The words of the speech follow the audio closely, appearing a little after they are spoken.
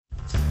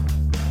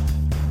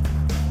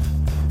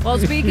Well,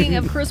 speaking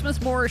of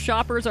Christmas, more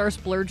shoppers are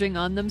splurging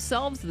on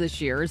themselves this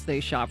year as they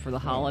shop for the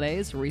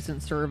holidays. A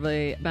recent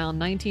survey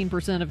found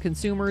 19% of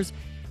consumers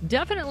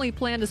definitely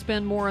plan to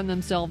spend more on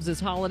themselves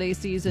this holiday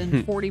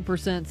season.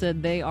 40%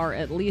 said they are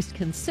at least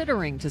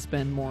considering to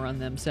spend more on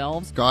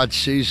themselves. God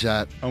sees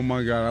that. Oh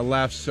my God, I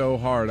laughed so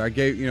hard. I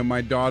gave,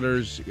 my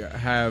daughters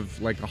have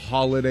like a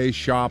holiday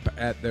shop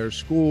at their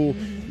school.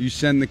 You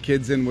send the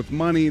kids in with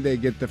money, they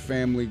get the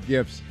family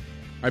gifts.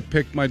 I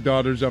picked my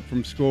daughters up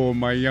from school, and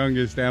my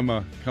youngest,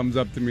 Emma, comes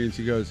up to me and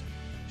she goes,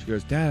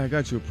 Dad, I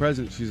got you a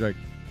present. She's like,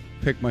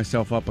 pick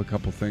myself up a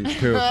couple things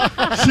too.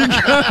 She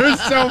got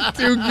herself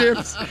 2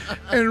 gifts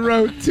and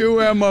wrote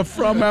to Emma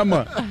from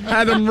Emma.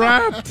 Had them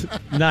wrapped.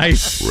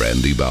 Nice.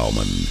 Randy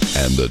Bauman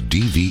and the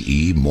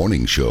DVE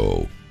Morning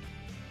Show.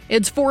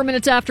 It's 4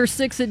 minutes after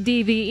 6 at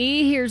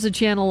DVE. Here's a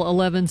Channel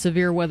 11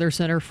 Severe Weather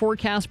Center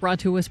forecast brought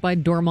to us by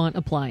Dormont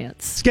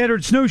Appliance.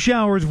 Scattered snow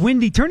showers,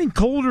 windy, turning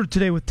colder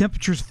today with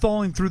temperatures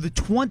falling through the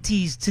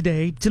 20s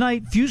today.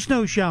 Tonight, few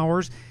snow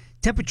showers,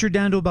 temperature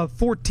down to about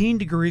 14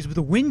 degrees with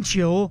a wind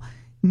chill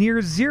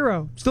near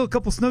 0. Still a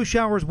couple snow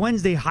showers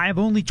Wednesday, high of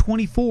only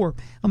 24.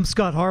 I'm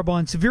Scott Harbaugh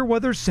on Severe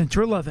Weather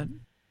Center 11.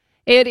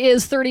 It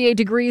is 38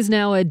 degrees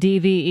now at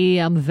DVE.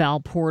 I'm Val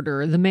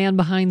Porter. The man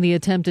behind the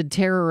attempted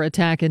terror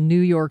attack in New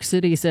York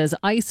City says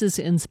ISIS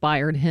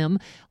inspired him.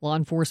 Law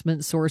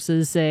enforcement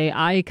sources say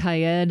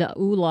Al-Qaeda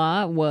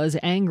Ullah was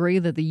angry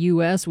that the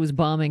U.S. was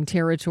bombing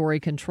territory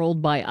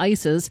controlled by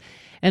ISIS.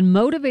 And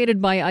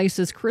motivated by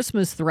ISIS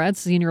Christmas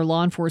threats, senior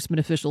law enforcement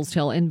officials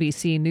tell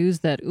NBC News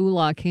that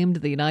Ullah came to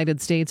the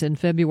United States in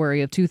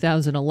February of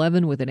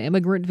 2011 with an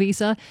immigrant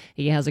visa.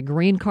 He has a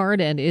green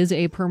card and is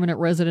a permanent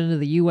resident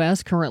of the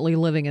U.S., currently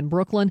living in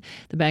Brooklyn.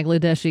 The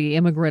Bangladeshi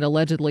immigrant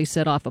allegedly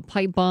set off a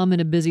pipe bomb in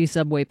a busy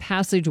subway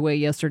passageway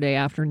yesterday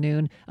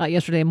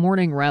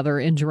morning,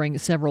 injuring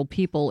several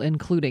people,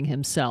 including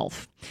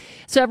himself.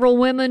 Several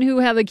women who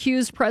have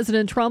accused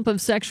President Trump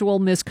of sexual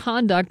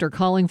misconduct are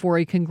calling for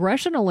a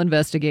congressional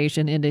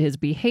investigation into his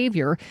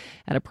behavior.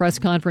 At a press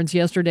conference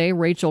yesterday,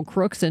 Rachel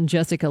Crooks and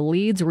Jessica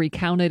Leeds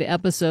recounted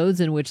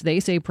episodes in which they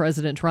say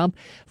President Trump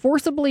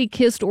forcibly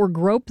kissed or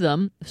groped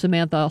them.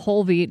 Samantha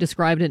Holvey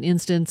described an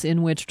instance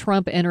in which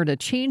Trump entered a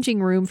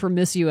changing room for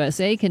Miss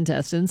USA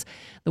contestants.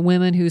 The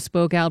women who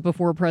spoke out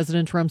before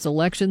President Trump's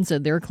election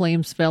said their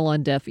claims fell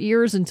on deaf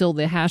ears until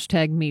the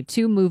hashtag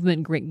 #MeToo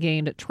movement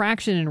gained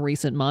traction in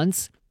recent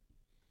months.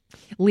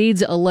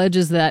 Leeds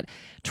alleges that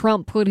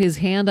Trump put his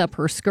hand up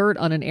her skirt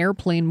on an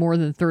airplane more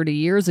than 30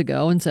 years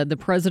ago and said the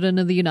President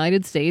of the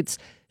United States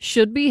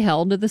should be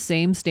held to the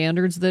same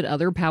standards that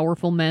other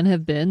powerful men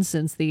have been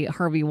since the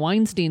Harvey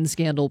Weinstein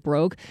scandal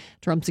broke.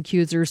 Trump's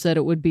accusers said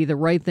it would be the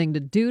right thing to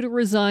do to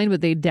resign,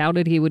 but they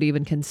doubted he would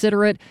even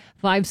consider it.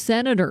 5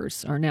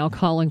 senators are now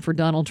calling for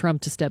Donald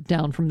Trump to step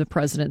down from the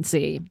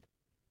presidency.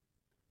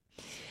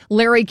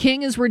 Larry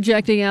King is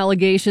rejecting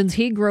allegations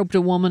he groped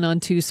a woman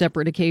on 2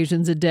 separate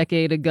occasions a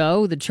decade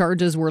ago. The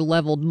charges were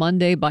leveled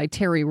Monday by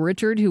Terry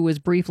Richard, who was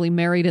briefly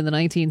married in the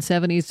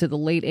 1970s to the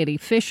late Eddie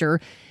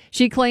Fisher.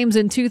 She claims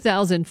in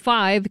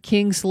 2005,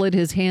 King slid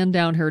his hand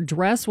down her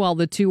dress while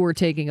the two were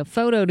taking a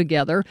photo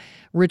together.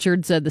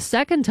 Richard said the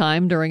second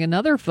time, during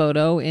another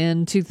photo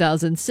in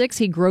 2006,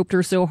 he groped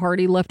her so hard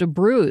he left a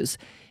bruise.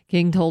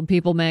 King told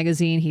People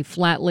magazine he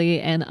flatly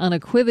and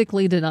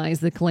unequivocally denies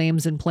the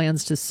claims and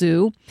plans to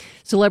sue.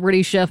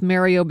 Celebrity chef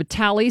Mario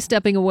Batali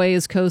stepping away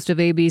as host of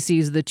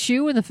ABC's The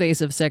Chew in the face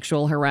of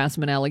sexual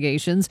harassment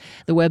allegations.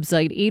 The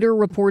website Eater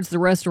reports the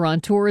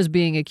restaurateur is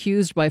being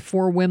accused by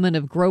 4 women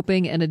of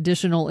groping and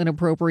additional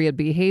inappropriate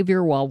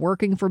behavior while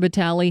working for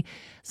Batali,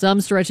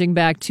 some stretching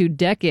back 2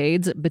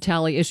 decades.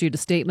 Batali issued a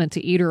statement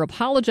to Eater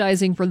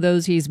apologizing for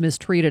those he's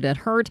mistreated and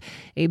hurt.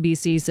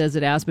 ABC says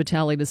it asked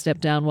Batali to step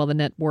down while the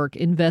network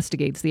investigates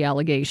the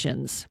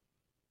allegations.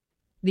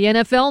 The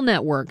NFL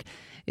Network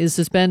is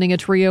suspending a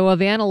trio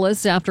of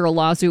analysts after a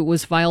lawsuit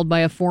was filed by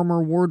a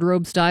former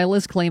wardrobe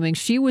stylist claiming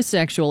she was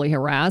sexually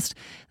harassed.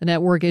 The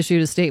network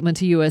issued a statement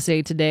to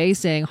USA Today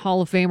saying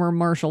Hall of Famer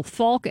Marshall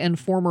Faulk and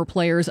former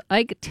players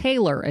Ike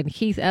Taylor and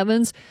Heath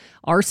Evans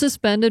are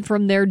suspended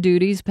from their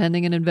duties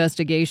pending an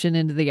investigation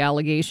into the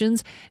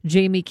allegations.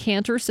 Jamie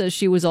Cantor says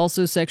she was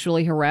also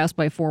sexually harassed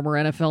by former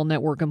NFL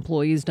Network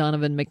employees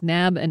Donovan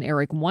McNabb and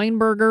Eric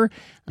Weinberger.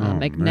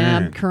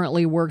 McNabb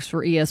currently works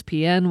for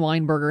ESPN.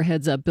 Weinberger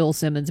heads up Bill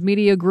Simmons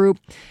Media Group.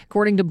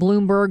 According to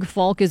Bloomberg,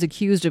 Falk is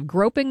accused of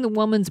groping the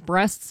woman's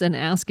breasts and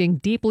asking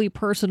deeply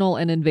personal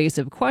and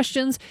invasive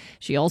questions.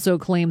 She also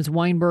claims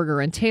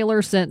Weinberger and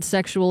Taylor sent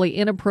sexually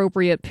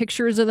inappropriate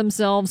pictures of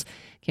themselves.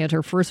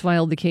 Cantor first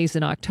filed the case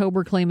in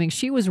October, claiming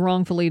she was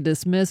wrongfully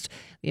dismissed.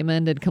 The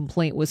amended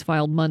complaint was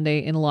filed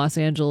Monday in Los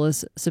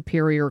Angeles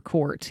Superior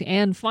Court.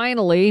 And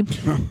finally,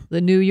 The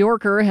New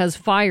Yorker has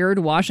fired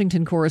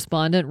Washington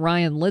correspondent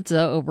Ryan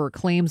Litza over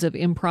claims of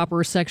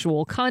improper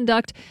sexual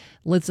conduct.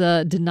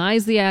 Litza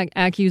denies the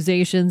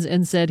accusations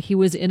and said he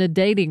was in a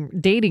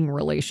dating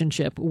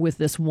relationship with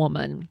this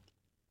woman.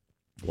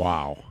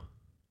 Wow.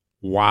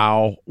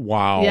 Wow.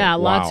 Yeah,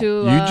 wow.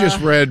 Latu, You just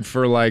read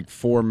for like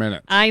 4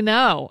 minutes I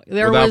know.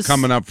 without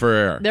coming up for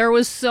air. There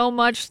was so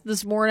much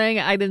this morning,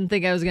 I didn't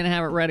think I was going to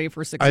have it ready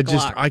for 6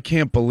 o'clock. I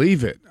can't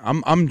believe it.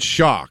 I'm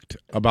shocked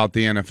about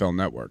the NFL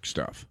Network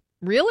stuff.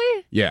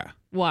 Really? Yeah.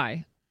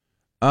 Why?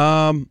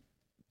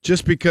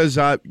 Just because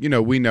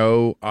we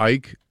know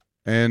Ike,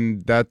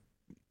 and that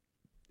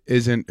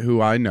isn't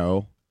who I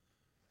know,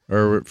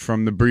 or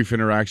from the brief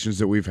interactions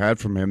that we've had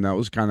from him,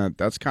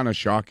 that's kind of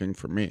shocking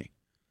for me.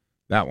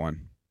 That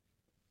one.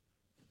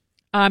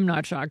 I'm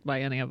not shocked by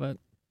any of it.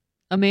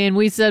 I mean,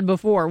 we said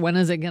before, when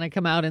is it going to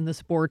come out in the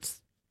sports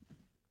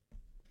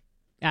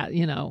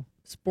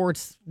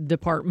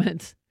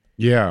department?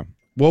 Yeah.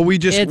 Well,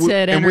 it's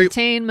at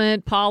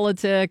entertainment,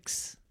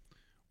 politics.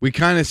 We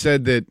kind of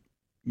said that,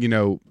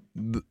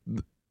 the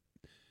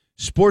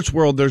sports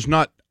world, there's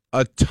not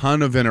a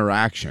ton of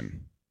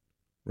interaction,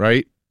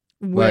 right?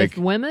 With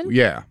women?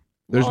 Yeah.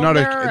 There's not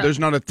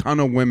a ton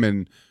of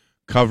women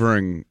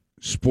covering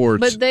sports.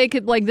 But they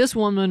could, like, this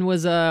woman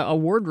was a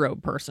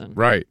wardrobe person.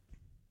 Right.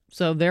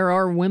 So there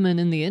are women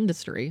in the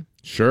industry.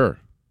 Sure.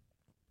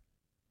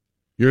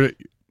 You're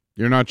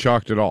not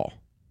shocked at all.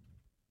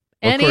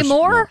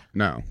 Anymore?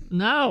 No.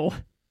 No.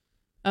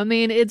 I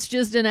mean, it's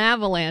just an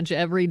avalanche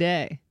every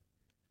day.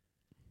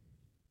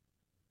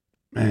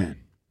 Man.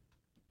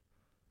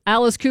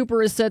 Alice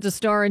Cooper is set to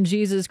star in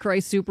Jesus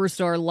Christ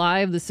Superstar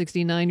Live. The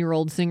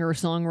 69-year-old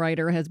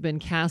singer-songwriter has been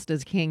cast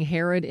as King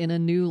Herod in a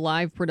new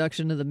live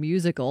production of the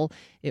musical.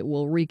 It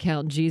will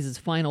recount Jesus'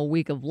 final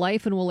week of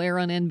life and will air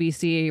on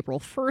NBC April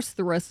 1st.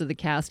 The rest of the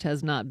cast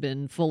has not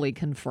been fully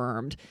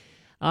confirmed.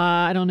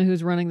 I don't know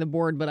who's running the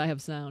board, but I have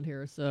sound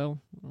here, so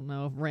I don't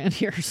know if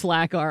Randy or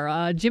Slack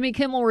are. Jimmy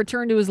Kimmel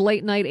returned to his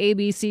late-night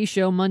ABC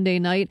show Monday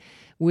night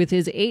with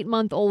his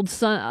 8-month-old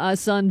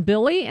son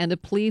Billy and a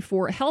plea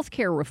for health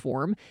care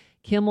reform.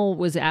 Kimmel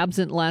was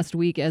absent last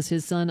week as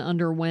his son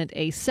underwent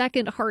a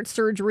second heart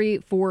surgery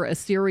for a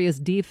serious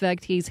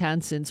defect he's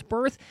had since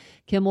birth.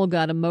 Kimmel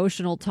got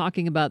emotional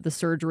talking about the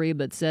surgery,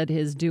 but said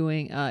his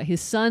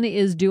son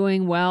is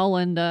doing well,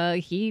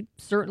 and he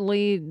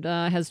certainly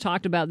has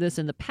talked about this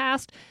in the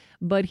past,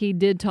 but he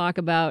did talk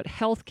about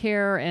health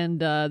care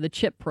and the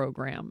CHIP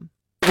program.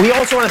 We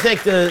also want to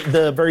thank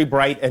the very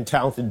bright and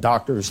talented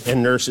doctors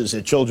and nurses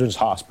at Children's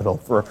Hospital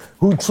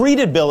who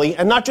treated Billy,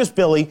 and not just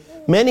Billy,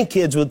 many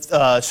kids with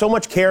so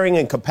much caring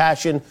and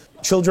compassion,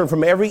 children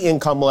from every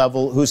income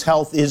level whose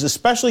health is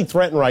especially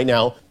threatened right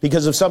now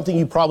because of something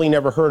you probably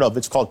never heard of.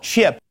 It's called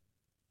CHIP.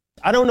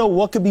 I don't know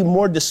what could be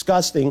more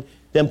disgusting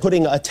than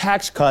putting a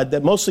tax cut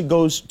that mostly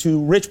goes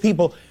to rich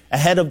people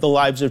ahead of the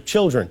lives of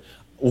children.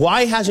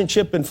 Why hasn't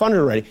CHIP been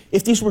funded already?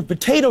 If these were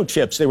potato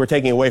chips they were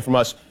taking away from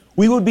us,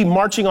 we would be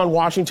marching on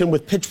Washington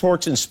with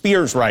pitchforks and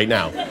spears right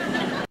now.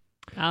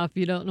 If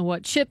you don't know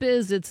what CHIP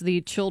is, it's the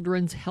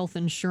Children's Health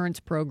Insurance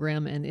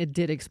Program, and it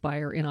did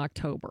expire in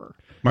October.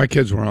 My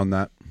kids were on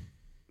that.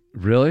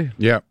 Really?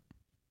 Yep.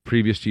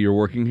 Previous to your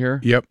working here?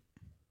 Yep.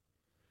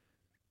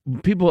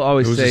 People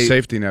always say... It was a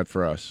safety net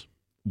for us.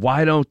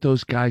 Why don't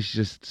those guys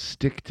just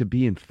stick to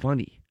being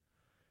funny?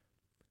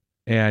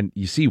 And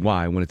you see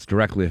why when it's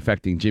directly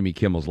affecting Jimmy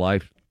Kimmel's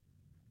life.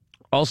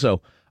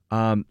 Also,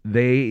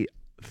 they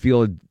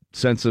feel a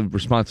sense of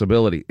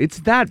responsibility. It's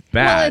that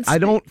bad. I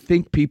don't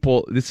think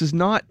people... This is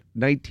not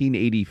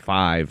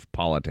 1985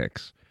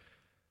 politics.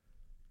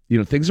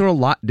 Things are a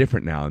lot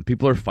different now, and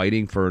people are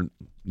fighting for,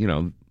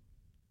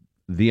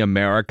 the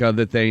America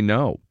that they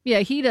know. Yeah,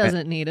 he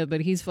doesn't need it, but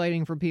he's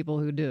fighting for people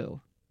who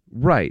do.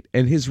 Right,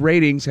 and his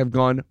ratings have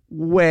gone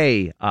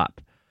way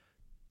up.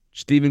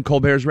 Stephen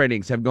Colbert's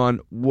ratings have gone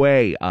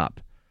way up.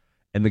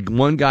 And the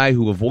one guy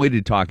who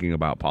avoided talking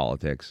about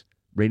politics,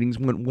 ratings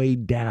went way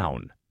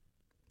down.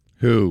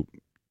 Who?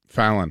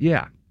 Fallon.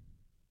 Yeah.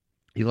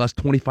 He lost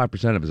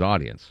 25% of his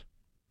audience.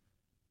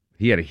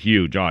 He had a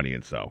huge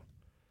audience, though.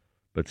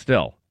 But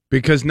still.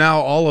 Because now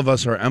all of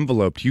us are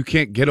enveloped. You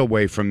can't get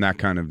away from that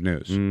kind of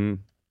news. Mm-hmm.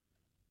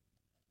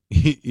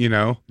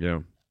 Yeah.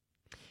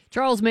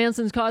 Charles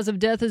Manson's cause of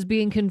death is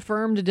being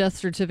confirmed. A death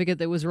certificate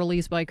that was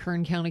released by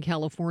Kern County,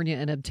 California,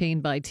 and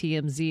obtained by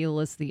TMZ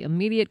lists the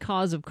immediate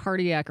cause of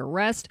cardiac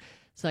arrest,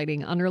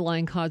 citing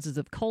underlying causes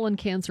of colon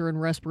cancer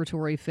and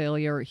respiratory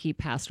failure. He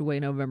passed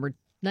away November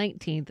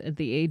 19th at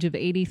the age of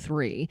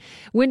 83.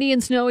 Windy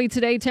and snowy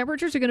today.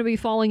 Temperatures are going to be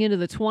falling into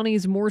the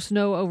 20s. More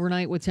snow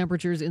overnight with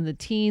temperatures in the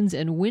teens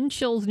and wind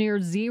chills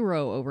near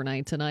zero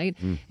overnight tonight.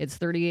 It's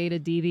 38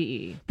 at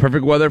DVE.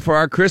 Perfect weather for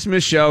our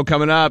Christmas show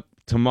coming up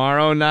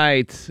tomorrow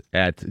night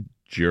at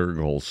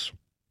Jurgles.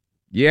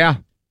 Yeah.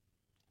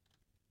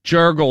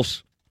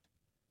 Jurgles.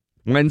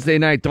 Wednesday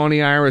night,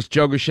 Donnie Iris,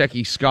 Joe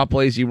Goshecki, Scott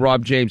Blasey,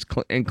 Rob James,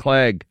 and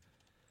Clegg.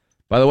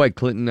 By the way,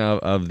 Clinton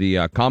of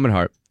the Common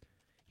Heart,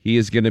 he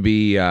is going to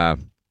be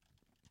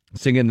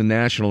singing the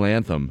national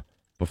anthem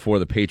before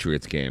the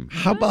Patriots game.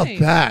 How about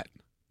that?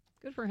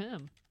 Good for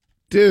him.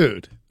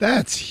 Dude,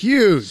 that's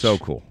huge. So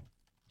cool.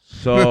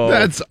 So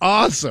that's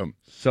awesome.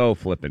 So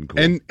flippin'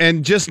 cool.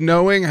 And just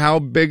knowing how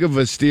big of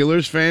a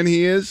Steelers fan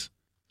he is.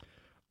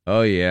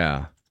 Oh,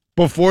 yeah.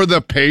 Before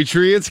the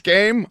Patriots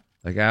game?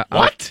 Like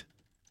what?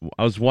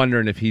 I was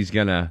wondering if he's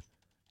going to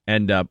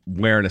end up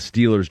wearing a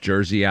Steelers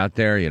jersey out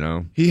there, you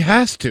know. He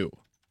has to.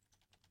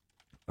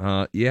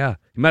 Yeah.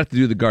 He might have to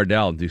do the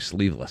Gardell and do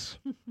sleeveless.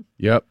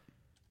 Yep.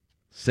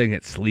 Sing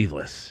it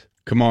sleeveless.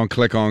 Come on,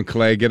 click on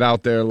Clay. Get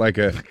out there like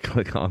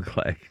Click on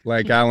Clay.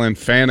 like Alan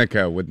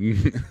Faneca with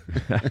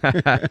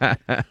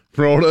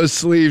roll those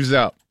sleeves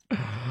up.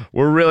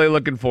 We're really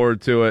looking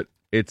forward to it.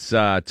 It's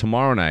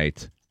tomorrow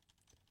night.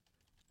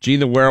 Gene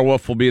the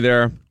Werewolf will be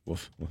there.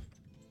 Woof, woof.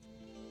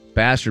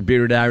 Bastard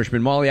Bearded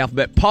Irishman, Molly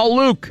Alphabet, Paul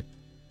Luke,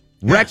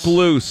 Wreck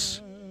Loose,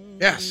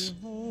 Yes.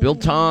 Bill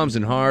Toms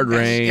and Hard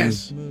Rain,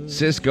 yes.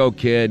 Cisco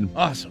Kid.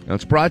 Awesome. Now,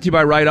 it's brought to you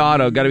by Right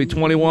Auto. Got to be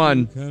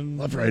 21.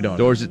 Love Right On.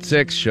 Doors at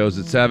 6, shows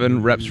at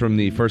 7. Reps from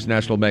the First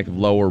National Bank of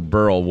Lower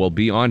Borough will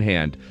be on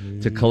hand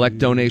to collect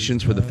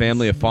donations for the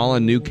family of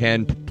fallen New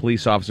Ken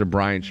police officer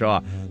Brian Shaw.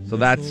 So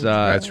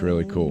that's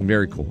really cool.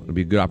 Very cool. It'll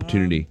be a good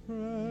opportunity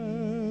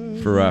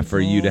for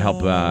you to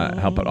help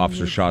out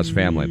Officer Shaw's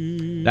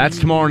family. That's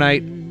tomorrow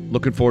night.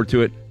 Looking forward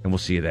to it, and we'll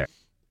see you there.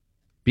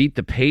 Beat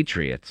the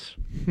Patriots,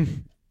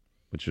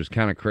 which was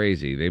kind of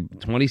crazy. They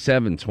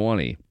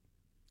 27-20.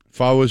 If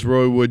I was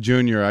Roy Wood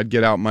Jr., I'd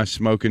get out my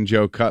Smokin'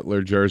 Joe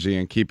Cutler jersey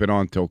and keep it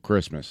on till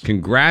Christmas.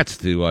 Congrats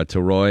to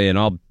Roy and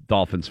all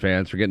Dolphins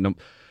fans for getting them.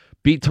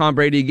 Beat Tom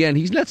Brady again.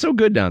 He's not so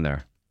good down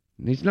there.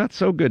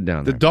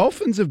 The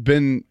Dolphins have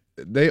been.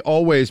 They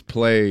always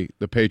play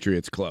the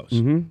Patriots close.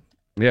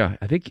 Mm-hmm. Yeah,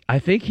 I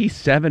think he's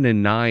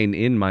 7-9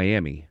 in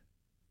Miami.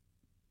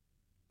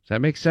 Does that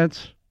make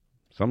sense?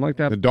 Something like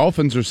that. The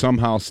Dolphins are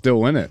somehow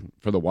still in it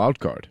for the wild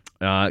card.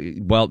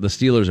 Well, the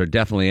Steelers are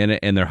definitely in it,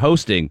 and they're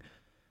hosting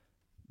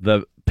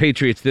the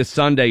Patriots this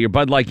Sunday. Your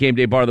Bud Light Game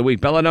Day Bar of the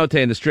Week. Bella Notte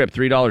in the Strip,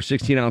 $3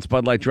 16-ounce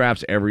Bud Light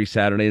drafts every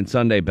Saturday and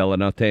Sunday. Bella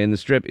Notte in the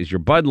Strip is your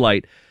Bud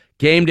Light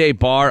Game Day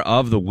Bar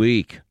of the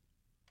Week.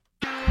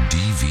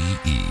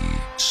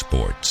 DVE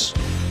Sports.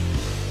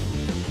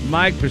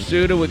 Mike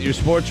Pursuta with your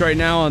sports right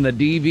now on the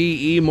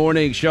DVE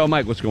Morning Show.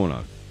 Mike, what's going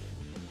on?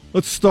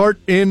 Let's start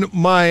in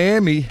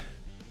Miami.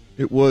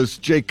 It was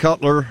Jay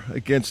Cutler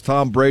against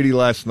Tom Brady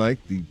last night,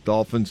 the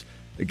Dolphins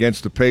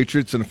against the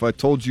Patriots. And if I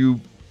told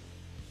you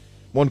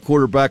one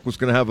quarterback was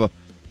going to have a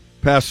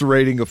passer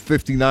rating of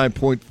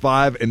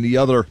 59.5 and the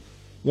other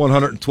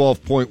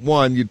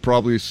 112.1, you'd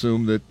probably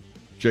assume that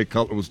Jay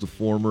Cutler was the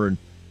former and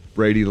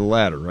Brady the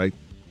latter, right?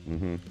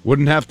 Mm-hmm.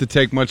 Wouldn't have to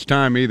take much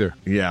time either.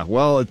 Yeah,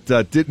 well, it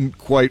didn't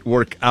quite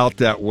work out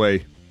that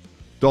way.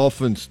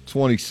 Dolphins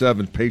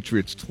 27,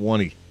 Patriots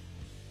 20.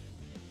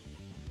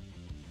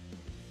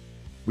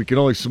 We can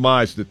only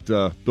surmise that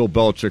Bill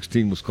Belichick's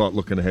team was caught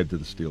looking ahead to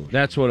the Steelers.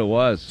 That's what it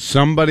was.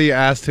 Somebody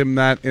asked him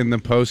that in the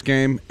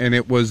postgame, and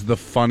it was the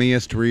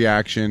funniest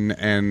reaction,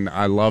 and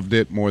I loved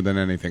it more than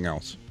anything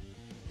else.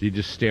 Did you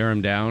just stare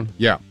him down?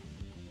 Yeah.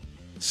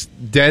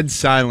 Dead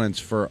silence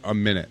for a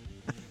minute.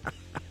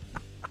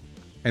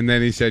 And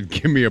then he said,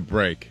 "Give me a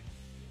break."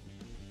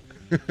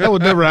 That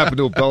would never happen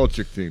to a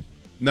Belichick team.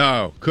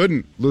 No,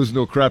 couldn't. Losing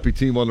to a crappy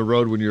team on the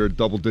road when you're a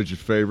double-digit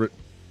favorite.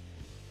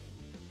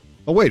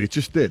 Oh, wait, it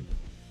just did.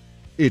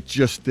 It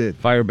just did.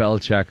 Fire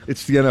Belichick.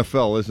 It's the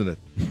NFL, isn't it?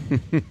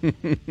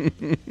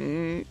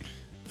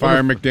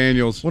 Fire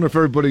McDaniels. Wonder if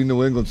everybody in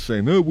New England's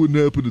saying, that wouldn't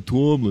happen to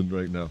Tomlin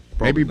right now.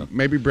 Probably not.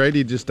 Maybe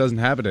Brady just doesn't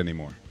have it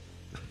anymore.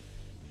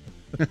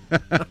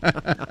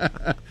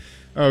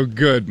 Oh,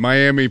 good.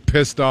 Miami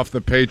pissed off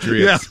the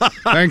Patriots. Yeah.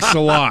 Thanks a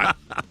lot.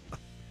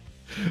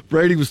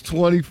 Brady was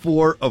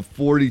 24 of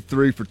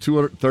 43 for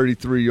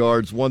 233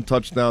 yards, 1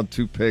 touchdown,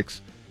 2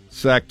 picks,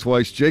 sacked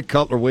twice. Jay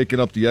Cutler waking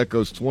up the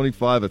echoes,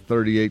 25 of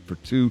 38 for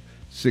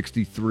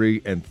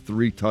 263 and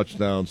 3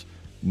 touchdowns,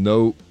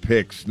 no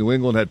picks. New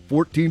England had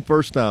 14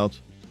 first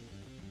downs.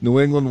 New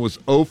England was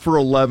 0 for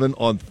 11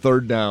 on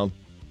third down.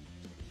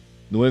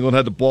 New England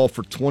had the ball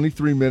for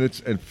 23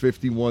 minutes and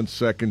 51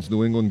 seconds.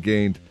 New England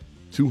gained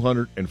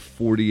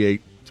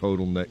 248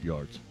 total net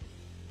yards.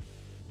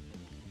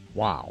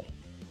 Wow.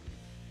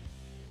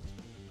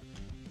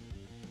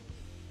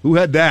 Who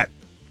had that?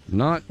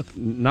 Not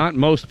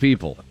most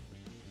people.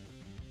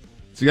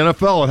 It's the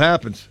NFL. It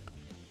happens.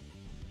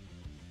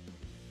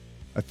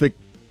 I think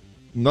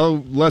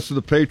no less of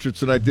the Patriots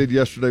than I did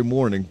yesterday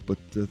morning, but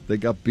they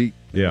got beat.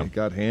 Yeah. They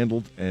got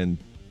handled, and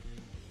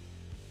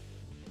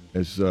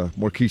as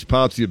Maurkice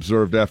Pouncey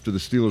observed after the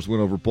Steelers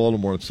went over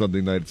Baltimore on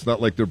Sunday night, it's not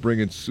like they're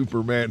bringing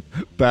Superman,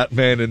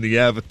 Batman, and the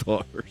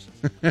Avatars.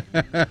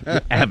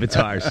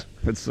 Avatars.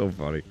 That's so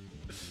funny.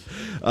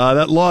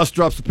 That loss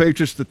drops the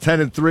Patriots to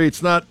 10-3.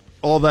 It's not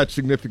all that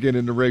significant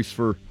in the race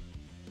for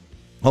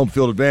home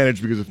field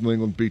advantage because if New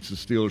England beats the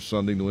Steelers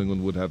Sunday, New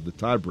England would have the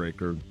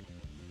tiebreaker.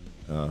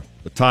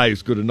 The tie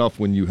is good enough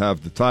when you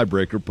have the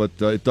tiebreaker, but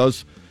it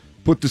does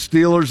put the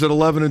Steelers at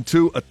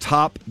 11-2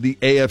 atop the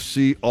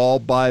AFC all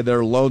by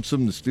their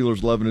lonesome. The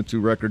Steelers'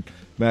 11-2 record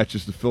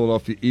matches the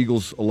Philadelphia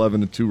Eagles'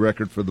 11-2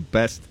 record for the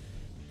best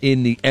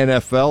in the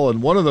NFL,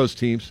 and one of those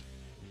teams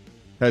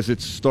has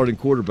its starting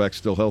quarterback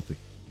still healthy.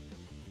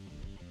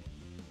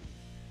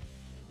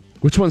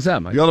 Which one's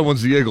that, Mike? The other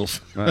one's the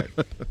Eagles. All right.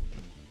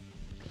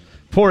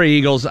 Poor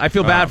Eagles. I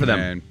feel bad for them.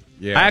 Man.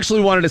 Yeah. I actually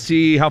wanted to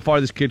see how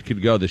far this kid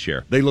could go this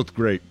year. They looked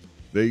great.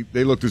 They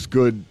looked as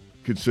good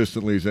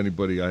consistently as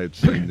anybody I had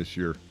seen this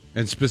year.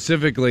 And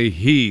specifically,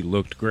 he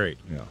looked great.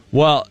 Yeah.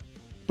 Well,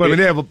 But I mean,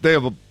 they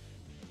have a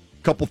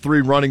couple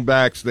 3 running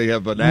backs. They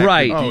have an active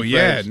Right. Oh,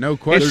 defense. yeah, no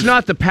question. it's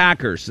not the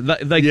Packers.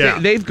 Yeah.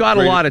 They've got a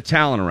Great. lot of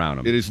talent around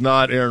them. It is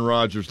not Aaron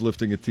Rodgers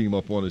lifting a team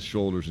up on his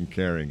shoulders and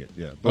carrying it.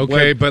 Yeah.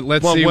 Okay, but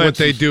let's see what Wentz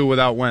they was- do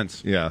without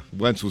Wentz. Yeah,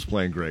 Wentz was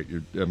playing great.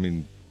 I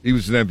mean, he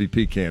was an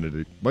MVP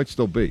candidate. Might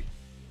still be.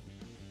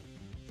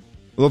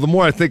 Well, the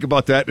more I think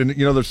about that, and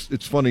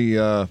it's funny.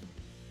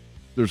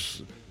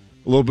 There's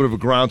a little bit of a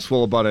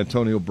groundswell about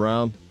Antonio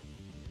Brown,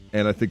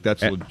 and I think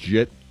that's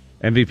legit.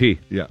 MVP.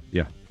 Yeah,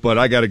 Yeah. but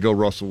I got to go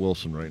Russell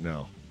Wilson right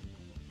now.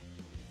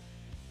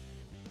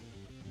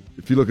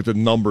 If you look at the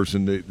numbers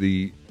and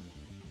the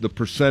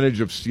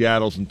percentage of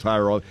Seattle's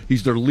entire,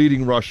 he's their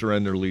leading rusher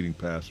and their leading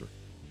passer,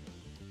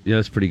 Yeah,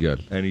 that's pretty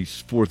good. and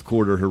he's fourth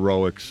quarter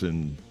heroics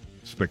and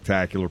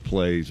spectacular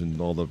plays and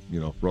all the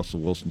Russell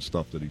Wilson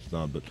stuff that he's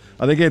done. But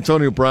I think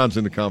Antonio Brown's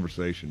in the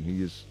conversation.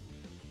 He is,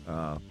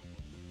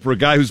 for a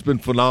guy who's been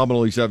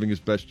phenomenal, he's having his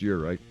best year,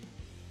 right?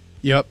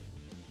 Yep.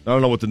 I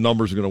don't know what the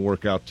numbers are going to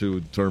work out to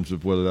in terms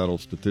of whether that'll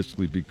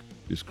statistically be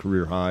his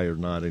career high or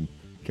not in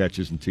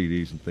catches and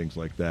TDs and things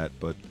like that.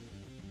 But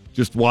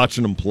just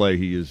watching him play,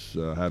 he is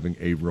having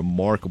a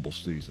remarkable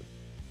season.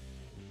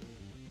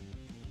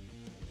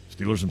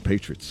 Steelers and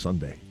Patriots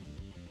Sunday.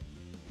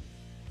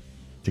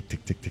 Tick,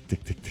 tick, tick, tick,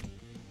 tick, tick, tick.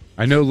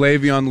 I know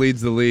Le'Veon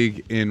leads the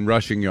league in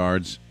rushing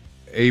yards.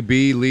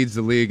 AB leads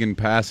the league in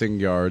passing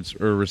yards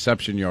or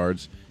reception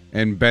yards.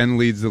 And Ben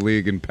leads the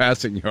league in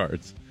passing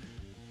yards.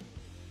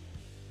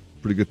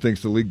 Pretty good things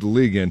to lead the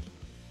league in.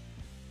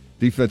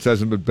 Defense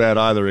hasn't been bad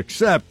either,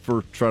 except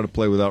for trying to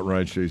play without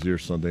Ryan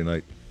Shazier Sunday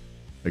night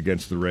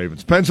against the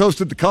Ravens. Pens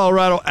hosted the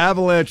Colorado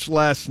Avalanche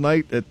last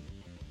night at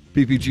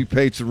PPG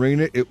Paints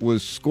Arena. It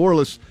was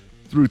scoreless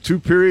through 2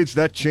 periods.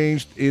 That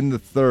changed in the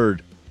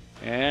third.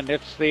 And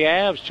it's the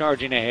Avs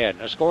charging ahead.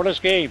 A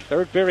scoreless game,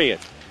 third period.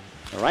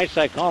 The right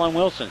side, Colin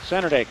Wilson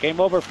centered it, came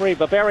over free.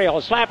 Barbario,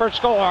 slapper,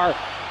 score.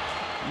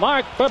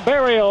 Mark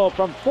Barbario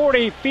from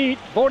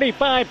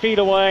 45 feet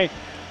away.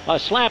 A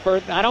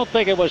slapper. I don't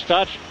think it was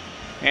touched.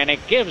 And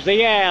it gives the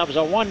Avs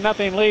a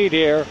 1-0 lead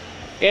here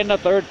in the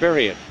third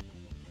period.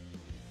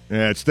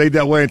 Yeah, it stayed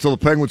that way until the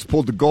Penguins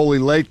pulled the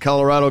goalie late.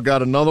 Colorado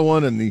got another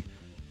one, and the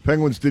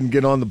Penguins didn't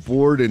get on the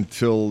board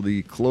until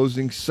the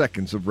closing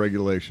seconds of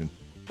regulation.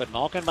 But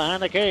Malkin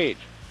behind the cage.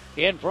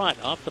 In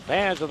front, off the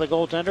pads of the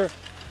goaltender.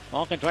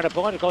 Malkin trying to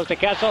pull it. It goes to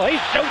Kessel. He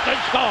shoots and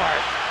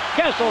scores.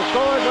 Kessel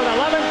scores with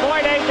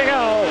 11.8 to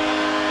go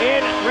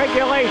in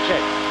regulation.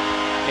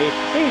 He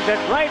feeds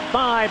it right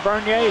by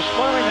Bernier,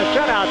 spoiling the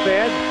shutout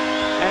bid.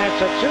 And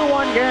it's a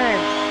 2-1 game.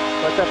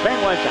 But the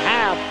Penguins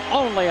have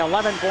only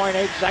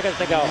 11.8 seconds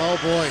to go. Oh,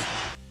 boy.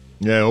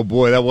 Yeah, oh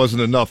boy, that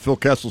wasn't enough. Phil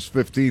Kessel's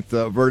 15th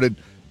averted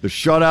the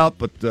shutout,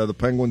 but the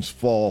Penguins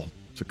fall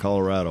to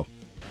Colorado.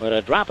 But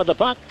a drop of the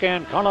puck,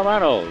 and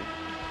Colorado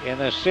in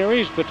the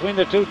series between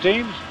the two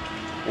teams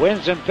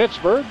wins in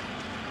Pittsburgh.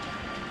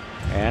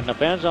 And the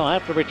Pens will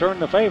have to return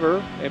the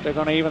favor if they're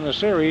going to even the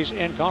series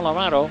in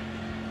Colorado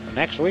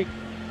next week.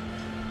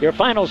 Your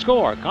final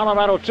score,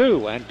 Colorado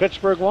 2 and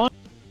Pittsburgh 1.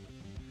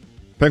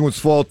 Penguins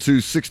fall to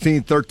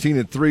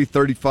 16-13-3,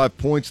 35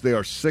 points. They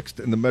are 6th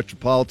in the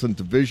Metropolitan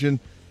Division.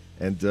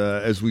 And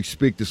as we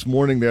speak this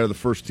morning, they're the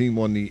first team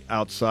on the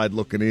outside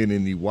looking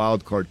in the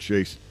wild card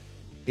chase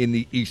in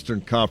the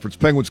Eastern Conference.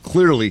 Penguins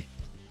clearly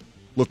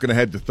looking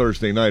ahead to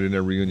Thursday night in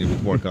their reunion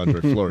with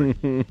Marc-Andre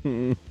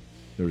Fleury.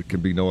 There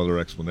can be no other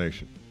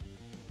explanation.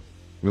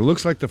 It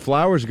looks like the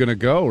Flyers going to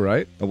go,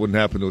 right? That wouldn't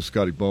happen to a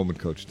Scotty Bowman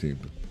coach team.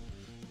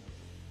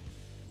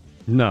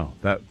 No,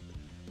 that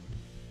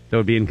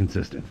would be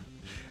inconsistent.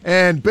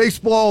 And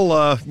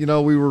baseball,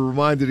 we were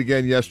reminded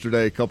again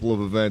yesterday, a couple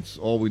of events,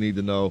 all we need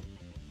to know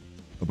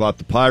about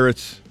the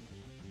Pirates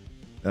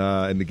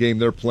and the game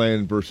they're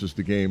playing versus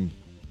the game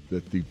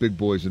that the big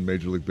boys in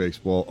Major League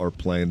Baseball are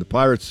playing. The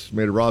Pirates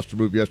made a roster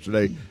move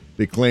yesterday.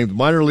 They claimed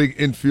minor league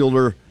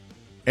infielder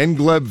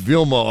Engleb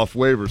Vilma off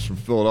waivers from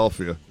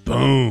Philadelphia.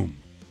 Boom.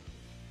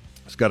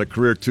 He's got a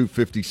career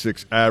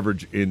 .256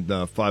 average in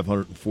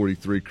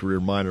 543 career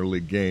minor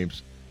league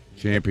games.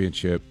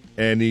 Championship.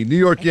 And the New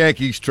York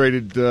Yankees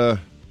traded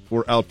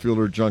for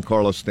outfielder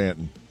Giancarlo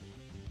Stanton.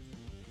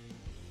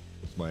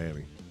 That's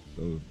Miami.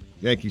 So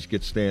Yankees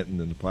get Stanton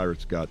and the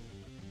Pirates got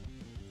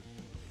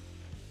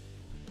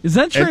Is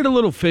that trade a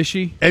little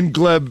fishy?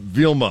 Engleb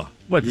Vilma.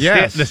 What,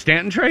 Yes. the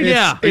Stanton trade?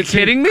 Yeah. Are you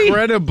kidding me?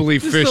 Incredibly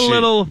fishy. Just a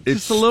little It bit.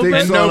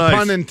 stinks And no on ice.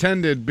 pun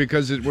intended,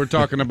 because we're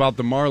talking about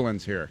the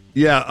Marlins here.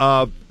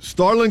 Yeah,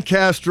 Starlin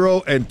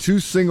Castro and 2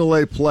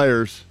 single-A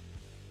players,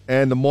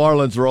 and the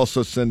Marlins are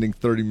also sending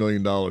 $30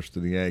 million to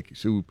the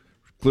Yankees, who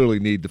clearly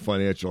need the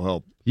financial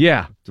help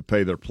Yeah. to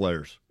pay their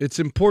players. It's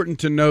important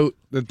to note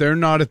that they're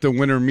not at the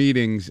winter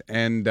meetings,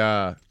 and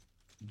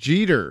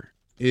Jeter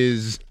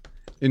is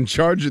in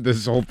charge of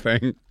this whole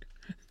thing.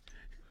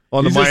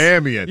 On He's the a-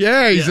 Miami end.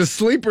 Yeah, he's a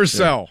sleeper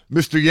cell.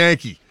 Mr.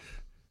 Yankee.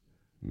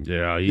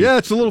 Yeah. Yeah,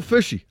 it's a little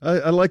fishy.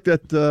 I like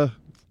that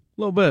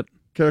little bit.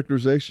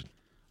 Characterization.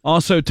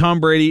 Also, Tom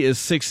Brady is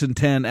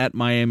 6-10 at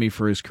Miami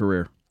for his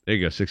career. There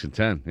you go,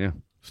 6-10. Yeah.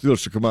 Steelers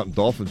should come out in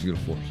Dolphins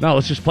uniforms. No,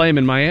 let's just play him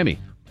in Miami.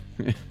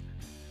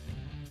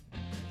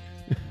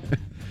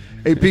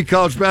 AP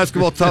College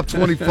Basketball Top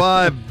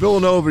 25.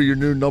 Villanova, your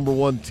new number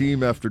one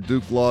team after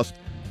Duke lost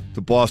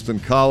to Boston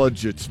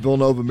College. It's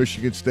Villanova,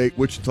 Michigan State,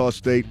 Wichita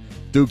State,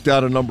 Duke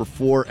down to number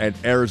 4, and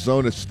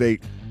Arizona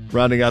State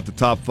rounding out the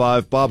top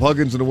 5. Bob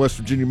Huggins and the West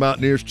Virginia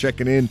Mountaineers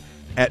checking in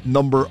at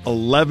number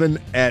 11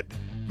 at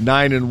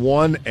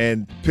 9-1.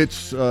 And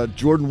Pitt's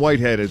Jordan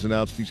Whitehead has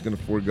announced he's going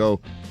to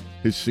forego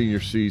his senior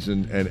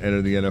season and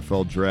enter the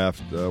NFL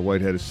draft.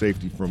 Whitehead is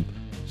safety from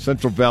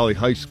Central Valley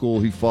High School.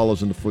 He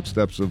follows in the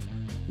footsteps of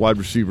wide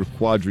receiver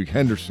Quadric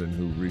Henderson,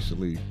 who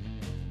recently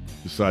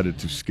decided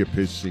to skip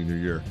his senior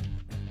year.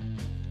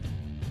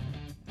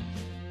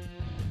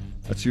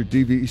 That's your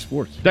DVE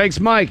Sports. Thanks,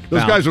 Mike.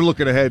 Those guys are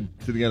looking ahead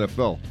to the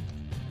NFL.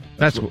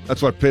 That's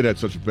why Pitt had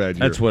such a bad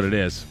year. That's what it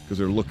is. Because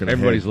they're looking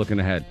Everybody's ahead. looking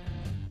ahead.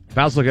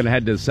 Val's looking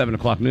ahead to the 7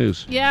 o'clock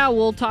news. Yeah,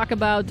 we'll talk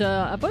about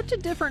a bunch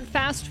of different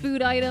fast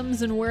food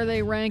items and where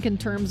they rank in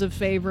terms of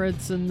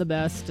favorites and the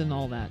best and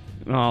all that.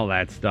 All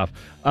that stuff.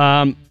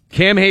 Cam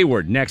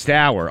Hayward, next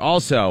hour.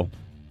 Also,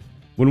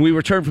 when we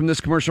return from this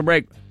commercial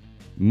break,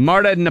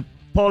 Marta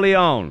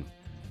Napoleon.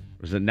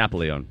 Or is it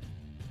Napoleon?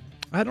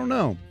 I don't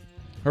know.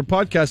 Her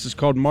podcast is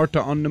called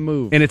Marta on the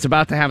Move. And it's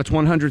about to have its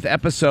 100th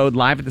episode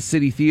live at the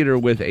City Theater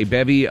with a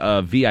bevy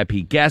of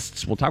VIP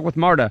guests. We'll talk with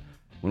Marta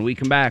when we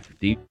come back.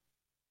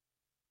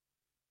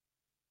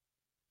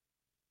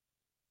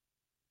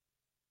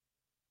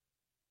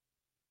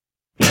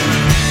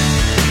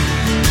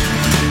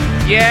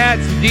 Yeah,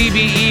 it's the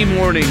DVE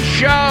Morning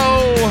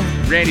Show.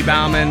 Randy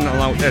Bauman,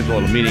 along with there's a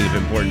little meeting of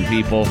important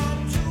people.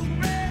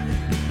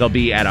 They'll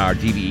be at our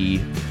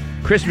DVE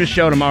Christmas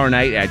show tomorrow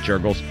night at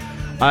Jurgles.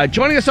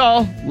 Joining us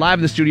all live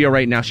in the studio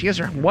right now, she has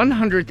her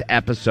 100th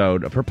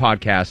episode of her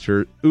podcast,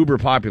 her uber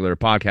popular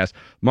podcast,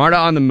 Marta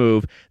on the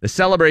Move. The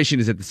celebration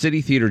is at the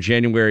City Theater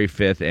January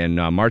 5th, and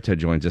Marta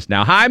joins us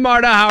now. Hi,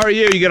 Marta. How are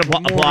you? You get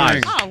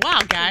applause. Oh, wow,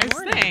 guys.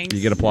 Thanks.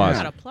 You get applause.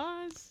 Got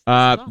applause.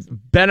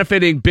 Awesome.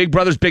 Benefiting Big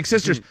Brothers Big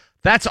Sisters.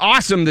 That's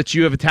awesome that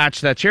you have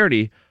attached that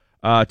charity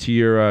to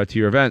your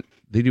event.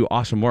 They do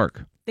awesome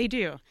work. They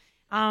do.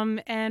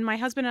 And my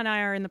husband and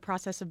I are in the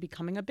process of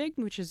becoming a big,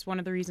 which is one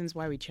of the reasons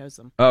why we chose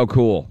them. Oh,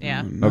 cool.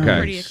 Yeah. Okay. I'm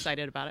pretty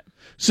excited about it.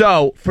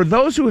 So, for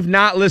those who have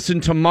not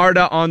listened to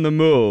Marta on the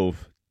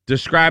Move,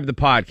 describe the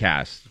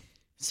podcast.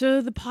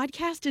 So the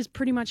podcast is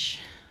pretty much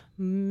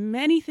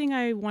anything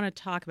I want to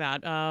talk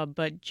about,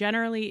 but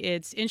generally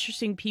it's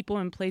interesting people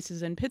and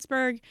places in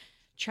Pittsburgh,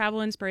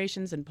 travel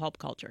inspirations, and pulp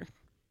culture.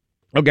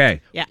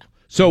 Okay. Yeah.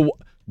 So,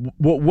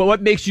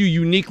 what makes you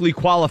uniquely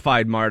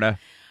qualified, Marta?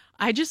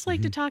 I just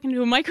like to talk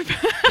into a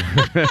microphone.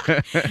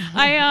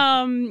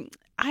 I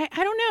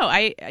don't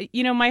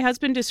know. My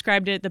husband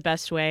described it the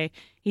best way.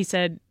 He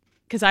said,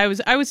 because I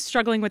was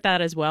struggling with that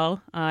as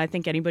well. I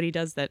think anybody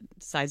does that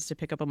decides to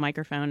pick up a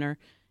microphone or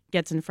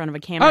gets in front of a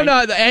camera. Oh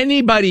no,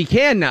 anybody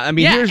can now. I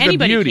mean, yeah, here's the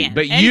beauty. Can.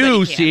 But anybody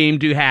you can. seem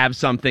to have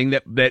something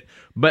that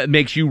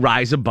makes you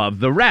rise above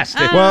the rest.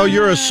 Well,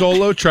 you're a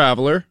solo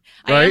traveler,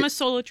 right? I am a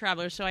solo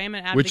traveler, so I am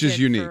an advocate Which is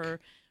unique.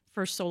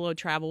 For solo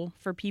travel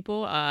for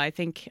people. I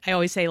think I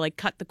always say, like,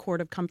 cut the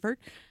cord of comfort.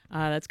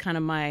 That's kind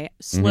of my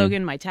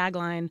slogan, my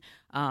tagline.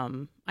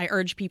 I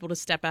urge people to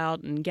step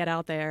out and get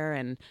out there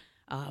and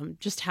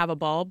just have a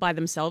ball by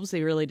themselves.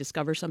 They really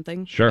discover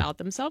something about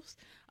themselves.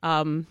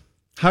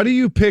 How do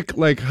you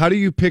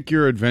pick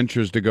your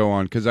adventures to go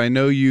on? Because I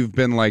know you've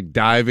been like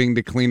diving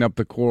to clean up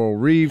the coral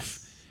reef.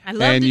 I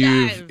love to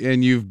dive.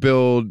 And you've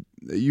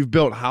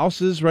built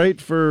houses, right,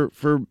 for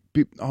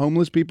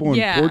homeless people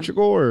in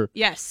Portugal, or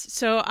yes.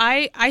 So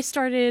I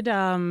started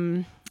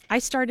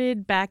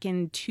back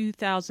in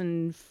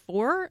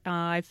 2004.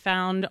 I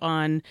found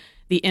on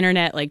the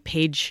internet like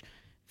page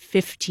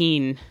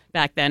 15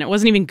 back then. It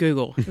wasn't even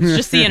Google. It was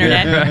just the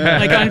internet.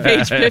 Like on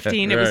page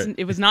 15,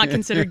 it was not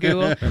considered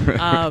Google.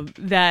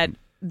 That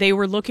they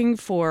were looking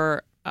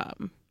for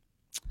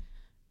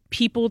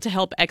people to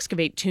help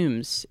excavate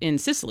tombs in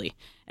Sicily.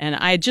 And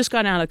I had just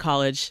gotten out of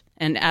college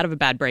and out of a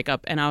bad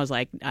breakup, and I was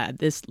like,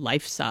 this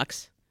life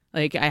sucks.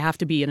 Like, I have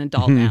to be an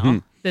adult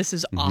now. This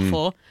is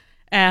awful.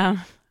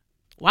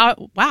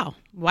 Wow,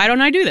 why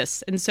don't I do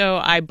this? And so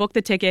I booked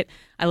the ticket.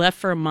 I left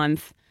for a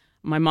month.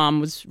 My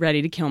mom was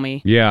ready to kill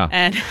me. Yeah.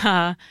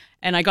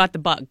 And I got the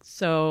bug.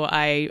 So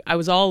I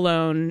was all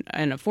alone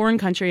in a foreign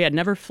country. I'd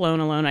never flown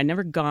alone. I'd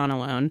never gone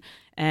alone.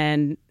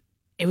 And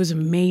it was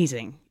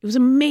amazing. It was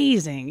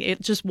amazing.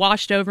 It just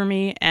washed over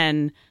me,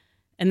 and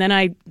then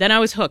I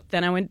was hooked.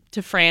 Then I went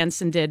to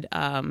France and did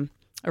a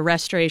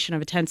restoration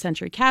of a 10th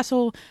century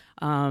castle.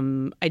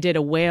 I did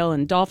a whale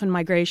and dolphin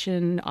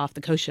migration off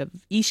the coast of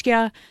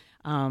Ischia.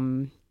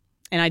 And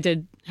I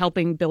did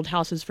helping build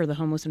houses for the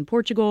homeless in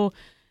Portugal,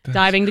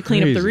 diving to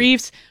clean up the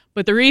reefs.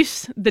 But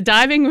the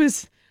diving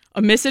was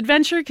a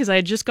misadventure because I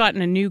had just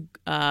gotten a new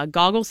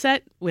goggle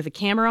set with a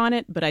camera on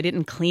it, but I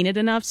didn't clean it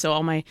enough. So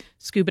all my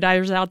scuba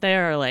divers out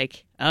there are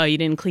like, oh, you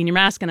didn't clean your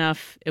mask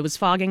enough. It was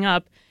fogging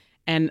up.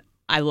 and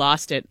I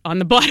lost it on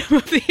the bottom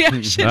of the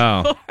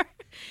ocean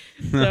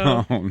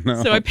floor.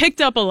 So I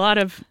picked up a lot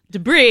of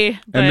debris.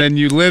 But and then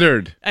you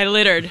littered. I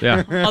littered.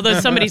 Yeah. Although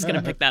somebody's going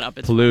to pick that up.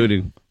 It's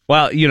Polluting.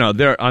 Well,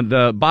 they're on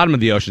the bottom of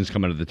the ocean's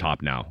coming to the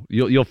top now.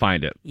 You'll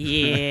find it.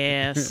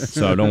 Yes.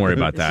 So don't worry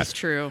about that. This is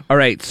true. All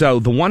right.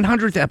 So the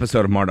 100th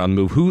episode of Marta on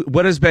the Move.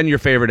 What has been your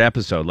favorite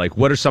episode? Like,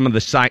 what are some of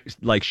the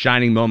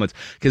shining moments?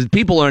 Because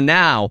people are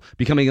now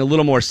becoming a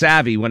little more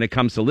savvy when it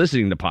comes to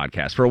listening to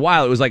podcasts. For a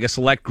while, it was like a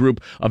select group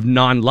of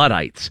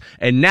non-Luddites,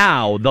 and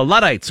now the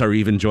Luddites are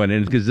even joining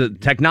in because the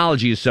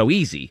technology is so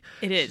easy.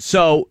 It is.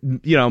 So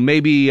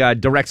maybe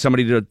direct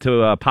somebody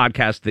to a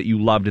podcast that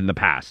you loved in the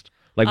past.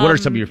 Like, what are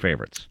some of your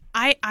favorites?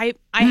 I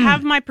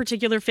have my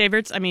particular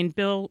favorites. I mean,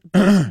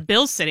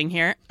 Bill's sitting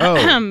here.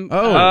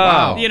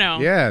 Wow.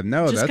 Yeah,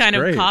 no, just that's kind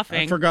of great.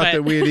 coughing. I forgot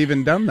that we had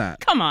even done that.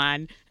 Come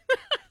on.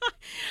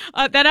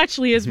 That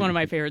actually is one of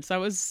my favorites. That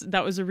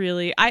was a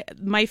really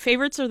my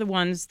favorites are the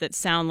ones that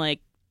sound like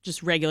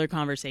just regular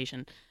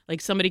conversation. Like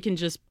somebody can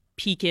just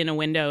peek in a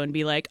window and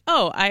be like,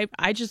 "Oh,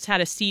 I just had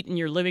a seat in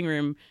your living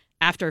room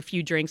after a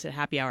few drinks at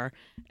happy hour,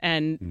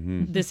 and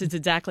this is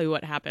exactly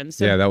what happened."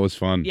 So, yeah, that was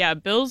fun. Yeah,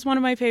 Bill's one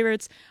of my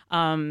favorites.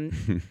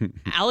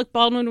 Alec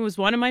Baldwin was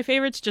one of my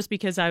favorites just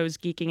because I was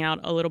geeking out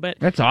a little bit.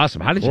 That's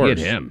awesome. How did you get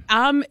him?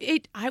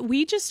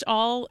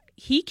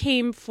 He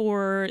came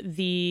for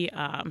the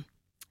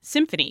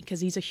symphony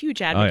because he's a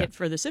huge advocate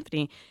for the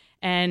symphony,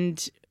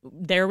 and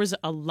there was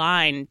a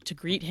line to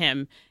greet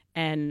him,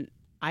 and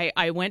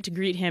I went to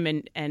greet him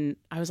and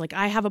I was like,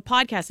 I have a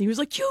podcast. And he was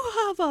like, you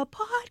have a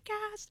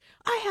podcast?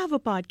 I have a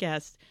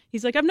podcast.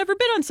 He's like, I've never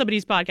been on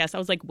somebody's podcast. I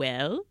was like,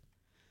 well,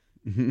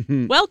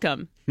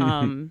 welcome.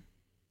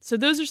 So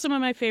those are some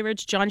of my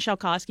favorites. John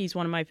Shalkowski's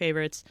one of my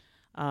favorites.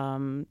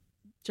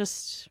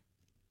 It's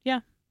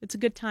a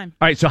good time.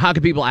 All right, so how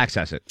can people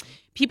access it?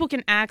 People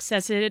can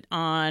access it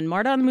on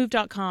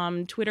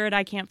martaonthemove.com, Twitter at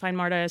I Can't Find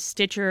Marta,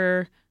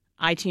 Stitcher,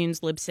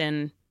 iTunes,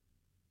 Libsyn,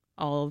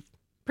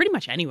 pretty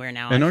much anywhere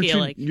now. And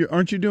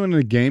aren't you doing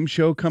a game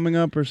show coming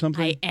up or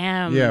something? I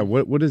am. Yeah,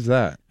 what is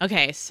that?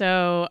 Okay,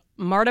 so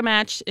Marta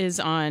Match is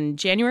on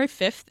January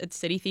 5th at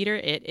City Theater.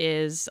 It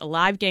is a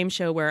live game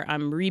show where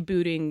I'm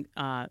rebooting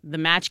the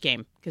match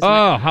game.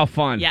 How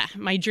fun. Yeah,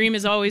 my dream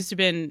has always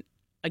been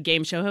a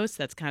game show host.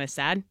 That's kind of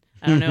sad.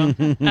 I don't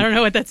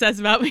know what that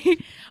says about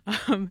me.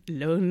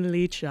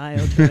 Lonely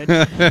childhood.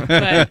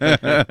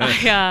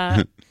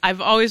 But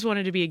I've always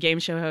wanted to be a game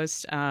show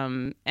host.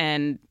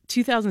 And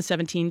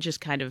 2017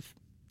 just kind of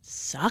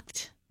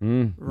sucked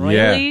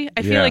royally.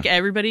 I feel like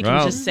everybody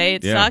can just say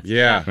it sucked.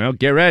 Yeah. Well,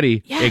 get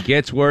ready. Yeah. It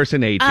gets worse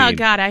in 18. Oh,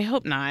 God, I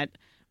hope not.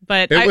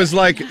 But it was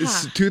like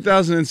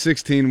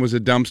 2016 was a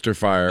dumpster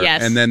fire.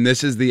 Yes. And then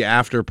this is the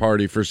after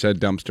party for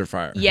said dumpster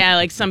fire. Yeah,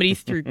 like somebody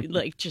threw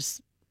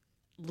just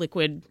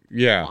liquid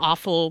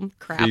awful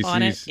crap feces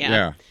on it.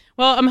 Yeah.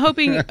 Well, I'm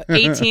hoping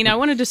 18. I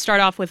wanted to start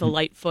off with a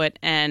light foot,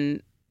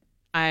 and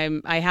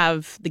I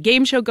have the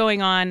game show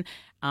going on.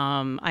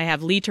 I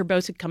have Lee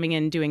Turbosic coming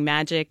in doing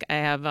magic. I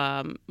have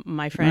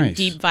my friend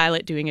Deep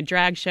Violet doing a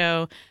drag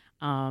show.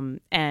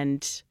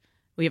 And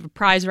we have a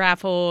prize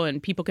raffle,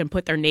 and people can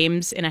put their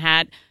names in a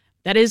hat.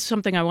 That is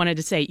something I wanted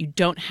to say. You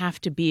don't have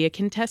to be a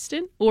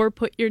contestant or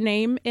put your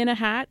name in a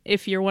hat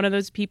if you're one of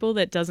those people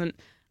that doesn't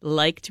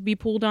like to be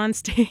pulled on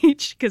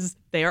stage, because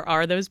there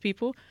are those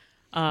people.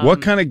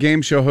 What kind of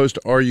game show host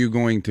are you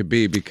going to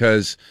be?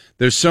 Because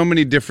there's so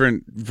many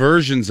different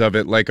versions of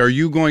it. Like, are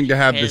you going to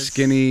have the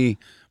skinny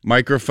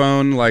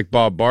microphone like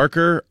Bob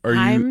Barker?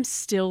 I'm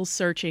still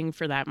searching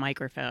for that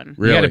microphone.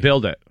 Really? You got to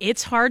build it.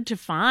 It's hard to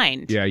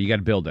find. Yeah, you got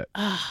to build it.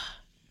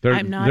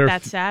 I'm not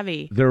that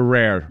savvy. They're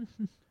rare.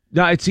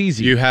 No, it's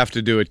easy. You have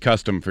to do it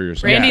custom for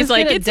yourself. Randy's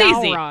like, it's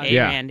easy. Hey,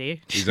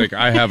 Randy. He's like,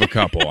 I have a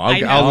couple. I'll lend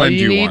you one. All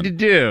you need to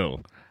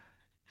do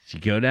is you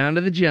go down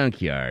to the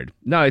junkyard.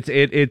 No,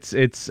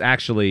 it's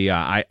actually,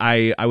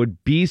 I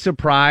would be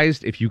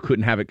surprised if you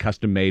couldn't have it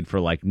custom made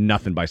for like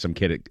nothing by some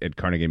kid at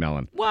Carnegie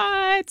Mellon.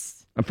 What?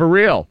 For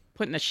real.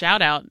 Putting the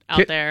shout out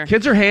there.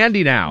 Kids are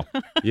handy now.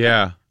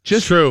 Yeah.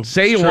 Just true.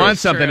 Say you want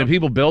something and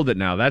people build it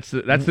now. That's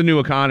the new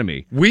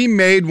economy. We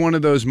made one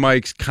of those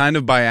mics kind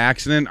of by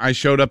accident. I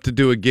showed up to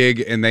do a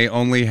gig and they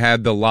only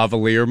had the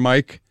lavalier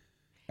mic.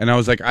 And I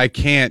was like, I'm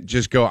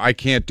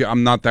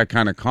not that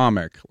kind of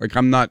comic. Like,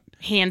 I'm not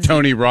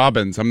Tony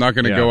Robbins. I'm not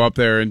going to go up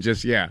there and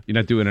just, You're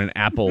not doing an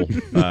Apple.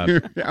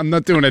 I'm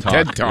not doing a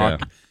TED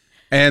Talk. Yeah.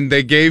 And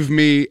they gave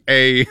me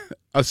a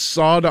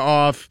sawed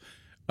off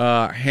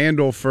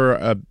handle for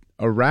a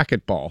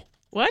racquetball.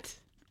 What?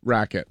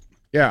 Racket.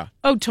 Yeah.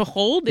 Oh, to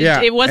hold?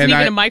 It wasn't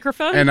even a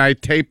microphone? And I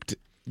taped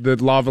the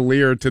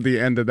lavalier to the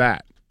end of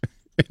that.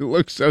 It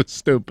looks so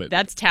stupid.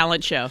 That's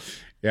talent show.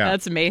 Yeah.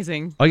 That's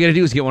amazing. All you got to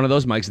do is get one of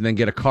those mics and then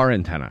get a car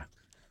antenna.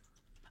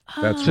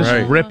 That's just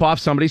right. Rip off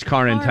somebody's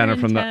car antenna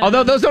from the...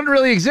 Although those don't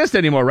really exist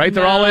anymore, right?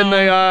 They're all in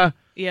the...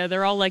 Yeah,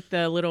 they're all like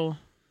the little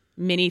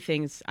mini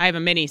things. I have a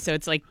mini, so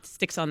it's like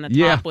sticks on the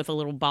top with a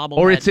little bobble.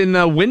 Or it's in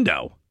the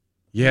window.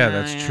 Yeah,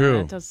 that's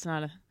true. That's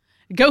not a...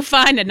 Go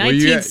find a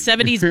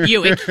 1970s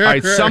Buick. All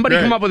right, somebody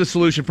come up with a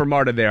solution for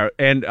Marta there,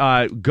 and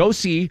go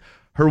see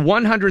her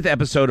 100th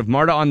episode of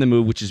Marta on the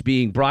Move, which is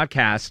being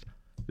broadcast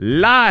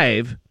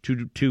live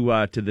to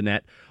the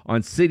net on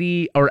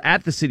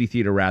at the City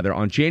Theater rather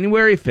on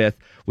January 5th,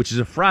 which is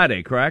a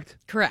Friday, correct?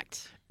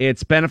 Correct.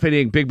 It's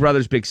benefiting Big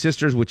Brothers Big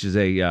Sisters, which is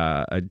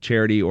a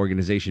charity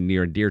organization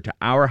near and dear to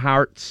our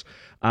hearts.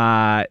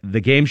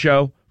 The game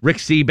show, Rick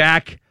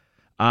Seaback,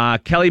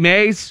 Kelly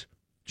Mays,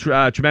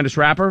 tremendous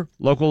rapper,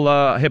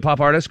 local hip hop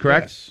artist,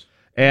 correct? Yes.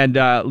 And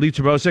Lee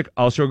Trabosic,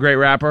 also a great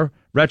rapper.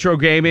 Retro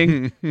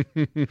gaming,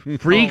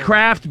 free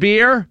craft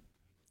beer.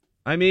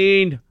 I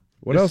mean,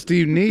 what else do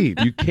you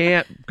need? You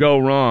can't go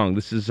wrong.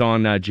 This is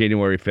on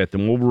January 5th,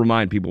 and we'll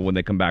remind people when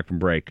they come back from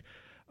break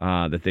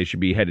that they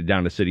should be headed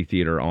down to City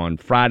Theater on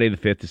Friday the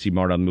 5th to see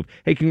Marta on the Move.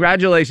 Hey,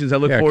 congratulations. I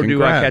look forward to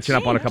catching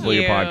up on a couple of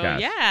your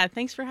podcasts. Yeah,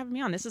 thanks for having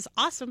me on. This is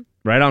awesome.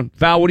 Right on.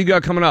 Val, what do you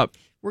got coming up?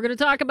 We're going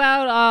to talk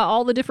about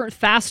all the different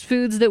fast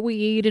foods that we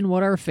eat and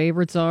what our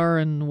favorites are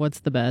and what's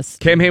the best.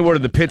 Cam Hayward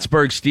of the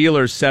Pittsburgh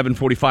Steelers,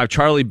 7:45.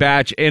 Charlie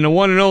Batch and the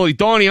one and only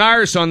Donnie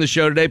Iris on the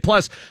show today,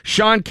 plus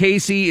Sean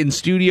Casey in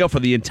studio for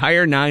the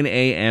entire 9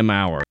 a.m.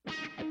 hour.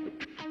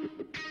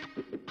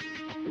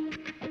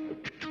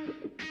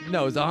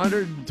 No, it's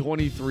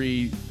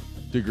 123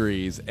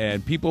 degrees,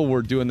 and people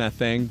were doing that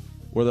thing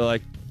where they're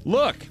like,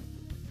 look,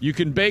 you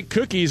can bake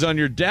cookies on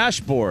your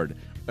dashboard.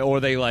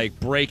 Or they, like,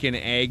 break an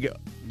egg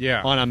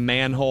on a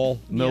manhole,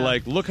 and they're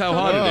like, look how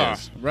hot it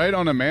is. Right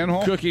on a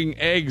manhole? Cooking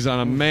eggs on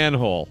a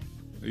manhole.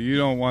 You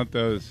don't want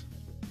those.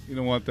 You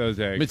don't want those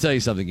eggs. Let me tell you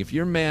something. If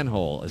your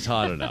manhole is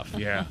hot enough.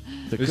 Yeah.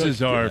 This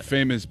is our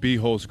famous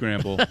beehole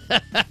scramble.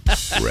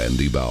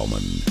 Randy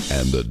Bauman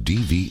and the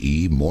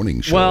DVE Morning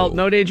Show. Well,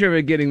 no danger of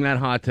it getting that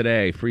hot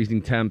today.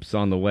 Freezing temps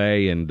on the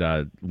way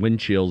and wind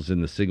chills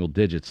in the single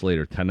digits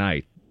later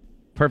tonight.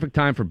 Perfect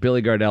time for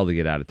Billy Gardell to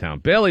get out of town.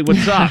 Billy,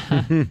 what's up?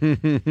 Guys,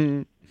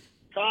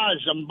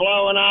 I'm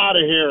blowing out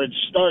of here. It's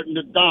starting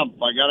to dump.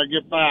 I got to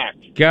get back.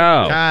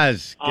 Go.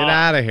 Guys, get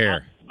out of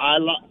here. I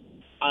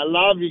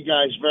love you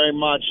guys very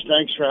much.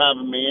 Thanks for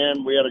having me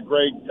in. We had a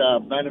great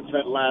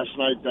benefit last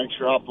night. Thanks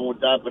for helping with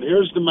that. But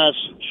here's the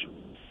message.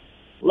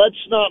 Let's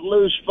not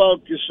lose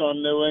focus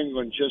on New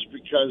England just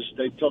because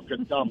they took a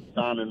dump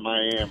down in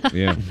Miami.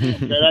 Yeah. Okay,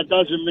 that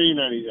doesn't mean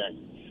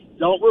anything.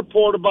 Don't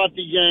report about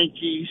the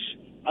Yankees.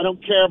 I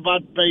don't care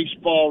about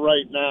baseball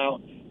right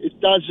now.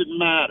 It doesn't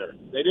matter.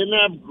 They didn't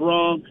have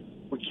Gronk.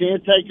 We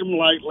can't take him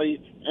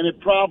lightly, and it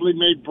probably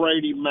made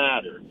Brady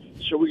matter.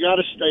 So we got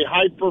to stay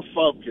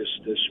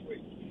hyper-focused this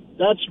week.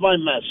 That's my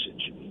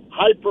message.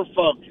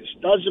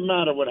 Hyper-focused. Doesn't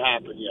matter what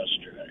happened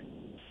yesterday.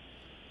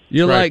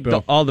 You're right,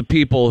 like all the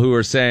people who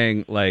are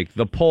saying, like,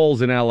 the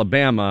polls in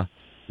Alabama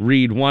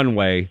read one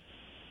way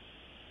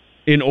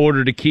in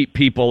order to keep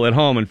people at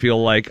home and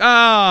feel like,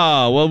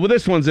 well,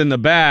 this one's in the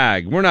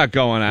bag. We're not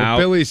going out.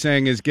 What Billy's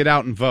saying is get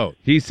out and vote.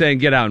 He's saying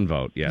get out and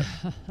vote, yes.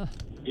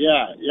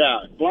 Yeah.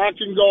 Black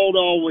and gold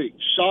all week.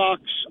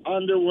 Socks,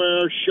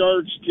 underwear,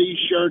 shirts,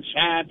 T-shirts,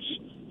 hats,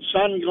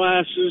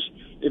 sunglasses.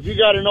 If you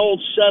got an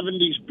old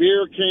 70s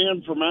beer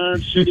can from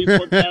Iron City,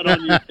 put that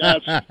on your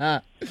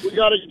desk. We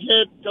got to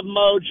get the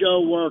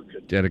mojo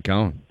working. Get it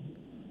going.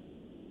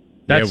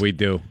 Yeah, we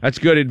do. That's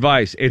good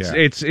advice.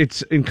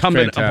 It's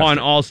incumbent upon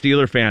all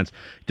Steeler fans.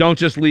 Don't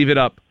just leave it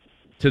up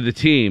to the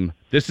team.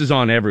 This is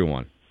on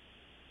everyone.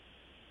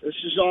 This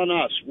is on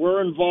us.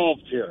 We're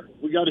involved here.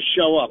 We got to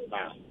show up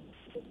now.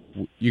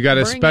 You got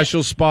a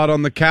special spot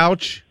on the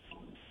couch?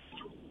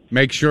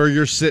 Make sure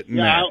you're sitting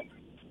there.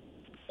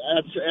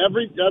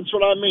 That's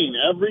what I mean.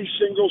 Every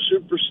single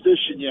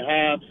superstition you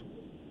have,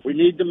 we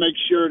need to make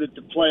sure that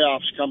the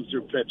playoffs come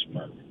through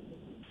Pittsburgh.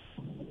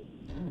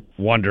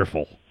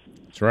 Wonderful.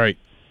 That's right.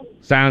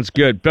 Sounds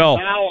good. Bill.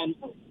 Val,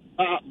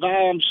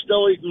 I'm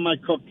still eating my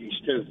cookies,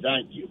 too.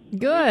 Thank you.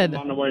 Good.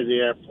 I'm on the way to the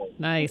airport.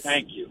 Nice.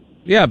 Thank you.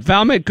 Yeah,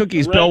 Val made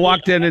cookies. Bill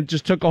walked in and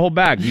just took a whole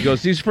bag. He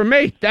goes, these are for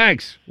me.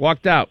 Thanks.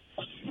 Walked out.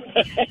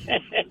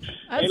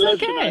 Hey,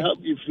 listen, I hope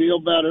you feel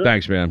better.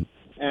 Thanks, man.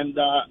 And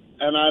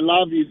I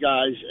love you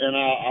guys. And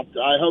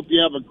I hope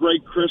you have a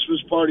great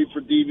Christmas party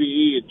for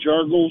DVE at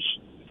Jurgles.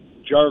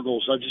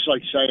 Jurgles. I just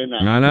like saying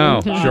that. I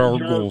know.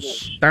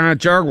 Jurgles.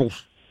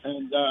 Jurgles.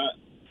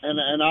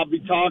 And I'll be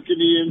talking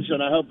to you,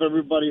 and I hope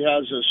everybody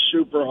has a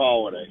super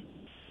holiday.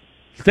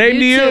 Same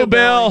to you, too,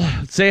 Bill.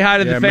 Say hi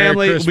to the family. Merry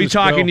Christmas, we'll be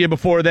talking Bill. to you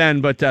before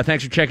then, but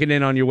thanks for checking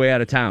in on your way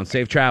out of town.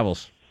 Safe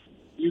travels.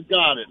 You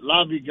got it.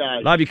 Love you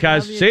guys. Love you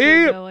guys. Love you See too,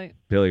 you. Billy.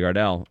 Billy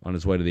Gardell on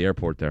his way to the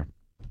airport there.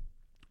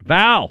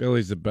 Val.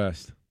 Billy's the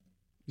best.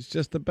 He's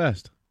just the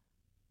best.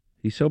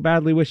 He so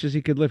badly wishes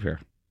he could live here,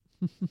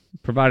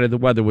 provided the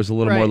weather was a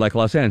little more like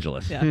Los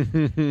Angeles. Yeah.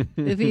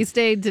 If he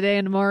stayed today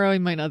and tomorrow, he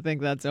might not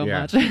think that so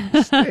much.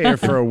 Stay here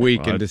for a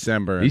week in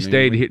December. He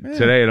stayed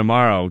today and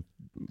tomorrow.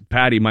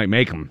 Patty might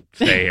make him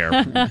stay here.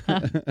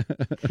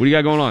 What do you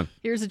got going on?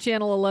 Here's a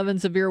Channel 11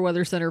 Severe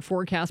Weather Center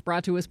forecast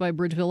brought to us by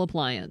Bridgeville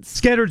Appliance.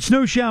 Scattered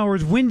snow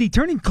showers, windy,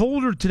 turning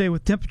colder today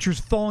with temperatures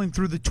falling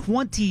through the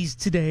 20s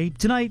today.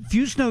 Tonight,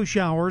 few snow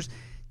showers,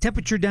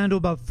 temperature down to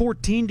about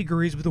 14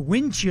 degrees with a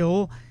wind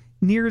chill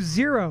near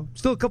 0.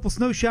 Still a couple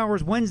snow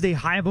showers Wednesday,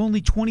 high of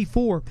only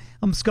 24.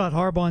 I'm Scott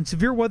Harbaugh in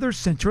Severe Weather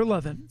Center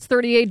 11. It's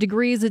 38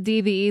 degrees at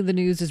DVE. The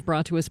news is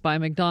brought to us by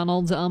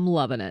McDonald's. I'm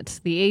loving it.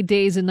 The 8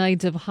 days and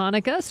nights of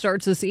Hanukkah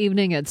starts this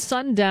evening at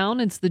sundown.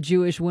 It's the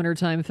Jewish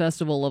wintertime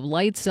festival of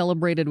lights,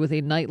 celebrated with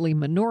a nightly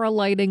menorah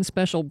lighting,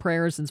 special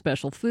prayers, and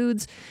special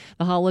foods.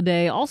 The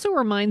holiday also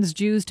reminds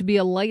Jews to be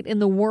a light in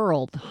the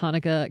world.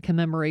 Hanukkah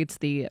commemorates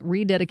the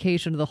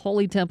rededication of the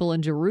Holy Temple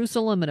in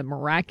Jerusalem and a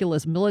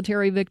miraculous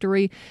military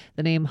victory.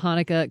 The name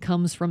Hanukkah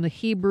comes from the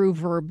Hebrew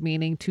verb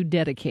meaning to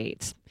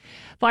dedicate.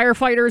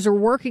 Firefighters are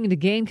working to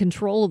gain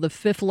control of the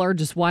fifth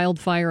largest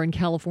wildfire in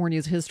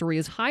California's history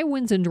as high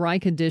winds and dry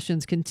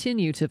conditions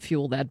continue to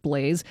fuel that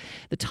blaze.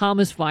 The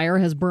Thomas Fire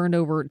has burned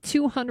over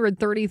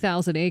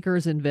 230,000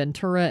 acres in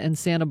Ventura and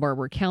Santa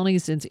Barbara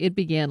counties since it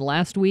began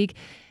last week.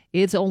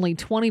 It's only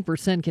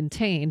 20%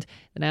 contained.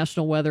 The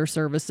National Weather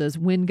Service says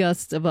wind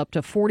gusts of up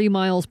to 40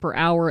 miles per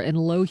hour and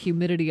low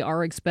humidity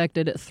are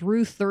expected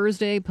through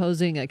Thursday,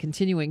 posing a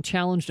continuing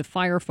challenge to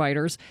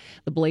firefighters.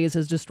 The blaze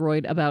has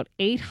destroyed about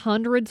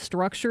 800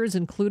 structures,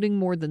 including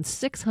more than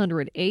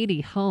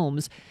 680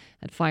 homes.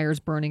 That fire's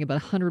burning about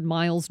 100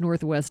 miles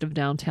northwest of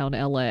downtown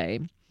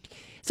L.A.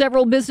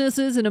 Several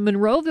businesses in a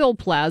Monroeville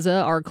plaza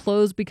are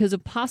closed because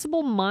of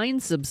possible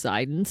mine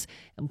subsidence.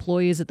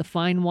 Employees at the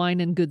Fine Wine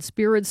and Good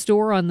Spirits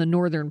store on the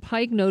Northern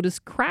Pike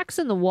noticed cracks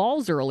in the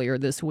walls earlier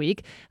this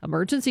week.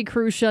 Emergency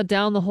crews shut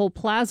down the whole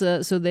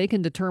plaza so they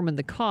can determine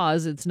the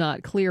cause. It's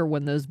not clear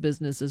when those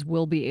businesses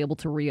will be able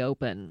to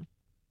reopen.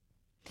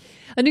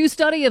 A new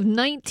study of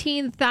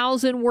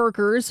 19,000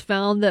 workers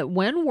found that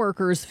when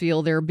workers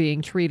feel they're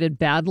being treated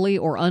badly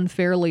or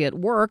unfairly at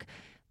work,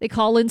 they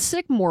call in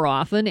sick more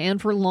often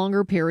and for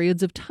longer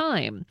periods of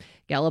time.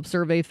 Gallup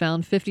survey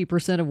found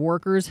 50% of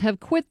workers have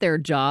quit their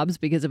jobs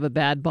because of a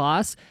bad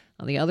boss.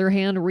 On the other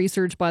hand,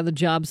 research by the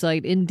job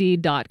site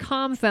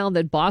Indeed.com found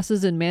that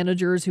bosses and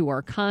managers who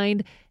are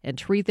kind and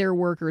treat their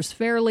workers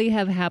fairly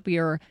have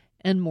happier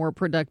and more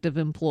productive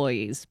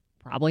employees.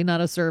 Probably not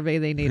a survey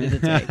they needed to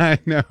take. I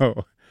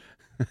know.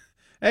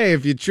 Hey,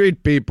 if you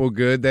treat people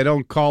good, they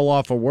don't call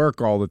off of work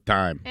all the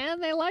time.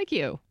 And they like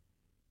you.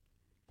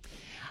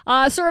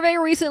 A survey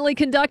recently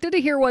conducted to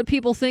hear what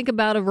people think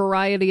about a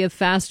variety of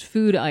fast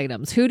food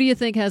items. Who do you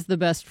think has the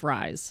best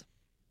fries?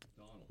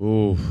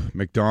 Ooh,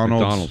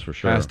 McDonald's for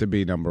sure. Has to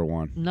be number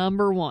one.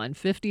 Number one,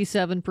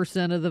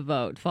 57% of the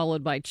vote,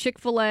 followed by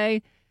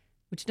Chick-fil-A,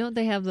 which don't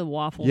they have the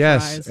waffle fries?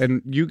 Yes,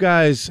 and you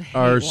guys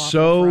are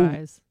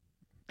so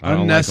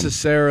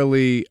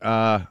unnecessarily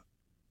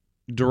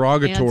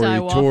derogatory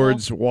Anti-waffle?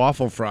 towards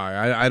waffle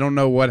fry. I don't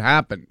know what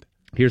happened.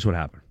 Here's what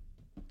happened.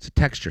 It's a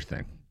texture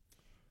thing.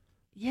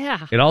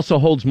 Yeah. It also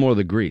holds more of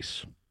the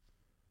grease.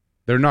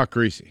 They're not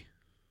greasy.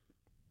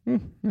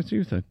 That's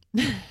your thing.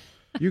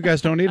 You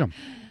guys don't eat them.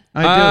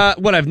 I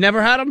do. What, I've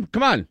never had them?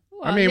 Come on.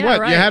 I mean,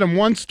 what? Right. You had them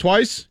once,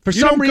 twice? For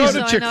you some don't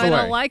reason, go to Chick-fil-A.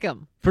 I don't like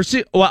them.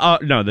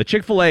 No, the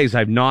Chick-fil-A's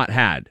I've not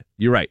had.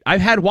 You're right.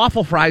 I've had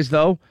waffle fries,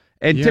 though,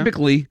 and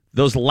typically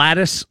those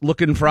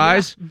lattice-looking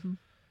fries,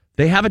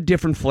 they have a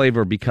different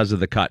flavor because of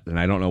the cut, and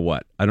I don't know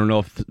what. I don't know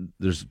if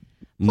there's...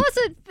 Plus,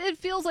 it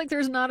feels like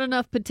there's not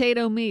enough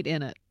potato meat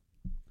in it.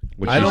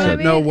 I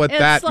don't know what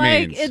that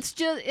means. It's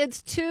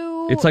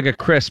too... It's like a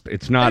crisp.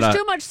 It's not There's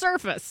too much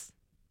surface.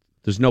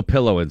 There's no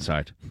pillow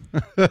inside.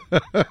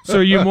 So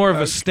are you more of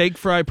a steak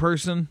fry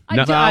person?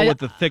 With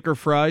the thicker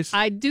fries?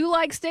 I do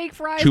like steak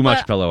fries. Too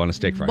much pillow on a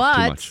steak fry. But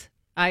Too much.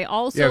 I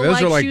also those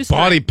like are like shoestrings.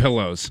 body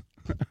pillows.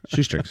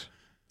 Shoestrings.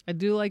 I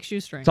do like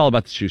shoestrings. It's all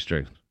about the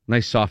shoestring.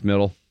 Nice soft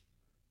middle.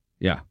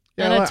 Yeah.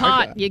 And a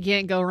tot. You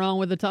can't go wrong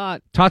with a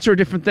tot. Tots are a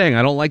different thing.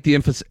 I don't like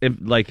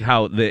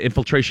how the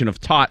infiltration of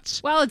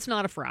tots. Well, it's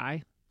not a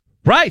fry.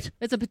 Right.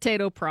 It's a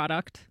potato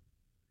product.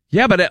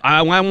 Yeah, but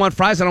I want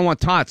fries. I don't want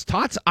tots.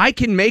 Tots, I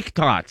can make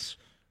tots.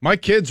 My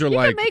kids are You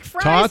like, can make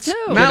fries, tots? too.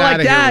 Get Not out like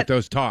of here that. with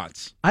those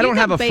tots. I don't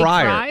have a bake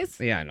fryer. Fries?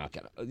 Yeah, I'm not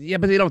gonna. Yeah,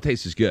 but they don't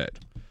taste as good.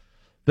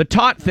 The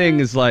tot thing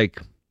is like,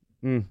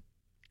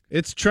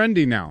 it's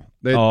trendy now.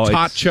 The Oh, it's-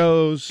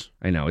 tachos.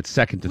 I know it's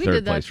second to We third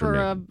did that place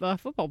for me. a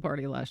football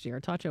party last year,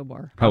 a tacho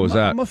bar. How was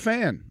that? I'm a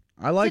fan.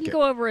 I like Didn't it.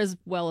 go over as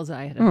well as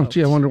I had Oh, hoped.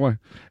 gee, I wonder why.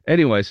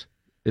 Anyways,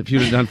 if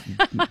you'd have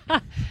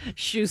done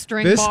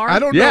Shoestring This bar. I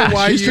don't Yeah, know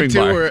why you shoestring two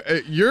bar. are.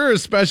 You're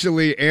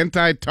especially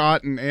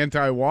anti-tot and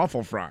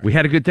anti-waffle fry. we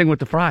had a good thing with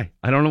the fry.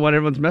 I don't know what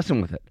everyone's messing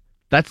with it.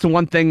 That's the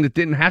one thing that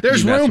didn't have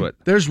There's to be messed room. with.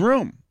 There's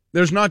room.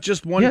 There's not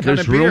just one kind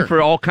There's of beer. room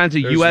for all kinds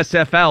of There's-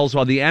 USFLs,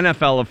 while the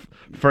NFL of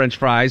French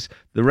fries,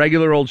 the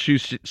regular old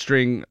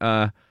shoestring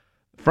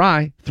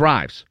fry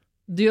thrives.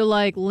 Do you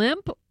like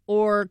limp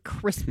or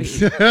crispy?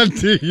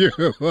 Do you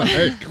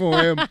like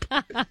limp?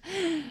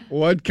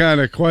 What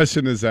kind of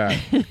question is that?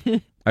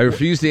 I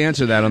refuse to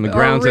answer that on the Or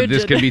grounds that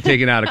this rigid. can be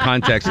taken out of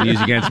context and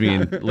used against me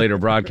in later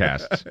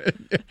broadcasts.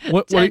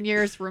 What 10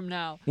 years from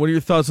now. are your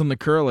thoughts on the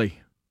curly?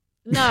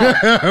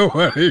 No.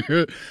 What are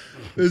you-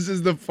 this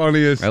is the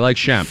funniest. I like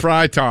Shemp.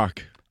 Fry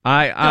talk.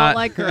 I Don't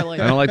like curly.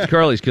 I don't like the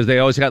curlies because they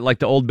always got like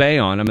the Old Bay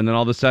on them, and then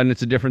all of a sudden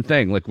it's a different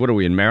thing. Like, what are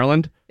we in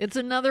Maryland? It's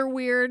another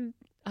weird,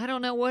 I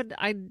don't know what,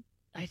 I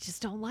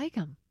just don't like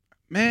them.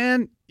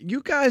 Man,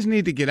 you guys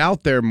need to get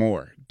out there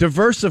more.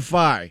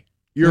 Diversify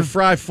your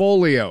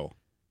fry-folio.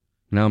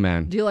 No,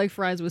 man. Do you like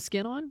fries with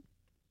skin on?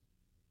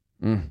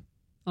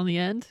 On the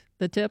end?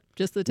 The tip?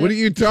 Just the tip? What are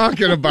you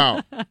talking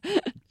about?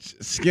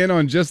 Skin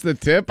on just the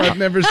tip? I've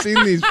never seen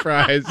these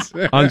fries.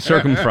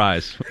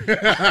 Uncircumcised.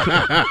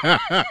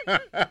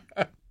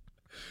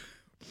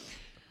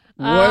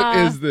 What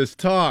is this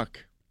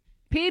talk?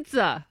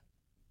 Pizza.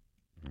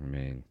 I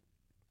mean,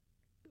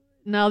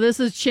 Now, this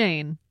is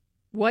chain.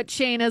 What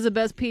chain has the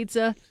best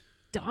pizza?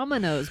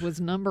 Domino's was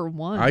number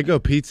 1. I go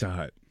Pizza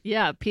Hut.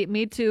 Yeah,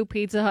 me too.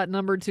 Pizza Hut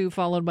number 2,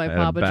 followed by I had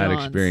Papa a bad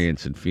John's.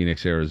 experience in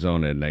Phoenix,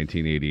 Arizona in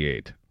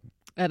 1988.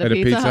 At a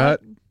Pizza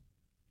Hut?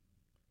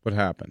 What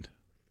happened?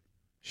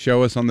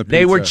 Show us on the pizza.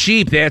 They were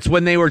cheap. That's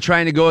when they were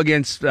trying to go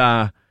against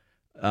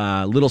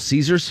Little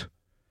Caesars.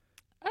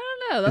 I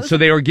don't know. And so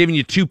they were giving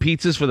you 2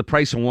 pizzas for the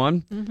price of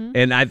one. Mhm.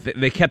 And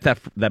they kept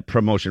that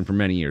promotion for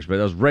many years. But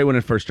that was right when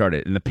it first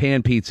started. And the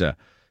pan pizza,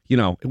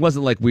 it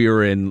wasn't like we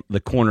were in the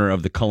corner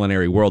of the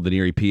culinary world in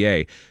Erie,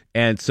 PA.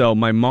 And so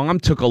my mom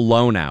took a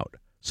loan out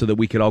so that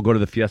we could all go to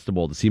the Fiesta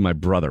Bowl to see my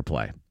brother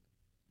play.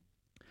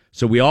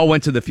 So we all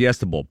went to the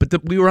Fiesta Bowl.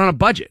 But we were on a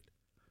budget.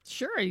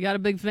 Sure, you got a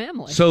big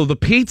family. So the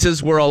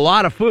pizzas were a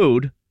lot of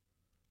food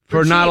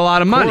for not a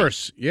lot of money. Of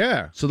course,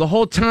 yeah. So the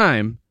whole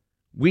time,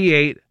 we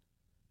ate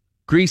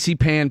greasy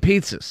pan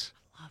pizzas.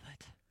 Love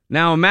it.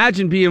 Now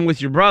imagine being with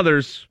your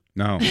brothers.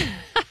 No.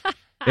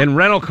 In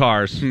rental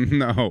cars.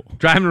 No.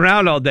 Driving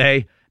around all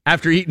day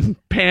after eating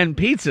pan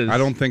pizzas. I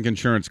don't think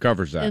insurance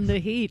covers that. In the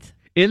heat.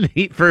 In the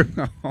heat for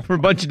a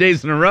bunch of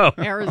days in a row.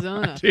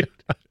 Arizona. Dude,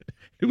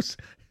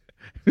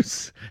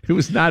 it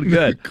was not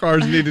good.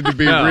 Cars needed to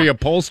be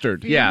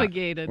reupholstered. Yeah.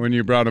 Fumigated. When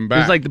you brought them It back.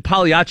 was like the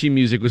Pagliacci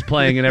music was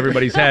playing in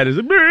everybody's head.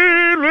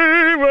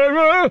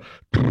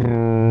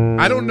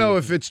 I don't know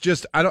if it's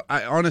just I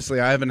honestly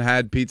I haven't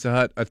had Pizza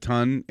Hut a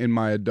ton in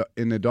my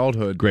in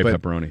adulthood. Great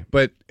pepperoni.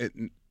 But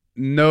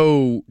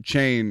no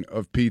chain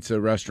of pizza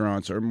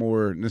restaurants are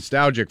more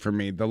nostalgic for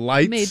me. The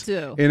lights Me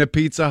too. in a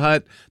Pizza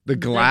Hut, the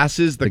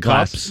glasses, the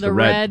cups, The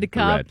red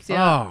cups,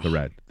 yeah. Oh. The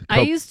red. The I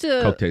Coke, used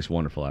to- Coke tastes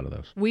wonderful out of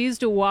those. We used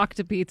to walk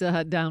to Pizza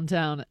Hut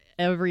downtown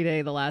every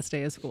day the last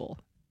day of school.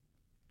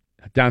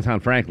 Downtown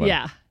Franklin.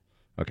 Yeah.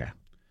 Okay.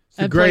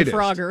 the And play greatest.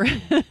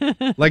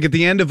 Frogger. Like at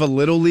the end of a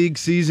little league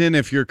season,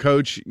 if your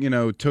coach,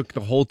 took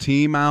the whole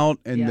team out,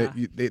 and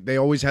Yeah. they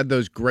always had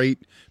those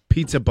great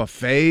pizza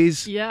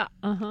buffets. Yeah,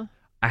 uh-huh.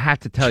 I have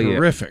to tell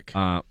Terrific.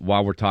 you,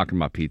 while we're talking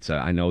about pizza,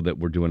 I know that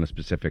we're doing a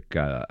specific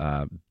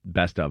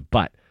best of,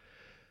 but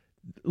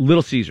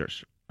Little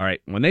Caesars, all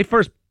right, when they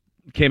first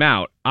came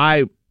out,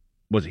 I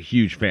was a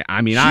huge fan.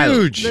 I mean,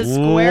 Huge. I The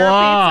square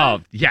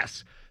loved,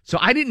 yes. So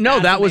I didn't know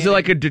that was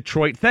like a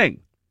Detroit thing.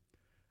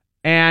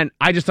 And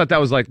I just thought that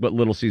was like what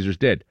Little Caesars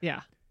did.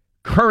 Yeah.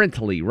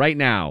 Currently, right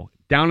now,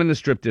 down in the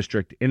Strip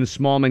District, in the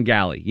Smallman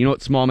Galley. You know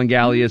what Smallman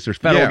Galley is? There's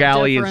Federal Yeah.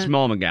 Galley Different. and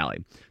Smallman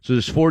Galley. So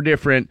there's 4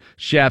 different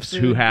chefs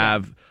who Food,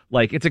 have,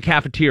 it's a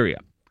cafeteria,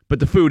 but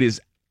the food is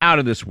out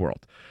of this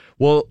world.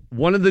 Well,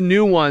 one of the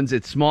new ones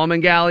at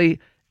Smallman Galley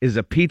is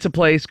a pizza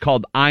place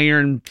called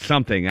Iron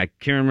something. I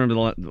can't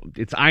remember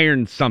it's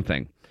Iron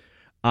something.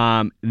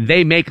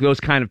 They make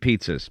those kind of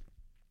pizzas.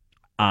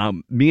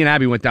 Me and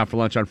Abby went down for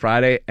lunch on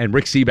Friday, and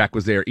Rick Seaback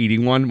was there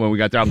eating one when we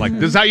got there. I'm like,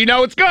 this is how you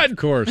know it's good. Of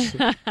course.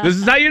 This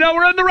is how you know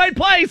we're in the right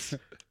place.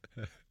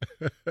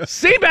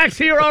 Seaback's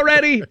here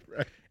already.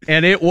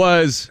 And it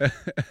was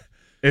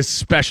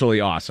especially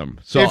awesome.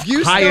 So if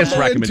you highest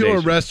stumble into recommendation.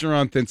 a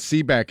restaurant that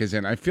Seaback is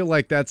in, I feel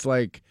like that's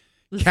like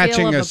The scale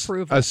catching of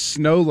approval. a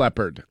snow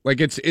leopard. Like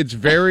it's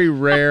very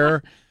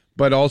rare,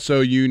 but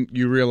also you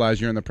realize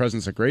you're in the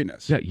presence of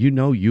greatness. Yeah, you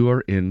know you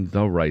are in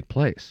the right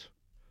place.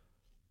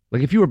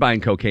 Like if you were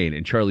buying cocaine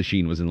and Charlie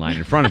Sheen was in line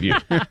in front of you,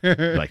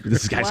 like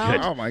this guy's Wow.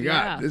 good. Oh my God,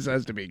 Yeah. this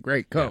has to be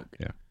great Coke.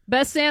 Yeah.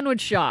 Best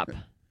sandwich shop.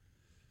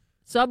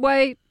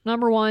 Subway,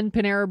 number 1,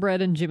 Panera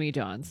Bread, and Jimmy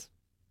John's.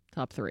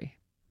 Top 3.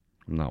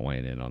 I'm not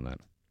weighing in on that.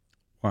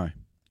 Why?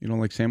 You don't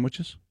like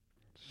sandwiches?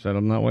 Said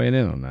I'm not weighing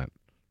in on that.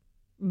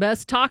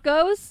 Best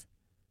tacos?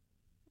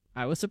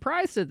 I was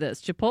surprised at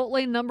this.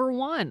 Chipotle, number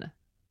 1.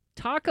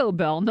 Taco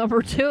Bell,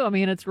 number 2. I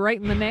mean, it's right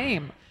in the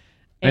name.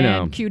 I And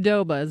know.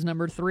 Qdoba is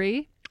number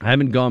 3. I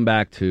haven't gone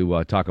back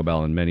to Taco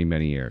Bell in many,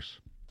 many years.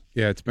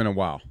 Yeah, it's been a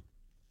while.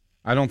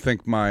 I don't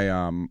think my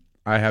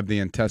I have the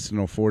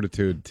intestinal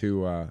fortitude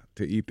to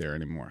eat there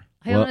anymore.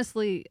 I Well-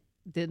 honestly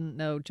didn't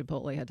know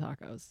Chipotle had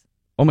tacos.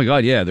 Oh my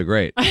God, yeah, they're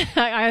great.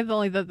 I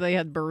only thought they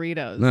had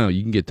burritos No,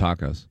 you can get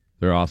tacos.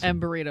 They're awesome.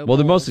 and burrito Well,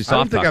 they're bowls. mostly I don't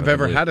soft think tacos, I've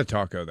ever believe. had a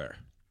taco there.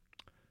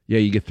 Yeah,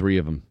 you get 3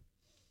 of them.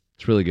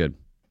 It's really good.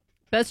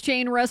 Best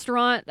chain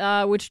restaurant.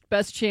 Which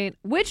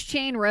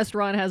chain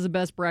restaurant has the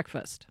best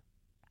breakfast?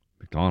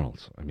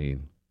 McDonald's. I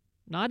mean,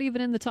 Not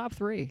even in the top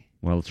 3.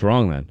 well, it's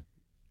wrong then.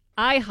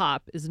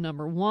 IHOP is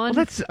number 1. Well,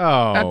 that's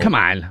Oh, come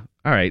on.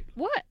 All right.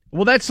 What?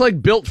 Well, that's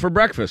like built for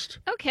breakfast.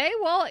 Okay,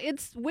 well,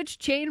 it's which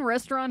chain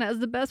restaurant has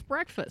the best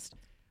breakfast?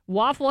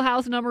 Waffle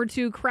House number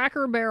 2.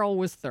 Cracker Barrel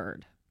was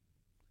 3rd.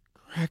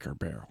 Cracker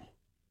Barrel.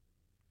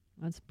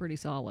 That's pretty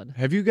solid.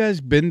 Have you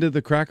guys been to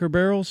the Cracker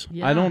Barrels?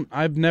 Yeah.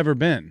 I've never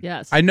been.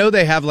 Yes. I know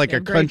they have like They a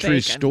have great country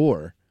bacon.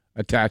 store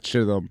attached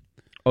to them.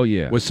 Oh,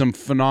 yeah. With some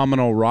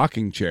phenomenal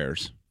rocking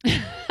chairs.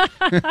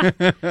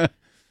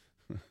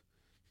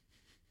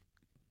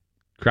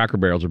 Cracker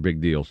Barrels are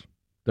big deals.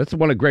 That's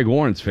one of Greg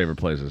Warren's favorite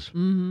places.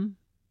 Mm-hmm.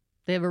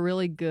 They have a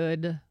really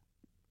good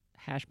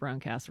hash brown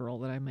casserole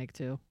that I make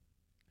too.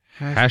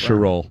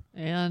 Hash-a-roll.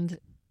 And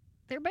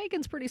their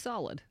bacon's pretty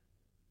solid.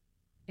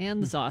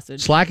 And the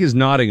sausage. Slack is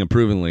nodding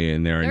approvingly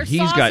in there, and Their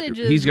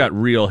he's got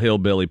real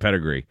hillbilly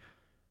pedigree.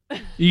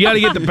 You got to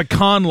get the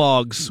pecan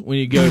logs when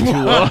you go to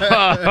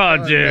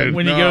Oh, dude.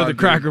 when you go to the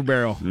Cracker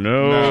Barrel.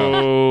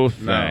 No,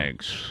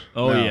 thanks.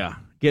 Oh No. yeah,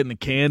 getting the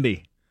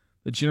candy.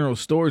 The general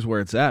store is where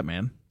it's at,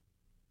 man.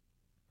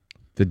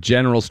 The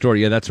general store,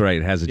 yeah, that's right.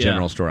 It has a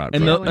general store out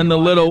and front.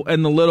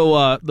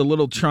 the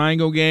little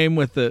triangle game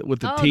with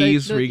the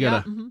T's where you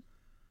gotta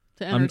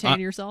to entertain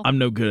yourself. I'm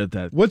no good at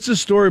that. What's the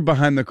story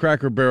behind the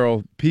Cracker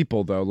Barrel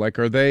people though? Like,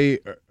 are they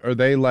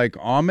like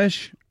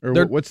Amish or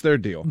They're- what's their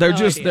deal? They're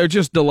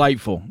just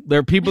delightful.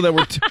 They're people that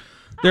were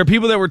they're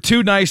people that were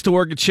too nice to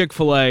work at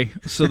Chick-fil-A,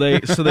 so they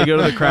go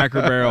to the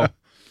Cracker Barrel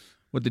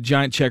with the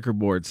giant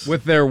checkerboards.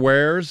 With their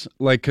wares,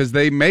 like, because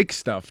they make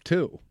stuff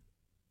too.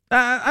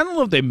 I don't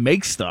know if they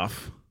make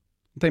stuff.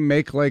 They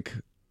make like,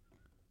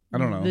 I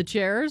don't know. The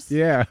chairs?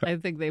 Yeah. I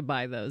think they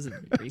buy those and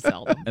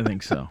resell them. I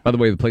think so. By the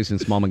way, the place in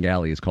Small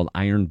Galley is called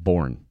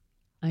Ironborn.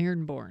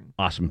 Ironborn.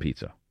 Awesome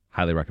pizza.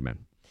 Highly recommend.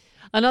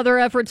 Another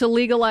effort to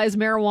legalize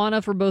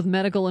marijuana for both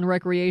medical and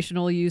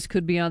recreational use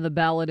could be on the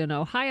ballot in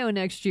Ohio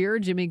next year.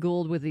 Jimmy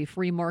Gould with the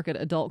free market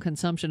adult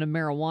consumption of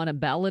marijuana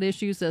ballot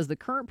issue says the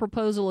current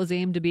proposal is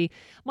aimed to be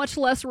much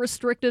less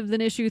restrictive than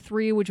issue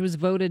 3, which was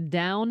voted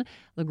down.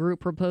 The group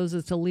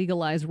proposes to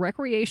legalize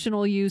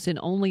recreational use in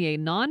only a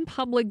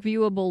non-public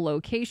viewable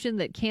location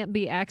that can't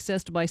be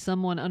accessed by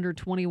someone under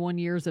 21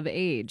 years of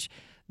age.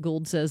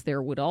 Gould says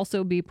there would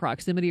also be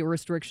proximity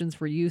restrictions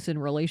for use in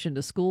relation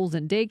to schools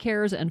and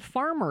daycares, and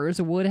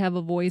farmers would have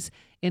a voice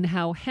in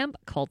how hemp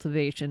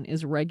cultivation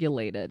is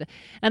regulated.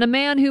 And a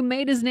man who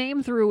made his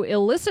name through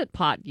illicit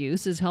pot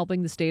use is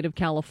helping the state of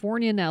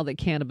California now that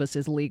cannabis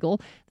is legal.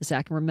 The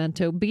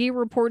Sacramento Bee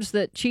reports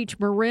that Cheech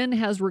Marin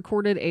has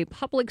recorded a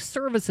public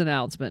service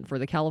announcement for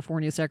the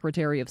California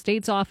Secretary of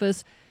State's office.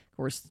 Of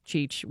course,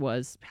 Cheech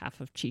was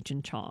half of Cheech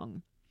and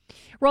Chong.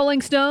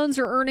 Rolling Stones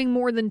are earning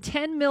more than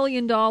 $10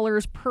 million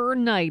per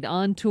night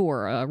on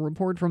tour. A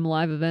report from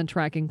live event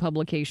tracking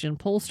publication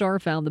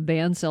Pollstar found the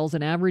band sells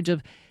an average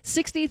of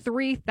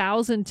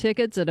 63,000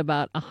 tickets at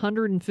about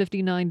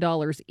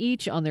 $159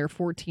 each on their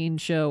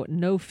 14-show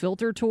No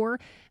Filter tour.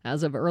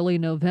 As of early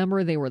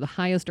November, they were the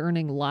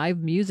highest-earning live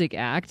music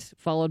act,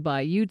 followed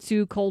by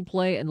U2,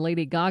 Coldplay, and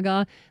Lady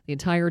Gaga. The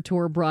entire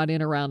tour brought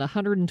in around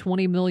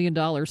 $120 million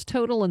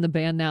total, and the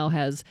band now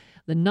has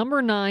the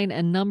number 9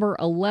 and number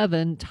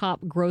 11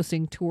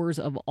 top-grossing tours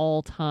of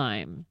all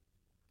time.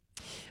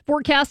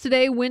 Forecast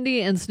today,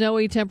 windy and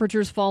snowy,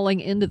 temperatures falling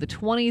into the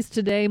 20s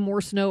today. More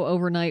snow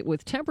overnight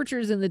with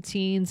temperatures in the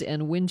teens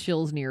and wind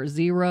chills near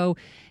zero.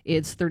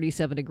 It's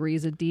 37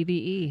 degrees at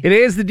DVE. It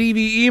is the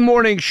DVE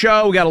Morning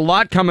Show. We got a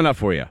lot coming up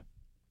for you.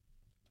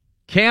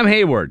 Cam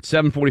Hayward,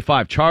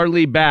 7:45.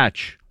 Charlie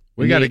Batch.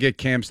 We got to get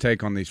Cam's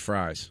take on these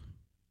fries.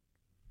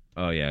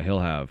 Oh, yeah,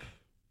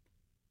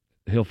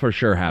 he'll for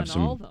sure have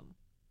some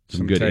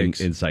good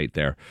insight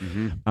there.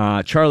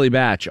 Mm-hmm. Charlie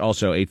Batch,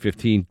 also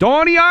 8:15.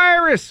 Donnie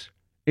Iris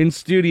in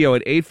studio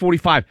at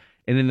 8:45.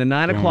 And in the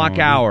 9 o'clock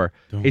hour,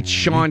 it's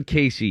Sean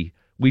Casey.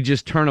 We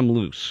just turn him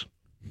loose.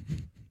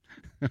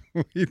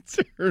 We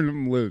turn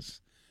him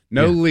loose.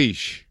 No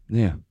leash.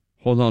 Yeah.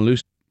 Hold on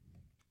loose.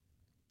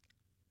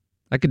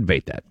 I could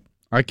debate that.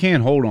 I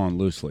can't hold on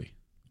loosely.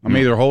 I'm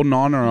either holding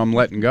on or I'm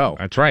letting go.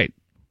 That's right.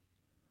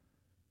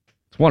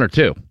 It's one or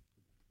two.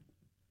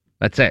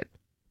 That's it.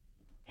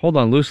 Hold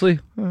on loosely.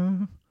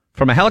 From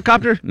a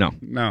helicopter? No.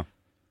 No.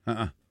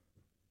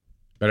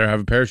 Better have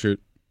a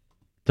parachute.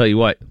 Tell you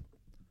what.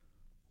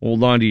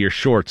 Hold on to your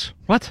shorts.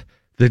 What?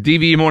 The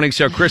DVE Morning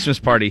Show Christmas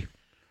party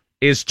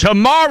is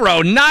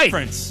tomorrow night.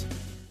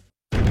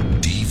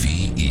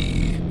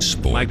 DVE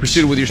Sports. Mike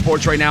Pursuit with your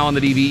sports right now on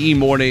the DVE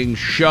Morning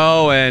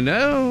Show. And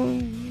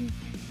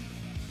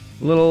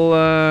little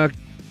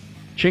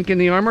chink in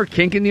the armor?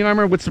 Kink in the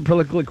armor? What's the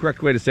politically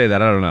correct way to say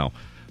that? I don't know.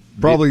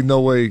 Probably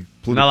no way.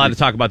 Not allowed to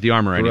talk about the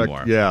armor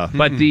anymore. Yeah.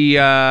 But the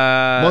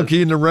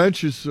monkey in the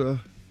wrench is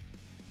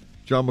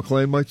John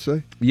McClane might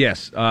say.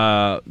 Yes,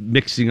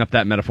 mixing up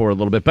that metaphor a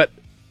little bit. But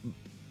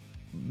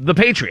the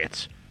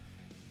Patriots,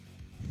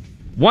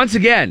 once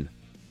again,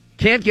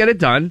 can't get it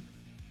done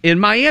in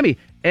Miami.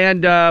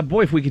 And,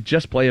 boy, if we could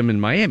just play them in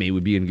Miami,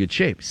 we'd be in good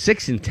shape.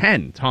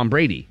 6-10, Tom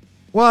Brady.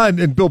 Well,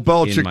 and Bill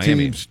Belichick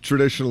Miami. teams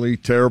traditionally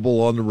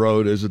terrible on the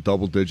road as a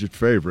double-digit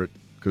favorite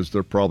because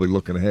they're probably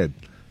looking ahead.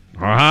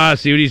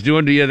 See what he's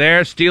doing to you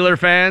there, Steeler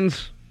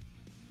fans?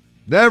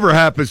 Never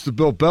happens to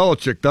Bill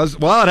Belichick, does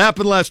it? Well, it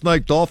happened last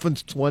night.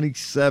 Dolphins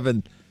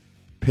 27,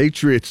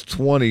 Patriots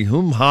 20.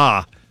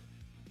 Hum-ha.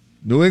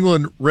 New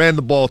England ran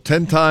the ball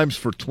 10 times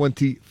for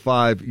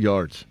 25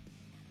 yards.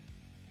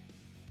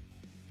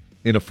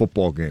 in a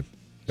football game.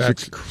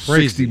 That's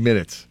crazy. 60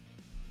 minutes.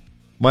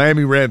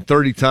 Miami ran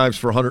 30 times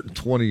for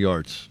 120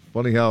 yards.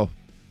 Funny how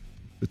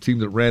the team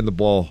that ran the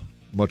ball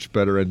much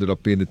better ended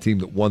up being the team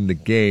that won the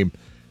game.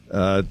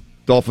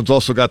 Dolphins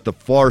also got the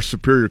far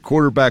superior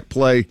quarterback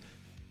play.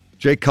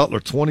 Jay Cutler,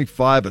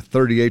 25 of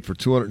 38 for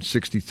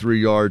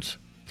 263 yards,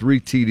 3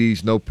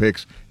 TDs, no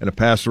picks, and a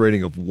passer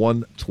rating of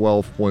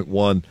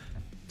 112.1.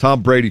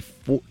 Tom Brady,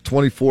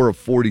 24 of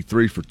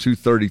 43 for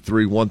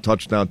 233, 1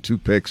 touchdown, 2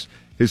 picks.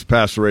 His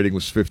passer rating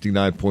was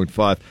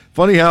 59.5.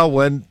 Funny how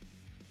when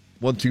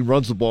one team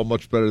runs the ball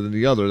much better than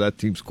the other, that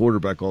team's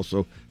quarterback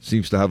also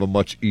seems to have a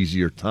much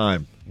easier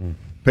time.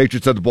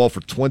 Patriots had the ball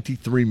for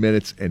 23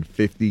 minutes and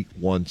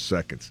 51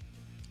 seconds.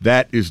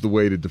 That is the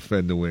way to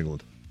defend New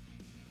England.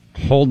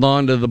 Hold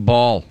on to the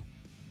ball.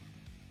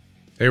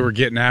 They were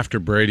getting after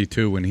Brady,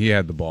 too, when he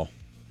had the ball.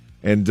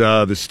 And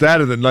the stat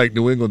of the night,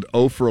 New England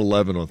 0 for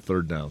 11 on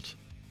third downs.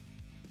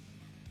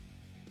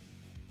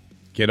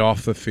 Get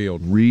off the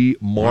field.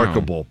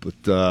 Remarkable. Wow.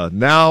 But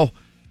now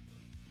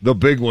the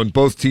big one,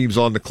 both teams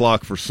on the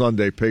clock for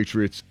Sunday,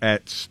 Patriots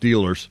at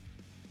Steelers.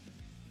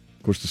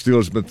 Of course, the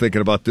Steelers have been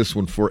thinking about this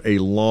one for a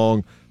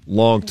long,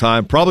 long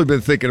time. Probably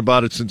been thinking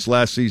about it since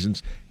last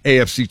season's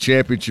AFC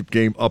Championship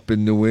game up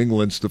in New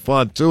England.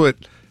 Stephon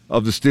Tuitt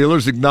of the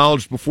Steelers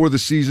acknowledged before the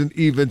season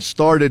even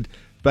started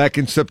back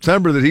in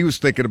September that he was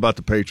thinking about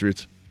the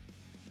Patriots.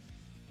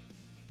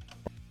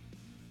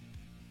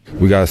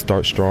 We got to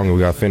start strong and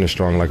we got to finish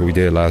strong like we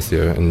did last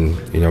year. And,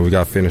 we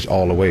got to finish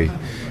all the way.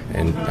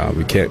 And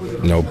we can't,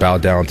 bow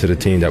down to the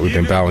team that we've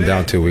been bowing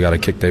down to. We got to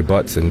kick their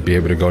butts and be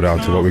able to go down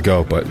to where we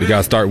go. But we got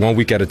to start 1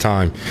 week at a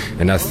time,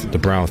 and that's the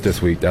Browns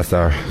this week. That's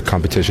our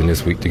competition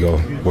this week to go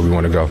where we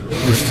want to go.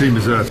 Which team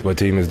is that? What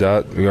team is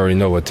that? We already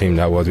know what team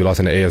that was. We lost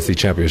in the AFC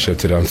Championship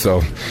to them.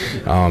 So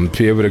to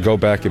be able to go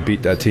back and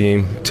beat that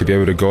team, to be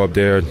able to go up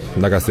there,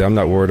 like I said, I'm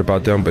not worried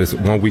about them, but it's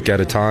 1 week at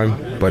a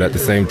time. But at the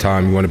same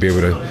time, you want to be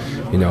able to,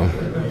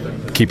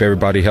 keep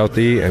everybody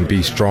healthy and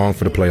be strong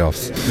for the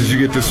playoffs. Did you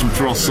get this from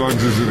Terrell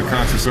Suggs? Is it a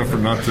conscious effort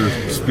not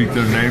to speak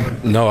their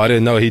name? No, I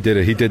didn't know he did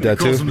it. He did that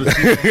too.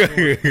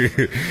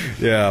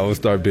 Yeah, I will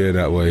start being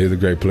that way. He's a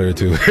great player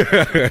too.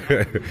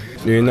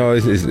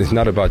 It's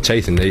not about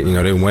chasing. They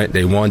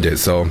won it.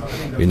 So,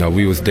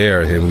 we was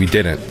there and we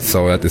didn't.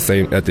 So at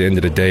the end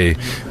of the day,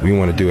 we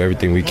want to do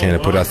everything we can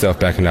to put ourselves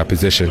back in that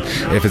position.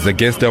 If it's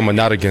against them or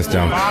not against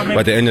them, but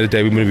at the end of the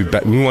day, we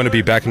want to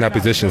be back in that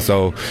position.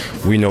 So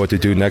we know what to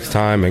do next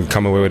time and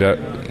come away with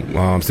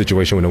that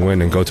situation with a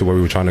win and go to where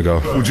we were trying to go.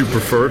 Would you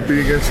prefer it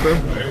being against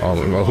them?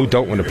 Well, who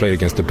don't want to play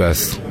against the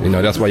best?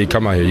 That's why you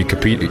come out here. You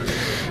compete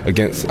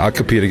I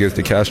compete against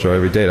DeCastro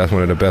every day. That's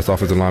one of the best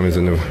offensive linemen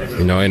in the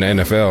in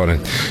the NFL,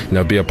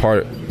 and be a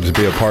part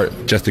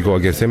just to go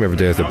against him every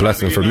day is a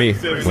blessing for me.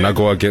 When I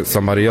go against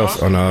somebody else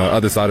on the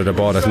other side of the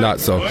ball that's not.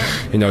 So,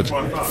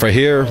 for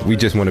here we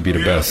just want to be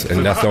the best,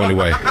 and that's the only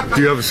way.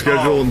 Do you have a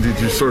schedule, and did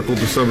you circle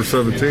December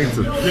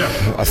 17th?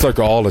 Yeah, I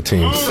circle all the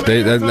teams.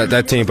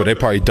 That team, but they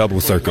probably double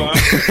circled.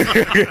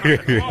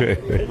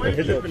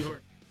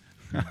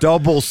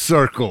 Double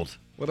circled.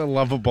 What a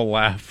lovable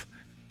laugh.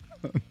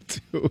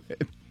 Do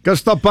it. Got to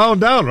stop bowing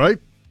down, right?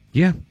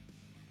 Yeah.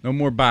 No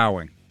more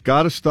bowing.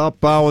 Got to stop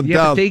bowing down.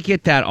 Yeah, but they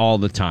get that all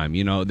the time.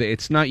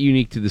 It's not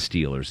unique to the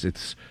Steelers.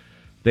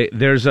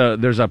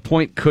 There's a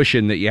point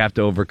cushion that you have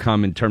to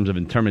overcome in terms of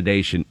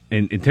intimidation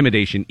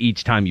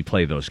each time you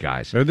play those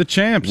guys. They're the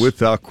champs.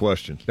 Without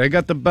question. They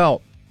got the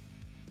belt.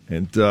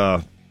 And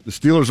the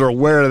Steelers are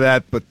aware of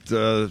that, but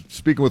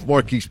speaking with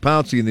Marquise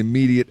Pouncey in the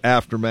immediate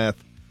aftermath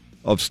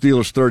of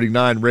Steelers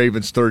 39,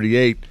 Ravens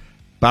 38,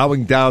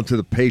 bowing down to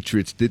the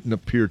Patriots didn't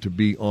appear to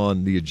be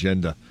on the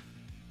agenda.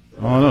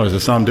 I don't know. Is it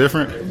something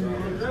different?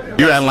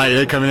 You acting like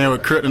they're coming in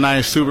with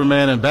Kryptonite,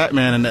 Superman, and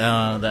Batman,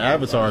 and the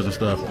avatars and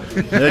stuff.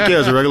 Heck yeah,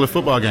 it's a regular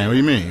football game. What do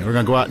you mean? We're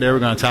going to go out there, we're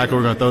going to tackle,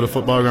 we're going to throw the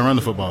football, we're going to run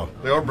the football.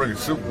 They are bringing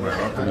Superman,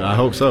 aren't they? I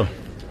hope so.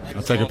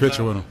 I'll take a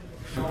picture with them.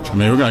 I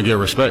mean, we're going to get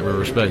respect where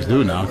respect's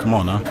due now. Come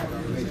on now.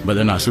 But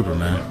they're not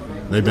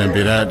Superman. They've been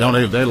beat out.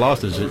 They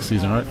lost this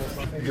season, right?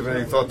 You give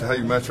any thought to how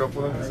you match up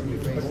with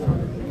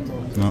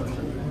them? No.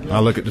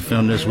 I'll look at the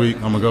film this week.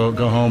 I'm going to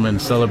go home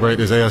and celebrate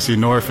this AFC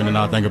North, and then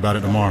I'll think about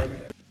it tomorrow.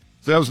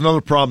 So that was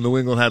another problem New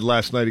England had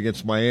last night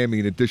against Miami,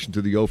 in addition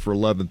to the 0 for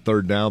 11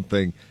 third down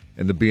thing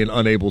and the being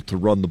unable to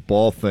run the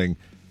ball thing.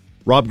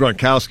 Rob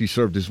Gronkowski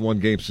served his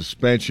one-game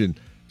suspension,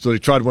 so they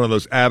tried one of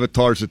those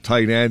avatars at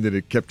tight end, and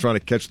it kept trying to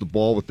catch the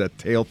ball with that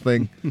tail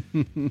thing,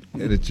 and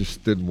it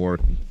just didn't work.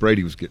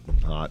 Brady was getting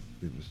hot.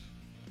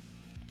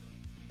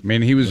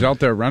 He was out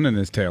there running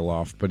his tail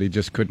off, but he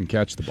just couldn't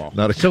catch the ball.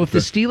 So if the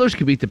Steelers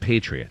could beat the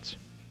Patriots,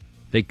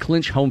 they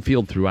clinch home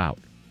field throughout.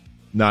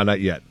 No, not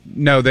yet.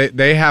 No,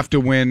 they have to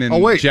win,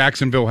 and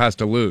Jacksonville has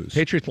to lose.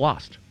 Patriots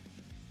lost.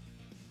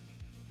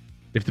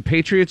 If the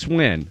Patriots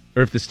win,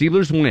 or if the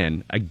Steelers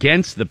win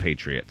against the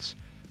Patriots,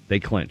 they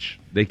clinch.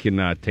 They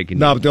can take a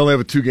No, but they only have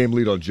a 2-game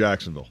lead on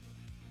Jacksonville.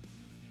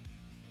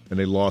 And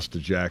they lost to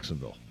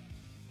Jacksonville.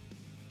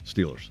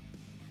 Steelers.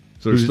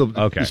 So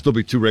there'll still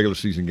be 2 regular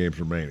season games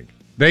remaining.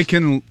 They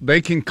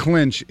can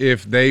clinch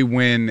if they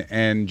win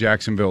and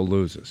Jacksonville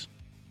loses.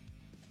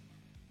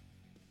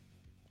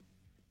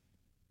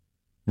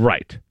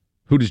 Right.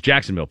 Who does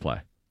Jacksonville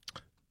play?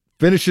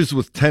 Finishes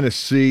with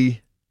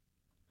Tennessee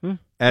at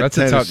That's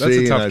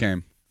Tennessee. a tough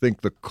game. I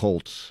think the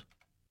Colts.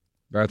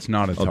 That's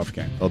not a tough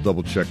game. I'll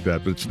double check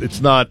that, but it's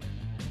not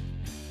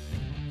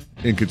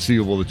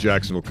inconceivable that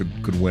Jacksonville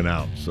could win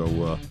out.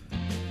 So,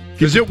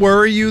 does it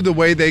worry you the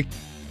way they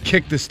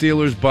kick the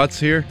Steelers' butts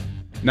here?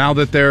 Now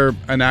that they're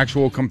an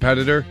actual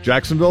competitor?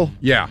 Jacksonville?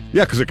 Yeah.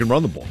 Yeah, because they can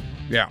run the ball.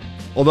 Yeah.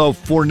 Although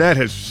Fournette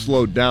has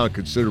slowed down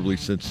considerably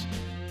since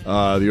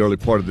the early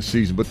part of the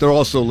season, but they're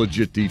also a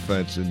legit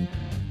defense, and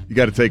you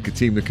got to take a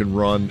team that can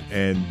run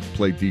and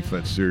play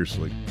defense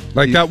seriously.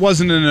 Like, that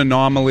wasn't an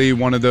anomaly,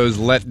 one of those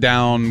let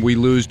down, we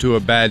lose to a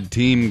bad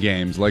team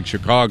games like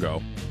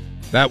Chicago.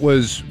 That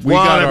was, we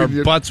got our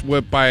butts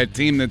whipped by a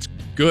team that's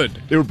good.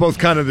 They were both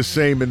kind of the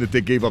same in that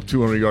they gave up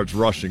 200 yards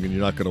rushing, and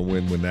you're not going to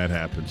win when that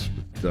happens.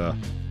 But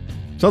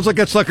sounds like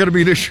that's not going to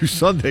be an issue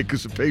Sunday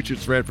because the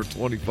Patriots ran for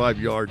 25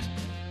 yards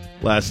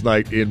last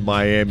night in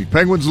Miami.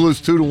 Penguins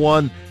lose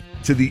 2-1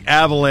 to the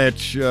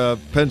Avalanche.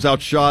 Pens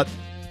outshot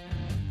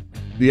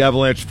the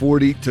Avalanche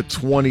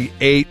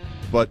 40-28,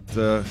 but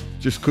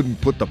just couldn't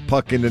put the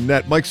puck in the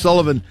net. Mike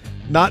Sullivan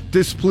not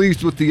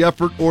displeased with the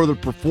effort or the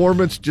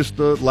performance, just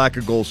the lack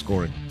of goal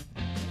scoring.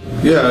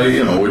 Yeah,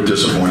 we're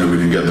disappointed we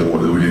didn't get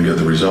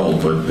the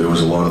result, but there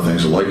was a lot of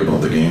things to like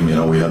about the game.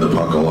 We had the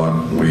puck a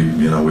lot.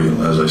 We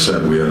as I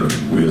said,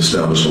 we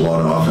established a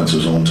lot of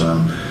offensive zone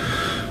time.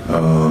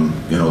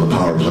 The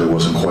power play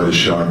wasn't quite as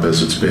sharp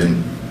as it's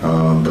been,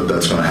 but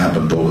that's going to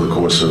happen over the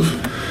course of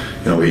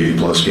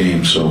 80-plus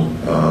games. So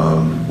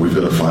we've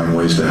got to find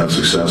ways to have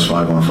success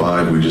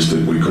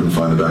 5-on-5. We couldn't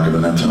find the back of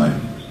the net tonight.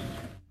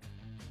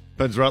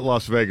 Pens are at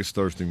Las Vegas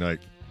Thursday night.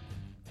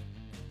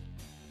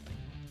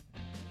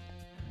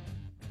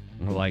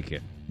 I like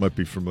it. Might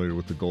be familiar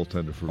with the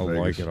goaltender for Vegas. I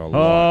like it a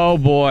lot. Oh,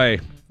 boy.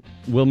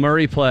 Will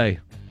Murray play?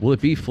 Will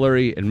it be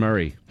Fleury and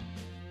Murray?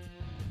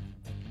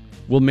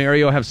 Will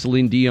Mario have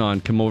Celine Dion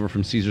come over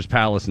from Caesar's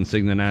Palace and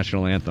sing the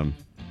national anthem?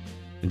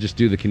 And just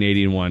do the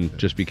Canadian one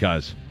just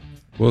because?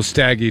 Will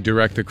Staggy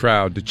direct the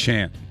crowd to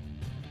chant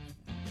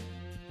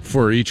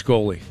for each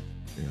goalie?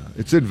 Yeah,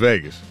 it's in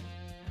Vegas.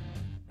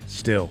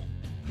 Still.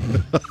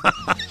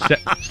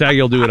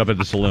 Staggy will do it up at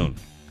the saloon.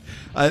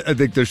 I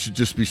think there should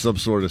just be some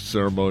sort of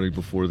ceremony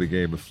before the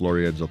game if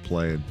Fleury ends up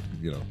playing.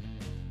 You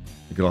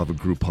could all have a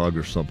group hug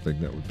or something.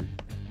 That would be.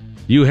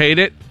 You hate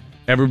it.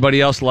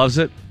 Everybody else loves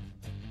it.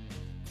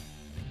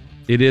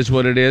 It is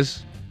what it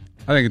is.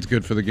 I think it's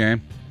good for the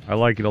game. I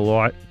like it a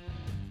lot.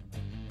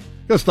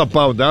 Gotta stop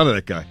bowing down to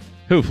that guy.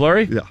 Who,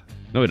 Fleury? Yeah.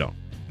 No, we don't.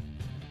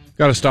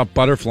 Got to stop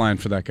butterflying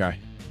for that guy.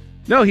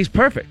 No, he's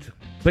perfect.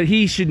 But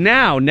he should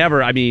now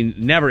never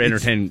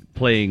entertain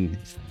playing.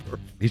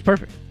 He's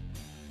perfect.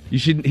 He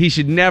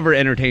should never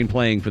entertain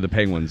playing for the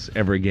Penguins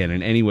ever again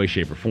in any way,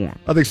 shape, or form.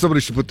 I think somebody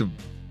should put the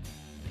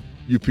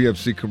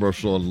UPMC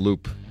commercial on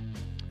loop.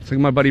 It's like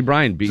my buddy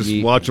Brian beat me.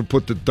 Just watch him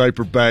put the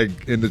diaper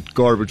bag in the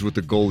garbage with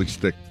the goalie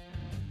stick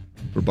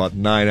for about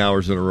 9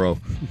 hours in a row.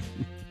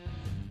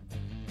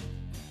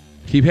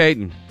 Keep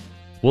hating.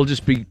 We'll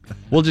just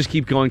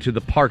keep going to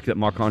the park that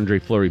Marc-Andre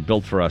Fleury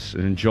built for us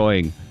and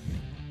enjoying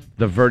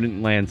the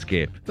verdant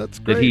landscape That's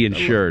great. that he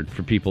ensured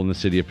for people in the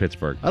city of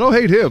Pittsburgh. I don't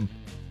hate him.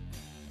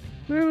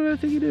 I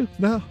think you do.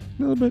 No,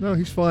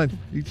 he's fine.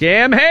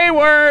 Cam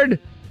Hayward!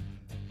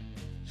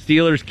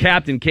 Steelers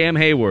captain Cam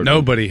Hayward.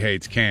 Nobody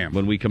hates Cam.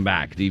 When we come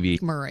back,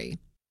 DV. Murray.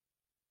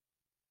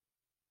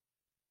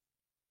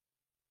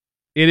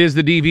 It is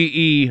the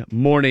DVE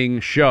Morning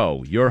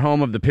Show, your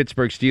home of the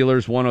Pittsburgh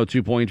Steelers,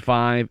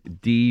 102.5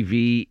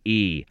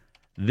 DVE.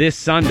 This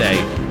Sunday,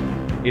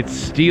 it's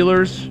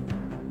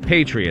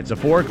Steelers-Patriots, a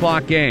 4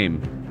 o'clock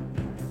game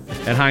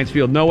at Heinz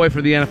Field. No way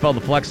for the NFL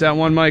to flex that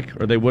one, Mike,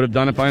 or they would have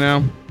done it by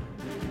now.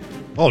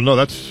 Oh, no,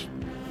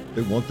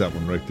 they want that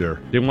one right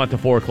there. They want the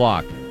 4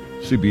 o'clock.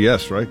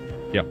 CBS, right?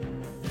 Yep.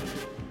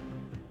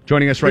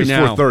 Joining us right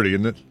now. 4:30,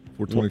 isn't it?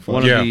 4:25.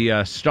 One of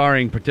the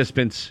starring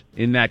participants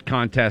in that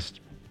contest,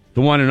 the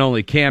one and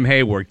only Cam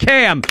Hayward.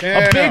 Cam,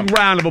 a big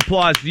round of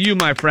applause to you,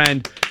 my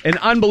friend. An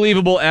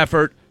unbelievable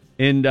effort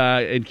in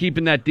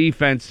keeping that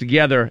defense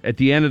together at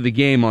the end of the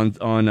game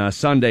on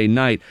Sunday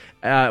night.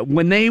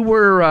 When they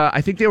were, I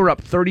think they were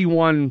up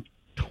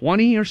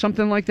 31-20 or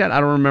something like that. I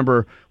don't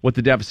remember what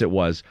the deficit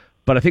was,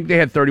 but I think they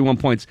had 31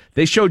 points.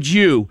 They showed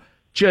you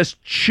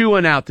just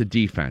chewing out the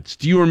defense.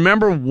 Do you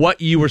remember what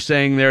you were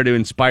saying there to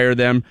inspire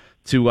them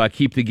to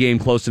keep the game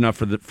close enough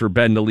for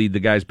Ben to lead the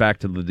guys back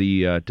to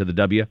the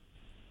W?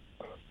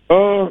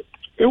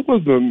 It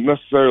wasn't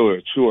necessarily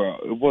a chew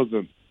out. It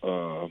wasn't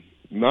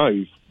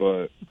nice,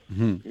 but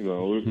it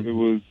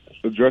was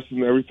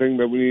addressing everything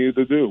that we needed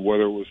to do,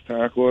 whether it was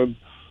tackling,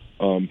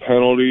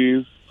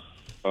 penalties,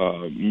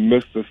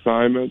 missed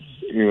assignments.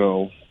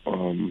 I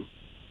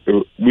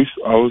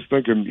was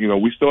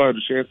thinking, we still had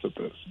a chance at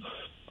this,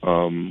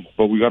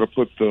 but we got to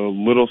put the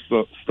little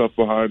stuff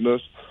behind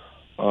us,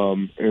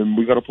 and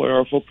we got to play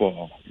our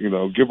football.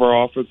 Give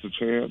our offense a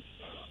chance.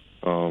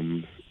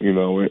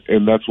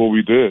 and that's what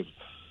we did.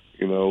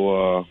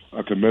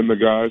 I commend the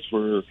guys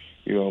for,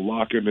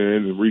 locking in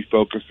and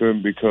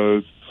refocusing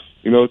because,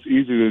 it's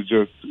easy to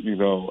just,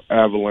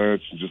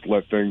 avalanche and just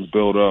let things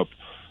build up.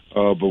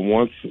 But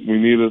once we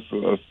need a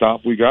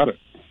stop, we got it.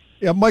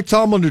 Yeah, Mike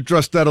Tomlin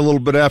addressed that a little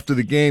bit after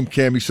the game,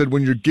 Cam. He said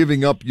when you're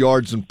giving up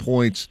yards and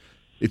points,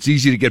 it's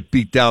easy to get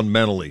beat down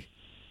mentally.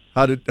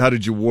 How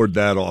did you ward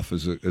that off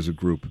as a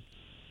group?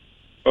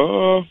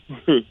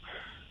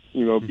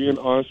 Being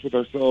honest with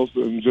ourselves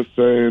and just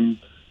saying,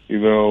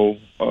 there's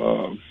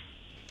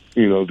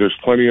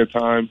plenty of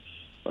time.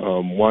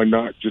 Why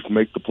not just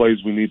make the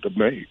plays we need to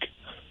make?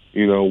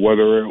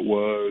 Whether it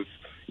was,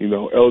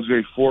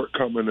 LJ Fort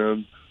coming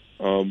in.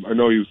 I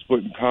know he was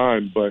splitting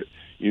time, but,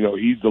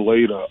 he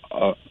delayed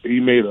he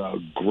made a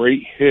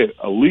great hit,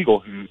 a legal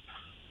hit,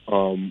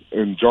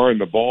 and jarring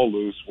the ball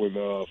loose when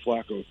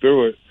Flacco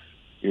threw it,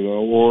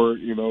 or,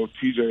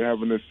 TJ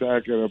having a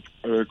sack at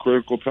a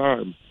critical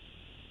time.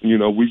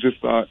 We just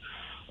thought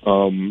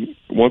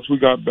once we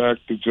got back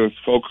to just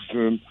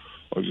focusing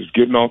on just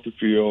getting off the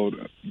field,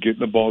 getting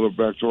the ball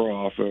back to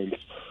our offense,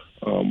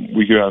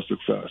 we could have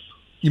success.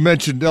 You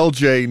mentioned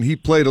LJ, and he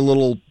played a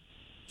little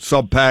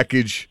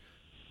sub-package.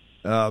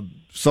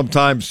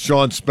 Sometimes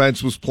Sean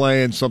Spence was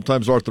playing.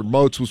 Sometimes Arthur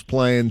Moats was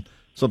playing.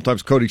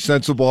 Sometimes Cody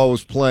Sensabaugh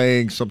was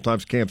playing.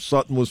 Sometimes Cam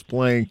Sutton was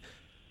playing.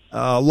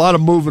 A lot of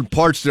moving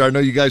parts there. I know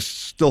you guys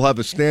still have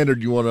a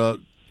standard you want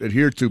to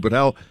adhere to, but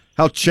how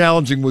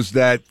challenging was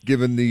that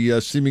given the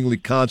seemingly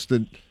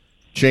constant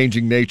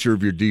changing nature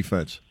of your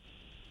defense?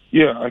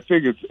 Yeah, I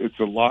think it's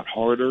a lot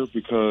harder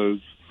because,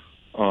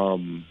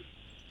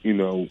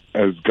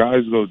 as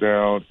guys go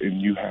down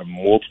and you have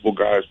multiple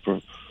guys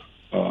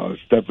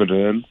stepping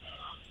in,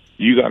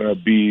 you got to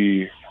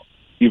be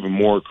even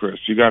more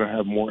crisp. You got to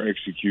have more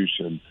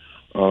execution.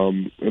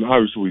 And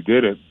obviously we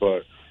did it,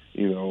 but,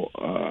 you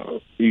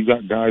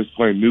got guys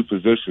playing new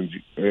positions,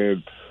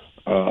 and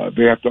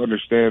they have to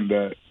understand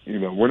that,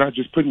 we're not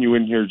just putting you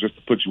in here just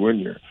to put you in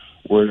here.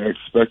 We're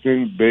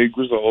expecting big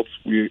results.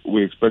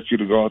 We expect you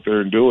to go out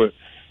there and do it.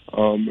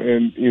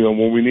 And,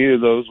 when we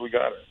needed those, we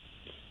got it.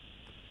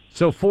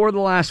 So 4 of the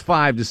last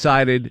 5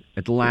 decided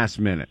at the last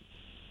minute.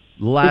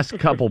 The last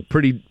couple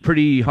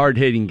pretty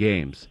hard-hitting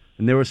games.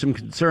 And there was some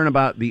concern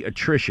about the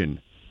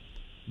attrition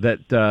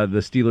that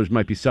the Steelers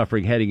might be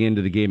suffering heading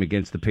into the game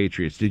against the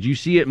Patriots. Did you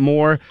see it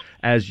more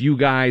as you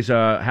guys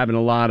having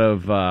a lot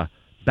of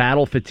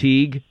battle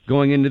fatigue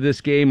going into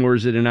this game, or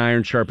is it an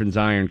iron sharpens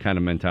iron kind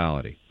of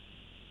mentality?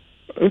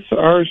 It's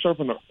iron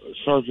sharpens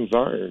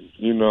iron.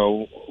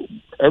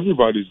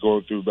 Everybody's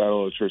going through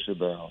battle attrition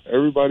now.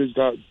 Everybody's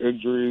got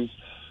injuries.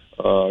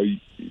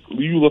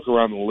 You look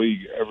around the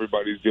league,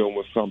 everybody's dealing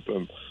with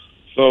something.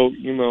 So,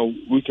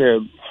 we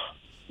can't,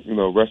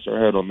 rest our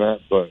head on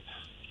that. But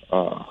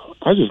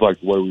I just like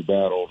the way we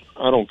battled.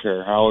 I don't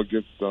care how it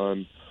gets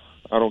done.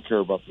 I don't care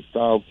about the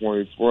style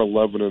points. We're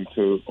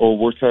 11-2, or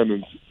we're 10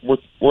 and we're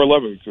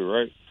 11-2,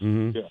 right?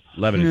 Mm-hmm. Yeah,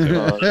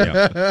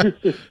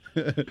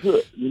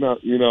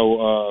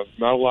 11-2.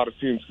 Not a lot of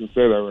teams can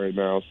say that right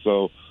now.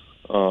 So,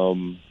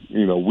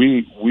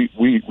 we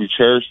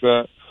cherish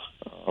that,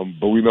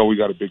 but we know we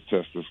got a big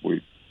test this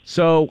week.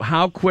 So,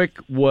 how quick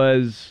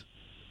was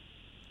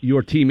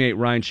your teammate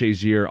Ryan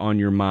Shazier on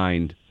your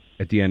mind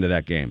at the end of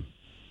that game?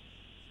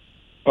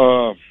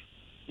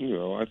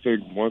 I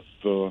think once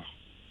the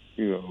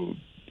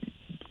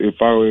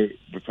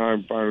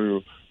time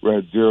finally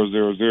read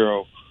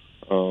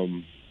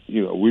 0-0-0,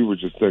 we were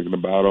just thinking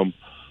about him.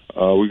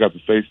 We got to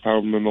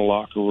FaceTime him in the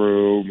locker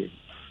room. And,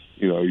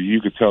 you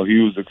could tell he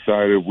was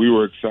excited. We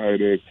were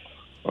excited.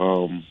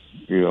 I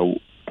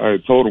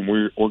had told him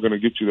we're going to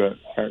get you that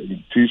hat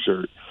and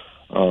T-shirt.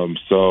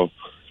 So,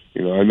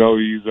 I know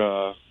he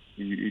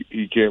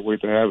can't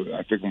wait to have it.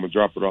 I think I'm going to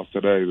drop it off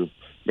today to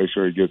make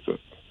sure he gets it.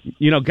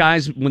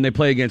 Guys, when they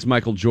play against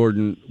Michael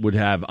Jordan, would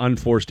have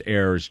unforced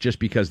errors just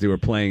because they were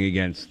playing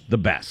against the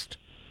best.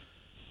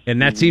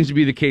 And that seems to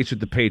be the case with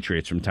the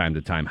Patriots from time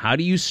to time. How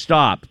do you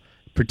stop,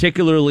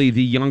 particularly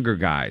the younger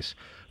guys,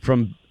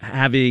 from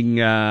having,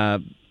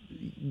 deer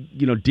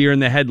in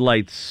the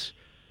headlights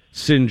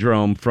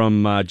syndrome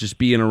from just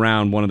being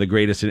around one of the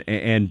greatest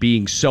and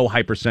being so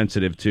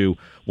hypersensitive to,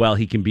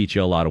 he can beat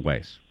you a lot of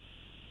ways?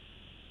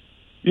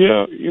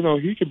 Yeah,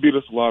 he can beat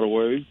us a lot of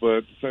ways, but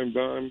at the same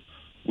time,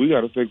 we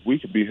got to think we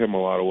could beat him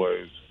a lot of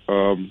ways.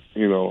 I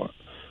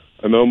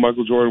know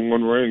Michael Jordan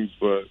won rings,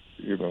 but,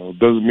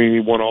 doesn't mean he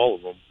won all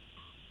of them.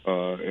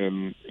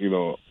 And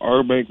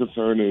our main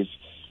concern is,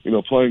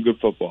 playing good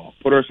football,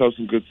 put ourselves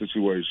in good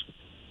situations.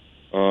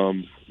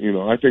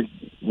 I think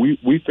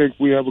we think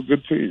we have a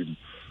good team.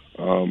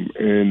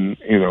 And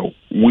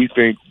we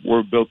think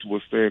we're built to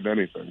withstand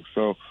anything.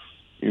 So,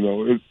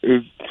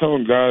 it's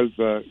telling guys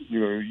that,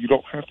 you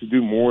don't have to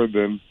do more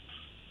than,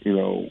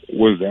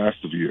 what is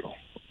asked of you.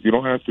 You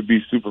don't have to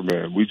be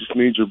Superman. We just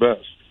need your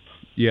best.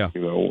 Yeah.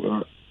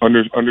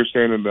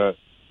 Understanding that,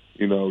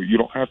 you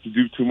don't have to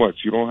do too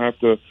much. You don't have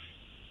to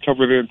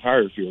cover the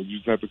entire field. You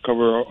just have to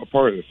cover a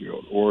part of the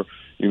field. Or,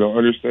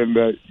 understand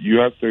that you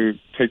have to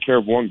take care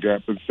of one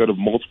gap instead of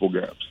multiple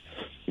gaps.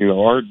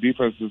 Our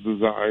defense is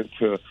designed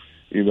to,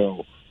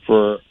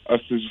 for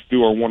us to just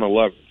do our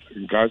 111s.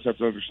 And guys have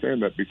to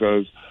understand that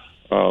because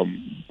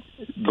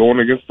going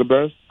against the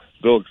best,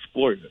 they'll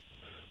exploit it.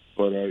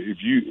 But if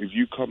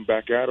you come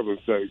back at them and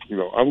say,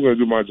 I'm going to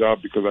do my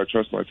job because I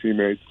trust my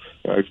teammates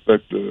and I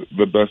expect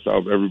the best out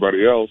of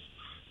everybody else,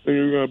 then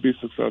you're going to be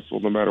successful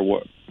no matter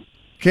what.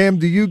 Cam,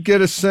 do you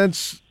get a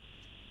sense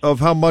of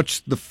how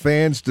much the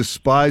fans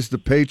despise the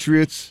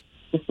Patriots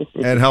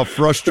and how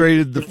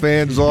frustrated the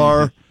fans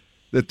are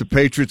that the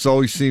Patriots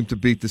always seem to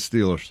beat the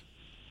Steelers?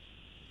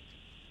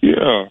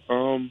 Yeah,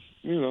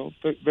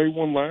 they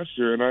won last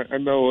year, and I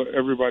know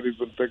everybody's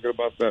been thinking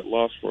about that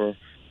loss for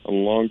a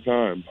long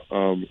time.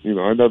 I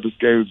know this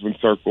game has been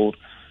circled.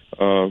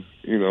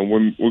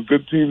 When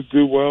good teams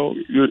do well,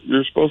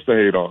 you're supposed to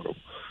hate on them.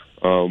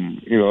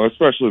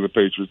 Especially the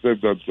Patriots. They've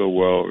done so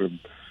well, and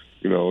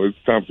it's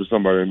time for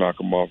somebody to knock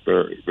them off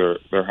their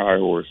high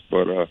horse.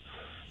 But I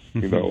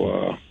think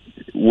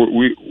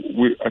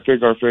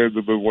our fans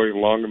have been waiting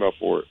long enough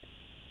for it.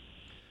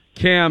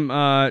 Cam,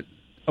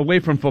 away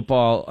from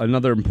football,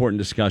 another important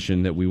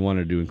discussion that we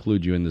wanted to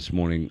include you in this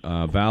morning.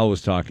 Val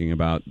was talking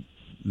about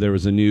there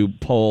was a new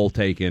poll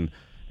taken,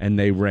 and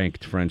they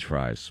ranked French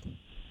fries.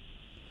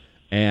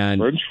 And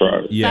French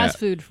fries? Yeah, fast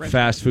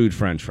food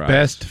French fries.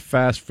 Best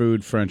fast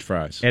food French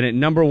fries. And at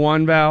number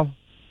one, Val?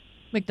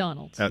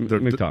 McDonald's.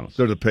 McDonald's.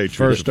 They're the Patriots.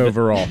 First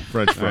overall.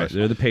 French fries. Right,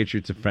 they're the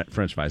Patriots of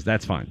French fries.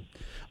 That's fine.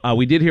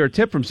 We did hear a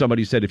tip from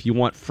somebody who said if you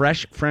want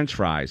fresh French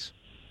fries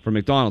from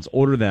McDonald's,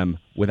 order them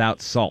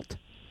without salt.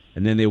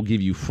 And then they will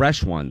give you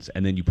fresh ones,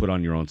 and then you put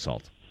on your own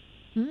salt.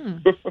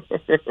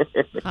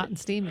 Hot and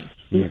steamy.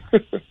 Yeah.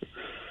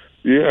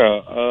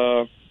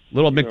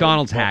 Little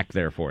McDonald's hack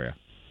there for you.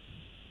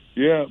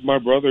 Yeah, my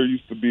brother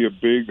used to be a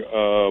big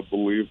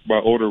believer. My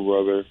older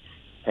brother,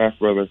 half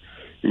brother,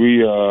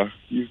 we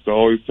used to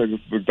always take us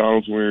to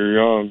McDonald's when we were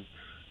young,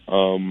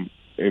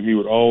 and he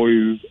would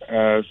always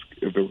ask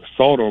if there was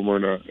salt on them or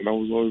not. And I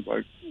was always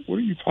like, "What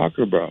are you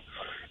talking about?"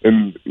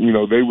 And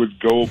they would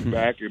go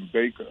back and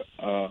bake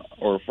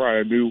or fry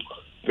a new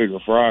thing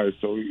of fries.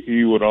 So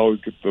he would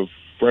always get the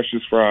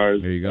freshest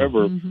fries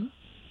ever. Mm-hmm.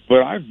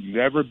 But I've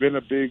never been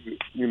a big,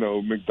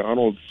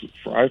 McDonald's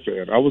fry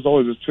fan. I was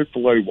always a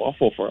Chick-fil-A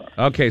waffle fry.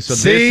 Okay, so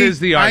this is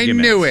the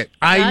argument. I knew it.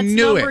 That's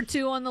knew number it.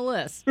 2 on the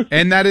list.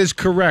 And that is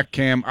correct,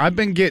 Cam. I've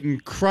been getting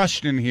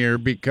crushed in here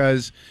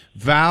because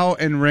Val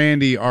and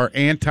Randy are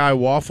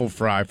anti-waffle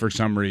fry for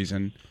some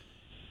reason.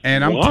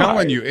 And I'm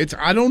telling you,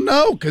 I don't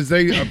know, because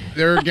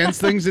they're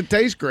against things that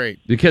taste great.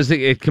 Because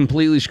it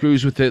completely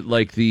screws with it,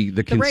 like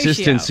the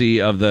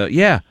consistency of the,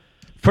 yeah.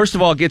 First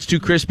of all, it gets too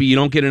crispy. You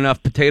don't get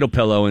enough potato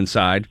pillow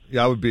inside.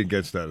 Yeah, I would be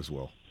against that as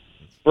well.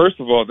 First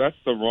of all, that's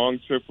the wrong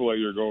Chick-fil-A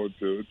you're going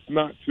to. It's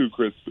not too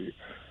crispy.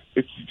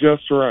 It's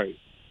just right.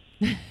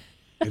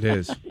 It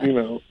is.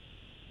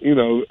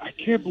 I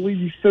can't believe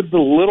you said the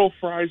little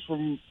fries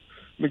from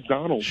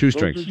McDonald's.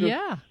 Shoestrings.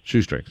 Yeah.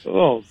 Shoestrings.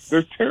 Oh,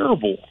 they're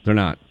terrible. They're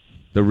not.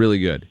 They're really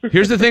good.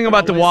 Here's the thing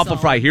about the waffle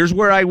fry. Here's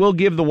where I will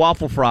give the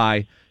waffle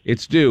fry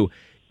its due,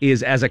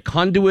 is as a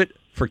conduit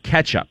for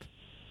ketchup,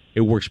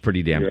 it works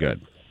pretty damn good.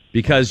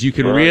 Because you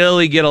can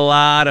really get a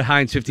lot of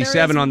Heinz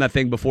 57 on that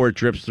thing before it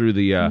drips through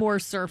the more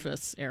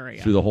surface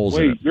area. through the holes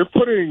in it. Wait, you're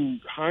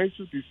putting Heinz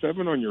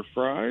 57 on your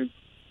fries?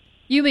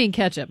 You mean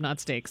ketchup, not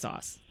steak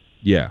sauce.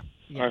 Yeah.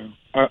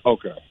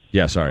 Okay.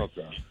 Yeah, sorry.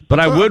 Okay. But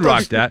I would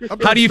rock that.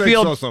 How do you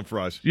feel? Sauce on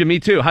fries. Yeah,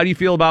 me too. How do you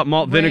feel about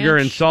malt vinegar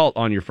and Ranch. salt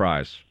on your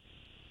fries?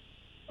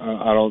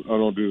 I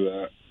don't do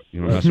that.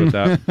 You don't mess with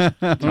that?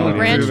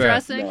 Ranch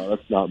dressing? No,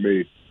 that's not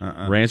me.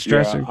 Ranch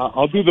dressing? Yeah,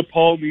 I'll do the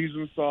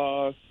Polynesian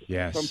sauce.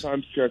 Yes.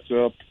 Sometimes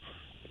ketchup,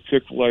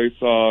 Chick-fil-A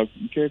sauce.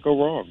 You can't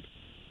go wrong.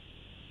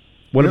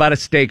 What about a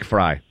steak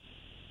fry?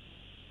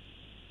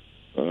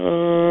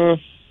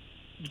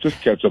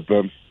 Just ketchup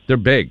then. They're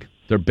big.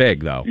 They're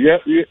big, though. Yeah,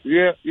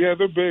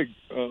 they're big.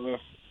 A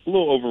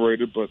little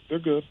overrated, but they're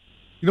good.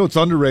 You know what's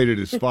underrated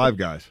is Five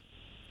Guys.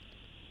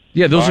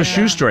 Yeah, those are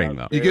shoestring,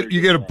 though.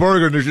 You get a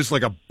burger, and there's just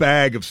like a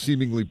bag of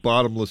seemingly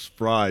bottomless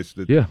fries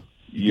that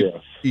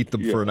Yes. eat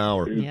them for an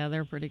hour. Yeah,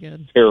 they're pretty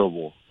good.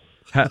 Terrible.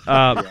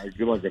 I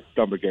get like a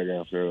stomachache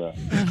after that.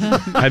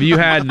 Have you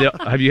had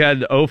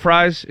the O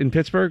fries in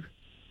Pittsburgh?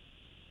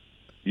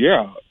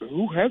 Yeah,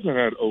 who hasn't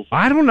had O?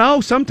 I don't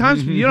know.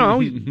 Sometimes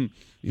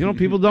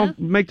people don't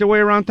make their way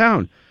around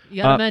town.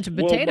 You got to mention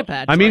Potato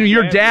Patch. I mean,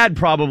 your dad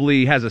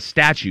probably has a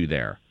statue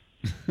there.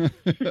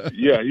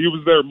 Yeah, he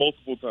was there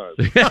multiple times.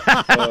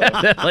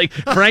 Like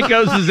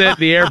Franco's is at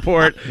the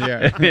airport,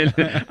 and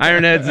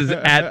Ironheads is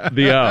at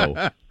the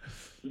O.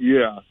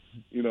 Yeah.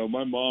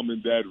 My mom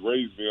and dad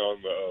raised me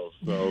on the O,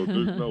 so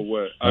there's no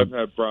way. I've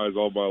had fries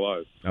all my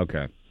life.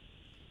 Okay.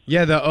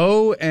 Yeah, the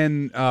O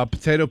and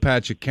Potato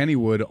Patch at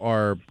Kennywood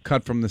are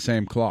cut from the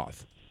same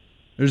cloth.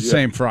 They're the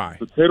same fry.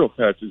 Potato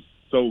Patch is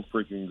so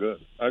freaking good.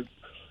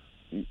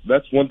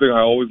 That's one thing I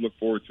always look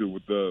forward to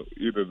with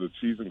either the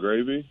cheese and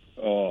gravy.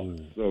 Oh,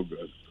 so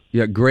good.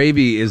 Yeah,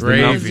 gravy is the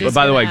number.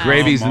 By the way,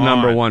 gravy's the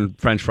number one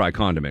French fry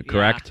condiment,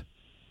 correct?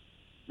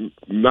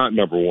 Not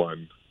number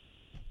one.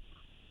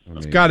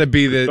 It's got to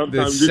be the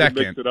Sometimes you can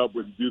second. mix it up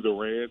with do the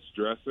ranch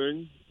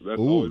dressing. That's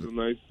Ooh, always a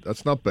nice.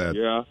 That's not bad.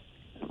 Yeah,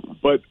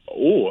 but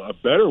a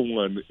better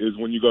one is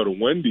when you go to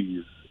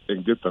Wendy's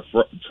and get the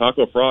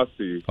chocolate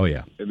frosty. Oh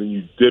yeah, and then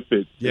you dip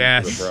it.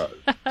 Yes. into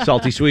the fries.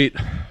 Salty sweet.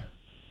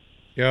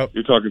 Yep.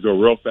 You're talking to a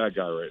real fat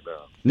guy right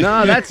now.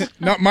 No, that's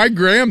no. My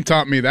Graham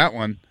taught me that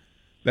one.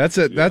 That's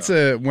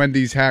a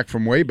Wendy's hack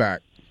from way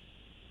back.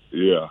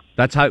 Yeah.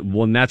 That's how.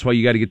 Well, and that's why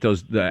you got to get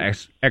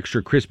the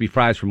extra crispy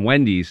fries from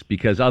Wendy's,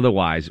 because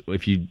otherwise,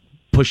 if you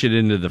push it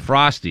into the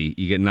frosty,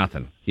 you get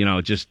nothing. You know,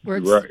 it just Where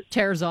it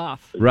tears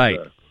off. right.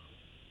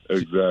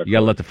 Exactly. You got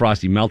to let the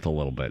frosty melt a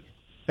little bit.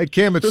 Hey,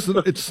 Cam,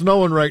 it's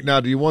snowing right now.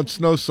 Do you want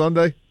snow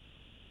Sunday?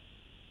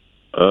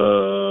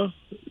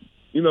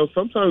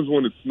 Sometimes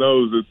when it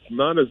snows, it's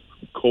not as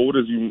cold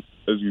as you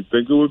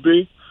think it would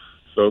be.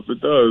 So if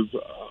it does,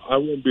 I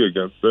won't be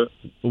against it.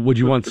 Would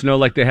you want snow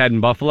like they had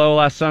in Buffalo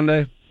last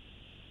Sunday?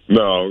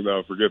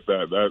 No, forget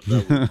that. That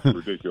was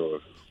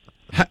ridiculous.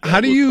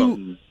 How do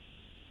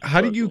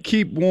you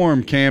keep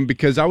warm, Cam?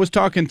 Because I was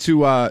talking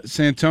to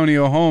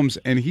Santonio Holmes,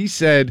 and he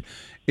said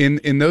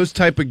in those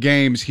type of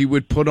games he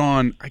would put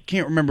on, I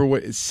can't remember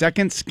what,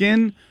 second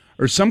skin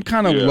or some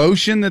kind of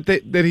lotion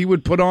that he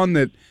would put on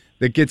that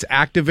gets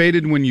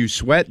activated when you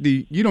sweat.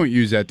 You don't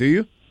use that, do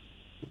you?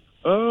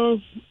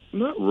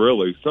 Not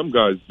really. Some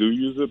guys do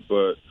use it,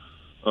 but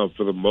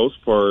for the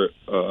most part,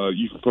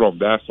 you can put on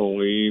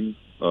Vaseline,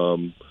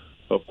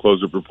 help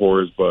close up your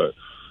pores. But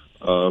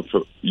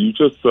you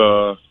just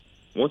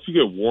once you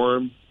get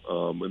warm,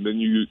 and then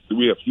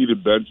we have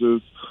heated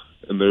benches,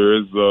 and there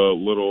is a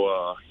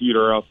little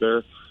heater out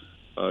there.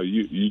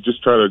 You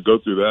just try to go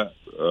through that.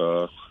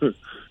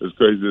 As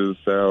crazy as it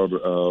sounds,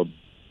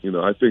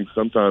 I think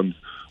sometimes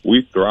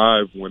we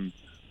thrive when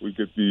we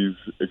get these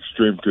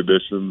extreme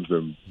conditions,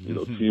 and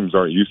teams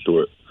aren't used to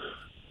it.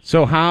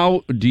 So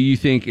how do you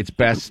think it's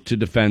best to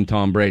defend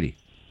Tom Brady?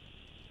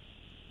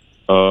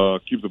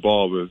 Keep the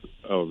ball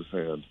out of his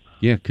hand.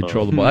 Yeah,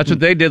 control the ball. That's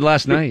what they did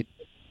last night.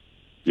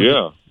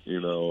 Yeah,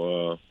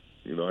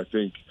 I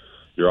think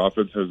your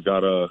offense has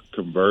got to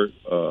convert,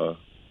 on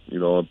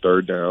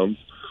third downs,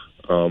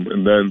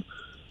 and then,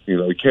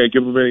 you can't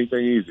give them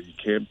anything easy. You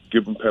can't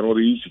give them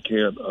penalties. You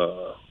can't,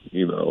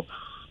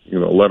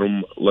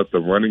 let the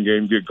running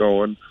game get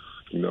going.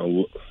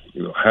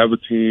 Have a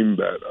team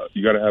that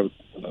you got to have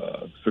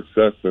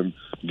success in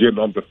getting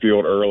on the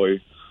field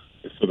early,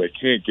 so they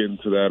can't get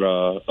into that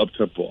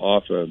up-tempo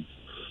offense,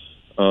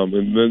 and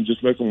then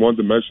just make them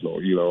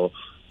one-dimensional.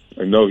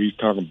 I know he's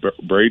talking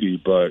Brady,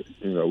 but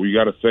we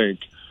got to think.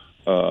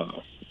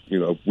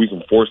 We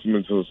can force them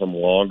into some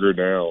longer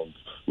downs.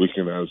 We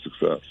can have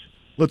success.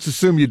 Let's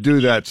assume you do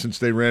that, since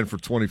they ran for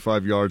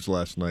 25 yards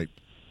last night.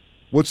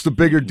 What's the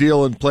bigger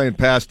deal in playing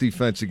pass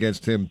defense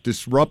against him?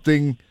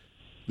 Disrupting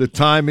the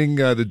timing,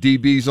 the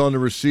DBs on the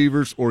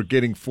receivers, or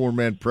getting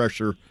four-man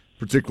pressure,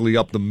 particularly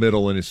up the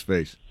middle in his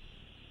face?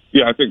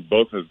 Yeah, I think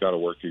both has got to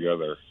work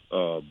together.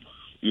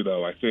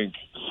 I think,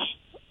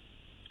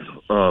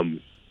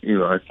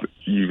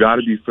 you got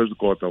to be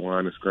physical at the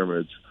line of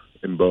scrimmage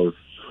in both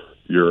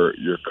your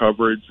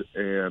coverage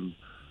and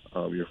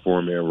your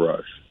four-man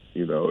rush.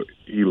 He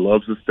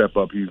loves to step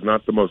up. He's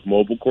not the most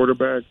mobile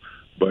quarterback,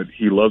 but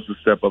he loves to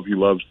step up. He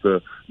loves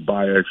to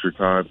buy extra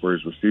time for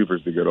his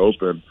receivers to get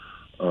open.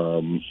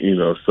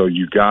 So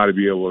you got to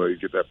be able to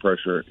get that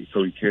pressure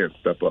so he can't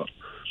step up.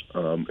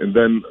 And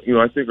then,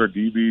 I think our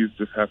DBs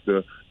just have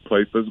to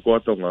play physical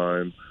at the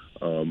line,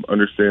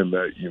 understand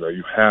that,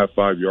 you have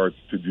 5 yards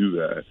to do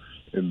that.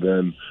 And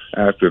then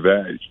after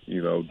that,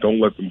 don't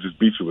let them just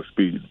beat you with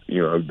speed.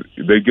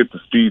 They get the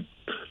speed,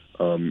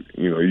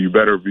 you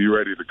better be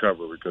ready to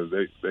cover because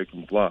they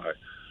can fly.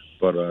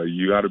 But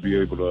you got to be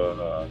able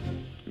to,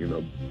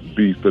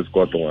 be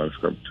physical at the line of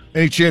scrimmage.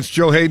 Any chance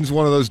Joe Hayden's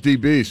one of those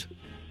DBs?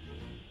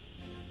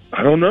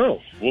 I don't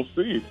know. We'll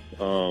see.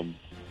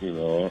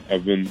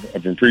 I've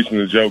been preaching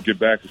to Joe get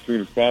back as soon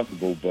as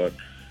possible, but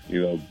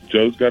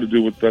Joe's got to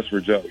do what's best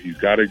for Joe. He's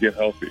got to get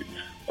healthy.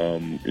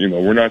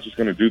 We're not just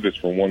going to do this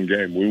for one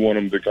game. We want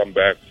him to come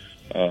back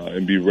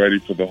and be ready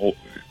for the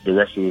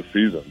rest of the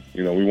season.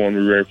 We want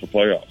him to be ready for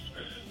playoffs.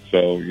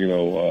 So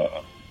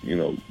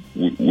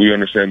we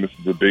understand this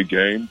is a big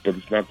game, but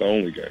it's not the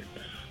only game.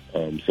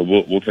 So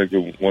we'll take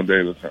it one day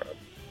at a time.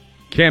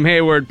 Cam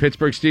Hayward,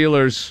 Pittsburgh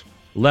Steelers,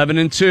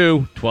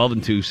 11-2,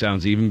 12-2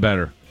 sounds even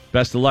better.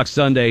 Best of luck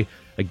Sunday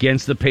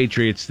against the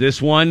Patriots. This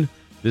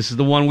is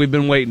the one we've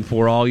been waiting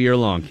for all year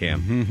long,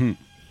 Cam.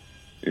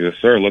 Yes,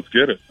 sir. Let's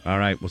get it. All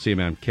right, we'll see you,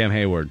 man. Cam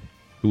Hayward,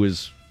 who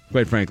is,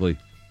 quite frankly,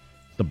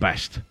 the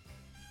best.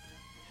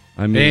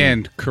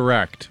 And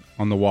correct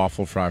on the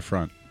waffle fry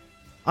front.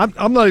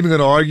 I'm not even going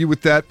to argue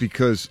with that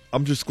because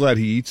I'm just glad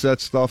he eats that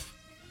stuff.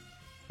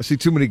 I see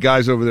too many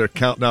guys over there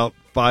counting out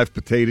 5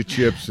 potato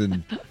chips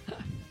and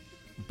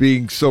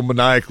being so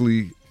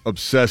maniacally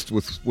obsessed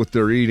with what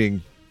they're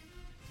eating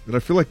that I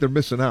feel like they're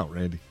missing out,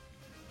 Randy.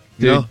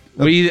 Dude,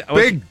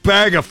 big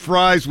bag of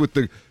fries with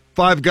the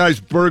Five Guys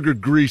burger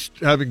grease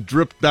having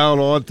dripped down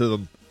onto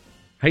them.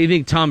 How do you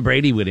think Tom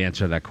Brady would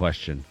answer that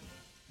question?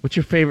 What's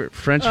your favorite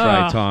French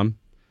fry, Tom?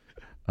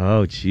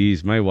 Oh,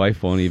 geez, my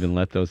wife won't even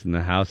let those in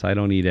the house. I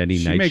don't eat any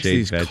She nightshade makes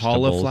these vegetables.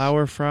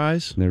 cauliflower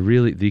fries. They're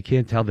really, you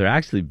can't tell. They're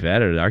actually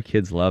better. Our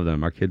kids love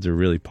them. Our kids are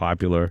really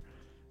popular.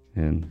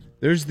 And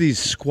There's these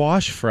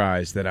squash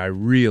fries that I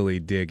really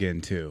dig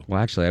into. well,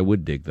 actually, I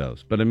would dig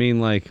those. But I mean,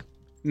 like,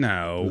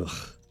 No,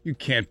 you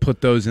can't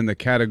put those in the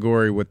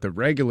category with the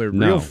regular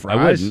no, real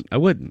fries. I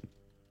wouldn't.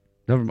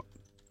 Never mind.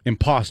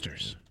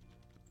 Imposters.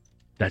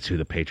 That's who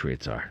the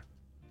Patriots are.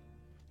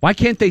 Why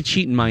can't they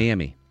cheat in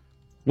Miami?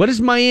 What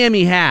does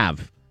Miami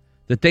have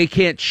that they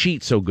can't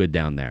cheat so good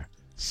down there?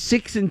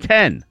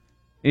 6-10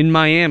 in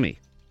Miami.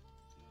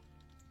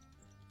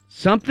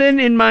 Something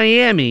in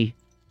Miami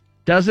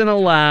doesn't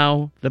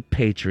allow the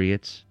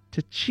Patriots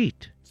to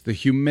cheat. It's the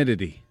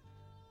humidity.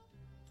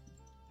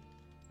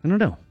 I don't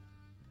know.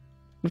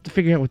 We'll have to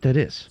figure out what that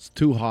is. It's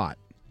too hot.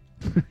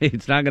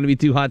 It's not going to be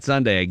too hot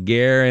Sunday. I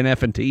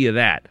guarantee you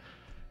that.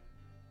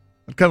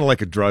 I'd kind of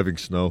like a driving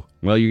snow.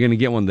 Well, you're going to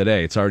get one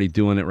today. It's already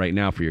doing it right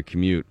now for your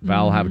commute.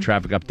 Val will have a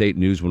traffic update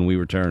news when we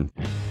return.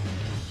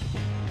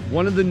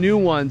 One of the new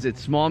ones at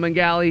Smallman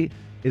Galley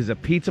is a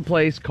pizza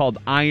place called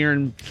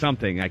Iron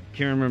something. I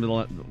can't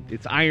remember.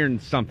 It's Iron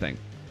something.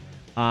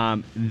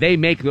 They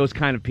make those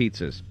kind of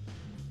pizzas.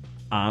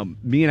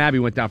 Me and Abby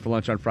went down for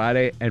lunch on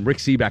Friday, and Rick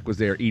Seaback was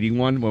there eating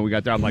one when we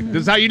got there. I'm like,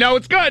 this is how you know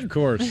it's good. Of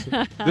course.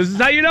 This is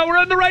how you know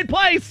we're in the right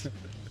place.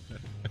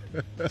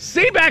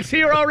 Seaback's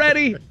here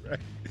already.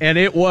 And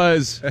it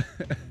was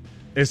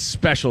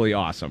especially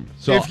awesome.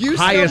 So if you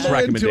highest stumble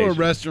into a recommendation.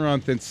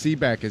 restaurant that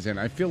Seaback is in,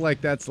 I feel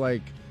like that's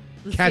like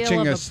The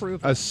catching seal of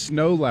approval. a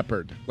snow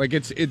leopard. Like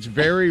it's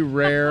very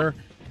rare,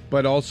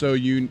 but also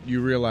you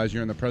realize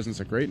you're in the presence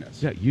of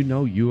greatness. Yeah, you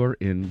know you are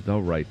in the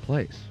right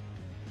place.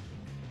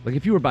 Like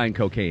if you were buying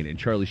cocaine and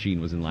Charlie Sheen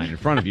was in line in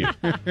front of you,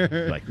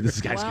 you're like, this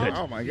guy's good.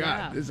 Oh my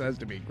God, this has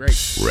to be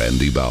great.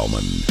 Randy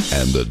Bauman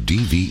and the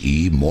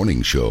DVE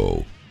Morning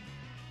Show.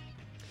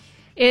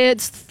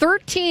 It's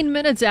 13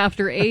 minutes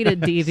after 8 at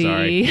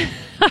DVE.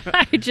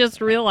 I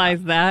just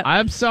realized that.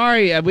 I'm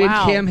sorry. We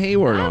had Cam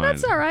Hayward on.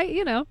 That's all right,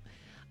 you know.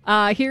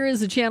 Here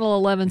is the Channel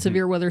 11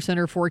 Severe Weather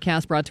Center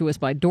forecast brought to us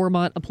by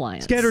Dormont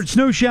Appliance. Scattered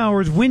snow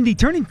showers, windy,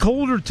 turning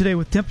colder today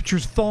with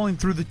temperatures falling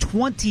through the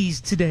 20s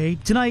today.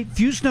 Tonight,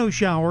 few snow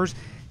showers,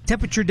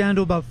 temperature down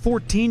to about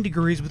 14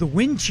 degrees with a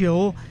wind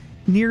chill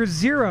near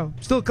zero.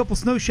 Still a couple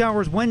snow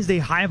showers Wednesday,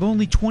 high of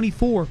only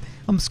 24.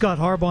 I'm Scott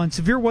Harbaugh on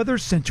Severe Weather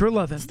Center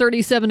 11. It's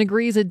 37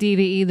 degrees at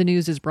DVE. The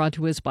news is brought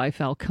to us by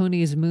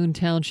Falcone's Moon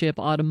Township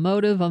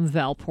Automotive. I'm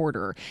Val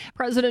Porter.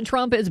 President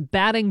Trump is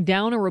batting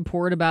down a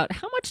report about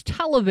how much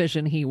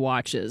television he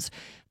watches.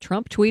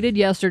 Trump tweeted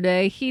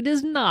yesterday he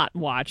does not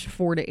watch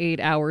 4 to 8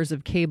 hours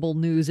of cable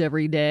news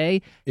every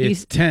day.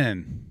 It's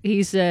 10.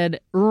 He said,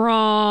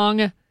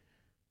 wrong.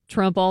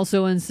 Trump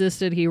also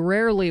insisted he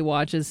rarely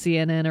watches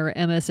CNN or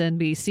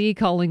MSNBC,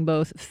 calling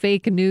both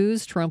fake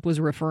news. Trump was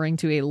referring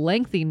to a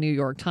lengthy New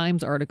York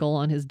Times article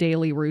on his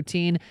daily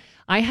routine.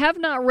 I have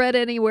not read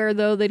anywhere,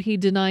 though, that he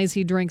denies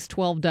he drinks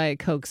 12 Diet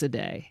Cokes a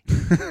day,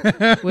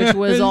 which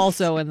was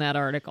also in that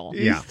article.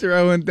 He's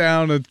throwing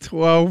down a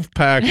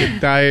 12-pack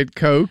of Diet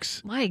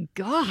Cokes. My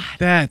God.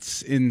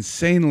 That's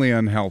insanely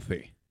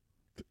unhealthy.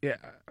 Yeah.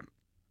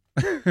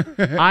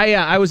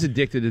 I was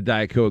addicted to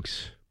Diet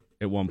Cokes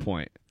at one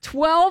point.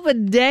 12 a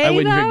day, I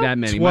wouldn't though? drink that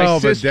many.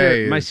 12 a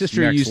day My is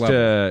sister next used level.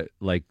 to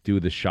like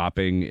do the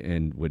shopping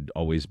and would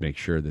always make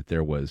sure that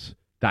there was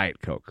Diet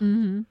Coke.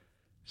 Mm-hmm.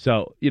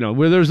 So,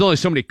 where there was only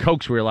so many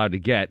Cokes we were allowed to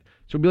get.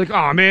 So we'd be like,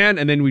 oh, man.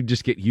 And then we'd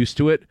just get used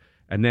to it.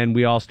 And then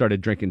we all started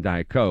drinking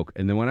Diet Coke.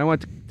 And then when I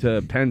went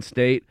to Penn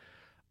State,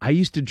 I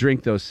used to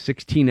drink those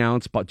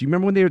 16-ounce. Do you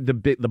remember when they were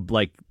the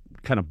like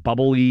kind of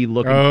bubbly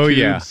looking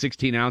tubes,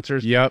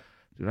 16-ouncers? Yep.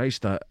 Dude,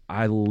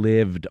 I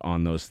lived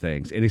on those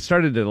things. And it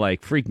started to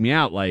like freak me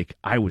out. Like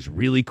I was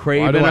really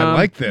craving Why do I them.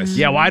 like this?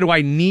 Yeah, why do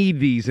I need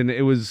these? And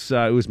it was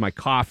my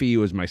coffee, it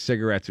was my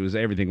cigarettes, it was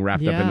everything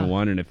wrapped up into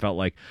one. And it felt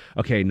like,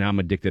 okay, now I'm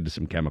addicted to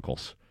some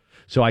chemicals.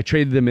 So I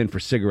traded them in for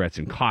cigarettes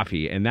and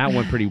coffee, and that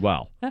went pretty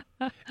well.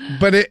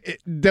 But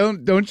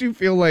don't you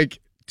feel like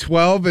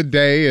 12 a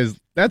day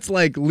that's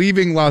like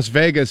leaving Las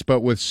Vegas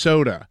but with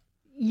soda?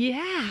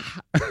 Yeah.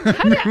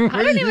 I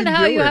don't even know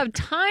how you have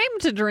time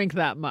to drink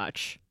that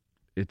much.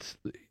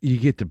 You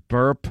get to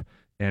burp,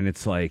 and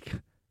it's like,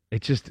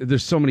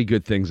 there's so many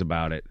good things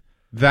about it.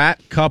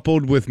 That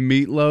coupled with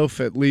meatloaf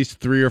at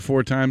least 3 or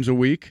 4 times a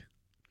week.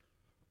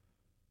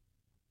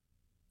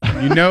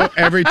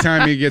 Every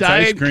time he gets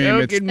ice cream,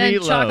 Coke it's and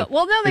meatloaf. Chocolate.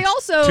 Well, no, they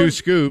also 2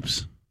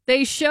 scoops.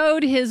 They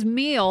showed his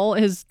meal,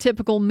 his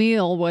typical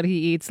meal, what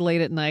he eats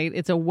late at night.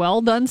 It's a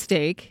well-done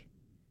steak,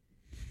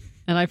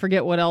 and I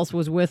forget what else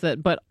was with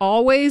it, but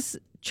always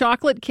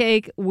chocolate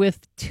cake with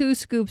 2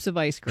 scoops of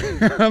ice cream.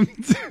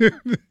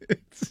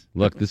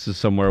 Look, this is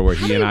somewhere where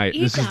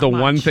this is the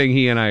one thing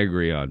he and I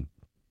agree on.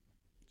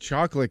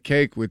 Chocolate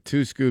cake with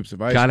 2 scoops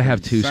of ice cream. Gotta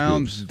have 2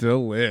 Sounds scoops.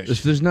 delish.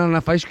 If there's not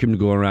enough ice cream to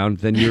go around,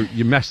 then you're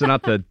messing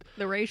up the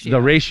ratio.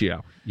 The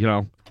ratio, a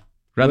Rather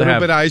little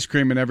have bit of ice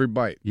cream in every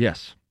bite.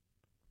 Yes.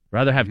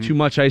 Rather have too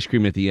much ice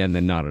cream at the end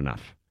than not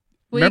enough.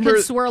 Well, you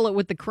can swirl it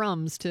with the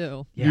crumbs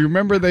too. You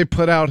remember they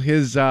put out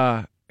his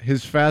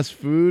fast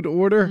food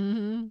order?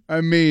 Mm-hmm.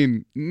 I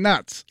mean,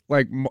 nuts.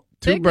 Like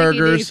two Big Mickey D's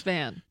burgers,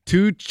 fan.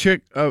 2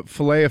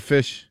 filet of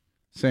fish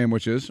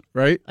sandwiches,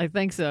 right? I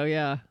think so,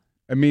 yeah.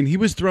 I mean, he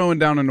was throwing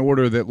down an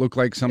order that looked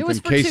like was something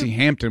for Casey 2.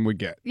 Hampton would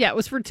get. Yeah, it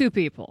was for 2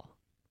 people.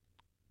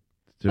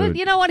 Dude. But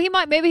you know what?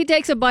 Maybe he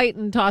takes a bite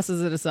and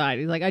tosses it aside.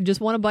 He's like, I just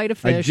want a bite of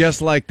fish. I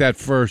just like that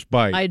first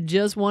bite. I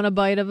just want a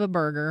bite of a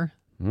burger.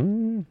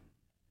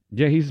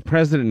 Yeah, he's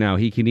president now.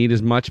 He can eat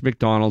as much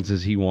McDonald's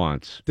as he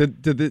wants.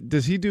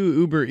 Does he do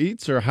Uber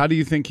Eats, or how do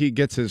you think he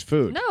gets his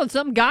food? No,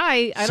 some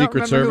guy, I don't Secret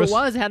remember Service? who it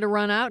was, had to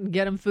run out and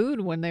get him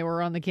food when they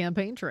were on the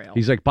campaign trail.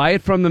 He's like, buy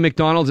it from the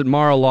McDonald's at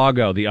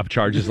Mar-a-Lago. The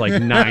upcharge is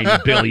like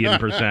 9 billion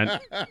 %.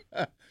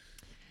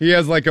 He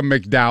has like a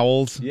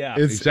McDowell's. Yeah,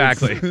 It's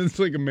exactly. It's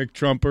like a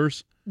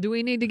McTrumpers. Do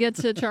we need to get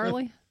to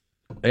Charlie?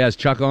 Yeah, is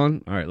Chuck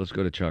on? All right, let's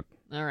go to Chuck.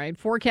 All right.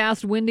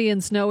 Forecast windy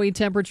and snowy,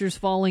 temperatures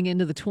falling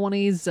into the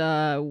 20s.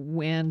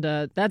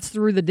 And that's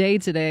through the day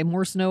today.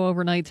 More snow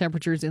overnight,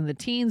 temperatures in the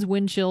teens,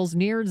 wind chills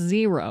near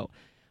 0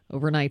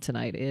 overnight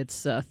tonight.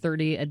 It's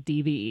 30 at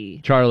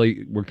DVE.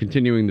 Charlie, we're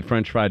continuing the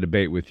French fry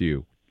debate with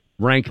you.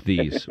 Rank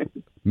these.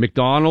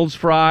 McDonald's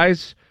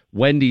fries,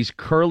 Wendy's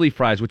curly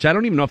fries, which I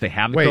don't even know if they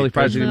have the curly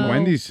fries anymore.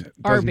 Wendy's doesn't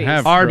Arby's.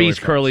 have Arby's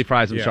curly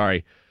fries, I'm Yeah.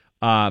 sorry.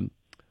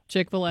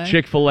 Chick-fil-A.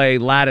 Chick-fil-A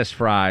lattice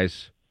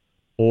fries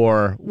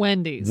or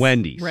Wendy's.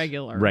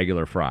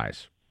 Regular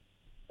fries.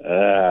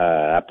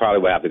 I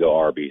probably would have to go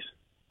Arby's.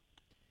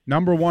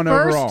 Number 1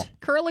 First, overall.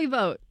 curly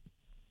vote.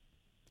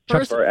 Yeah, I will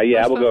first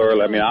go vote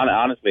early. I for mean,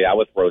 honestly, I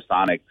would throw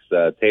Sonic's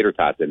tater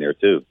tots in there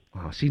too.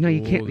 Oh, see, no,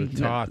 you can't.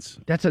 The tots.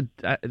 That's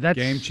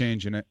Game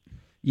changing it.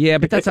 Yeah,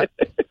 but that's.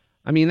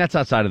 I mean, that's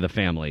outside of the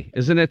family,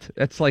 isn't it?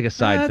 That's like a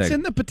side That's thing.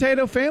 in the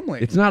potato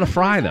family. It's not a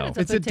fry though.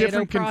 It's a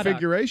different product.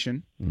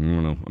 configuration. I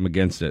don't know. I'm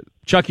against it.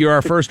 Chuck, you're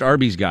our first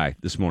Arby's guy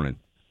this morning.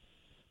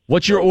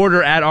 What's your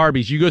order at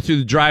Arby's? You go through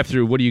the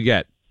drive-thru. What do you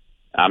get?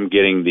 I'm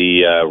getting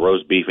the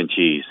roast beef and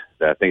cheese.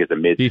 I think it's a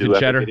mid Beef two.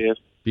 and cheddar. I think it is.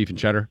 Beef and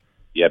cheddar.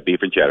 Yeah, beef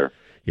and cheddar.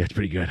 Yeah, it's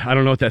pretty good. I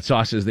don't know what that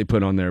sauce is they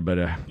put on there, but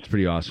it's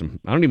pretty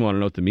awesome. I don't even want to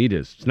know what the meat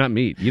is. It's not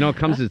meat. You know, it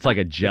comes. It's like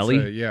a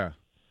jelly. Yeah.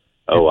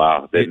 Oh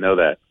wow, didn't know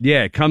that.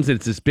 Yeah, it comes.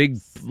 It's this big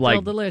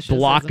like delicious,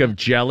 block isn't of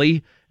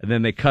jelly, and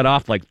then they cut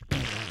off like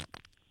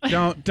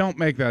Don't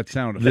make that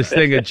sound. this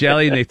thing of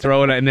jelly, and they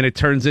throw it, and then it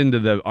turns into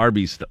the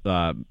Arby's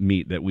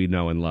meat that we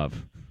know and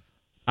love.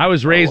 I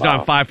was raised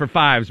on 5 for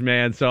 5s,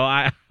 man. So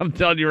I'm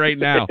telling you right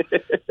now,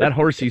 that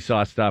horsey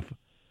sauce stuff.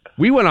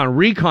 We went on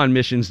recon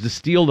missions to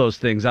steal those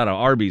things out of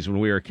Arby's when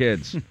we were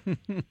kids.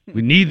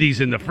 We need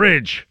these in the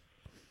fridge.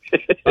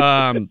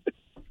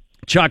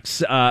 Chuck's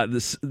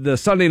the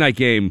Sunday night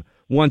game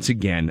once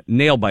again,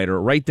 nail biter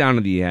right down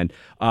to the end.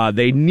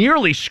 They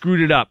nearly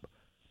screwed it up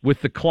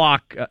with the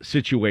clock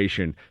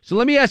situation. So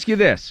let me ask you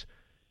this: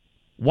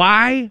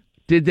 why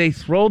did they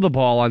throw the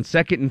ball on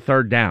 2nd and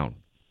 3rd down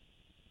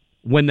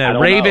when the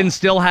Ravens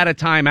still had a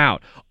timeout?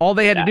 All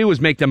they had to do was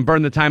make them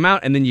burn the timeout,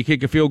 and then you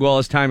kick a field goal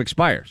as time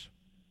expires.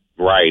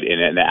 Right,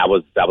 and I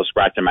was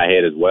scratching my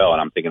head as well,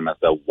 and I'm thinking to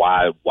myself,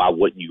 why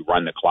wouldn't you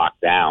run the clock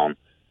down?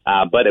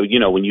 But you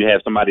know, when you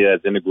have somebody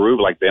that's in the groove,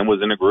 like Ben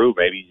was in the groove,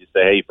 maybe you just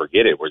say, hey,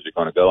 forget it. Where's it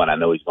going to go? And I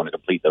know he's going to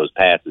complete those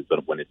passes,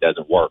 but when it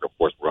doesn't work, of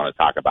course, we're going to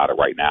talk about it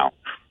right now.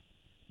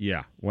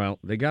 Yeah, well,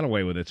 they got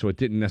away with it, so it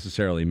didn't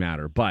necessarily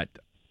matter. But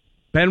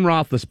Ben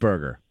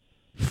Roethlisberger,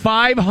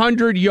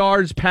 500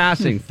 yards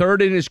passing,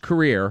 3rd in his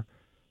career.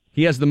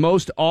 He has the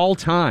most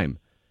all-time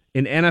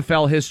in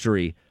NFL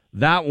history.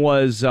 That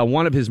was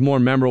one of his more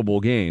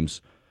memorable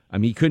games. I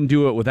mean, he couldn't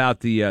do it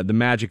without the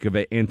magic of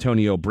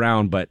Antonio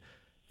Brown. But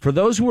for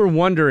those who are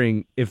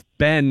wondering if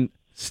Ben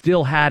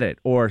still had it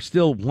or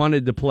still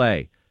wanted to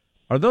play,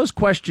 are those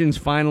questions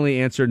finally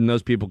answered and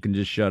those people can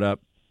just shut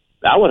up?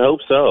 I would hope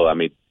so. I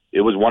mean,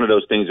 it was one of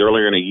those things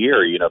earlier in the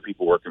year, you know,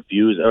 people were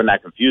confused, or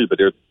not confused, but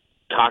they're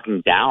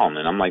talking down.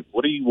 And I'm like,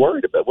 what are you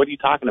worried about? What are you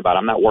talking about?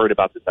 I'm not worried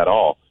about this at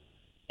all.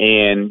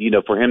 And, you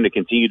know, for him to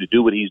continue to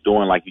do what he's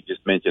doing, like you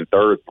just mentioned,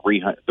 third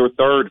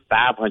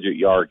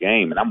 500-yard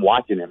game. And I'm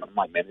watching him. I'm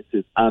like, man, this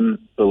is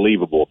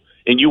unbelievable.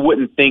 And you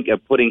wouldn't think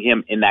of putting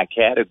him in that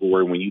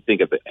category when you think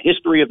of the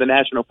history of the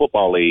National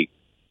Football League,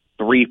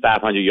 3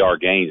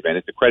 500-yard games, man.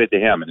 It's a credit to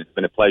him. And it's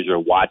been a pleasure to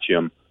watch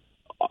him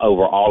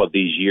over all of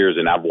these years.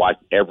 And I've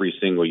watched every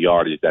single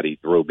yardage that he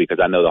threw because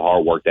I know the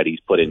hard work that he's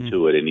put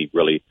into it. And he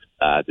really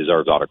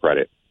deserves all the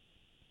credit.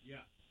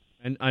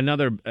 And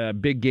another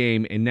big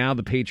game, and now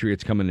the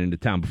Patriots coming into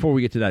town. Before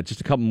we get to that,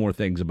 just a couple more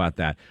things about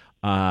that.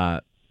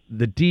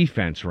 The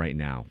defense right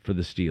now for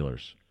the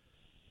Steelers.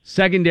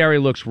 Secondary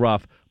looks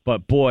rough,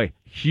 but boy,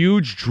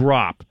 huge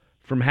drop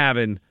from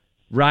having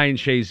Ryan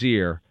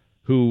Shazier,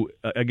 who,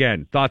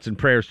 again, thoughts and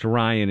prayers to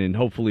Ryan, and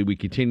hopefully we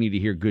continue to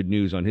hear good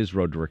news on his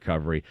road to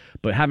recovery.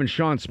 But having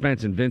Sean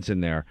Spence and Vince in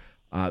there,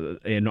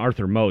 and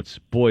Arthur Moats,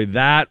 boy,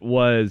 that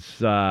was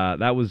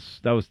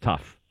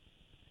tough.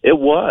 It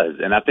was.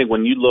 And I think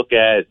when you look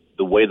at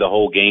the way the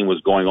whole game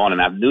was going on,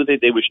 and I knew that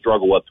they would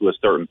struggle up to a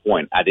certain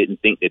point. I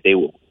didn't think that they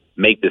would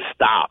make the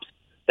stops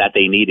that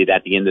they needed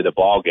at the end of the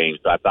ball game.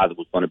 So I thought it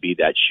was going to be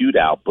that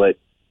shootout, but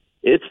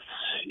it's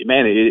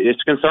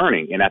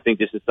concerning. And I think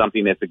this is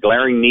something that's a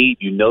glaring need.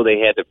 You know, they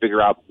had to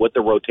figure out what the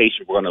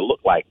rotation were going to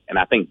look like. And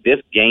I think this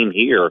game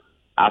here,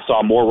 I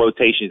saw more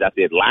rotations at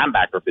the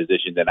linebacker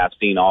position than I've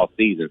seen all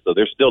season. So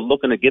they're still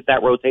looking to get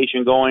that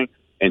rotation going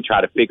and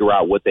try to figure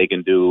out what they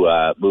can do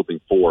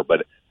moving forward.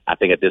 But I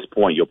think at this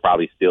point, you'll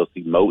probably still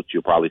see Moats.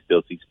 You'll probably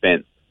still see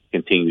Spence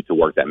continue to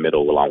work that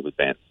middle along with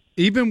Vance.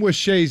 Even with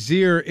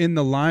Shazier in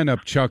the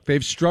lineup, Chuck,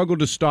 they've struggled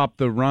to stop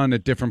the run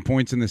at different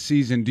points in the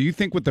season. Do you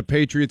think with the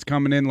Patriots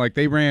coming in, like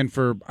they ran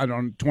for,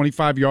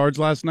 25 yards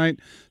last night,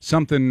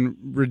 something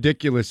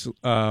ridiculous,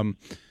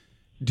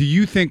 do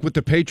you think with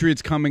the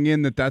Patriots coming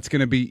in that's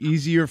going to be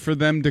easier for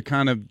them to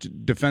kind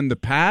of defend the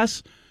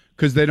pass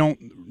because they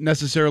don't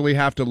necessarily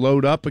have to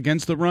load up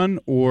against the run?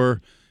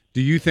 Or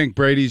do you think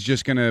Brady's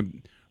just going to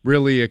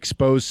really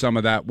expose some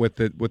of that with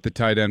the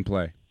tight end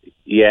play?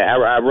 Yeah,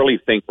 I really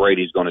think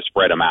Brady's going to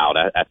spread them out.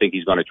 I think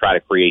he's going to try to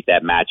create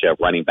that matchup,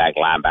 running back,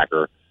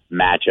 linebacker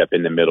matchup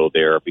in the middle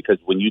there, because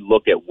when you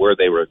look at what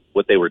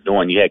they were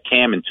doing, you had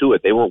Cam and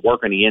Tuitt. They were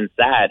working the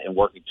inside and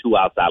working two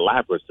outside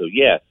linebackers. So,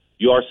 yeah,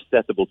 you are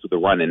susceptible to the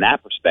run in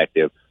that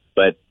perspective,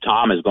 but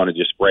Tom is going to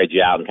just spread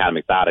you out and kind of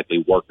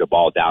methodically work the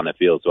ball down the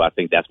field. So I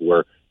think that's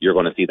where you're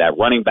going to see that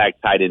running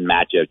back tight end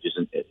matchup.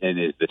 And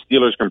if the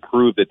Steelers can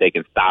prove that they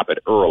can stop it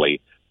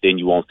early, then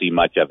you won't see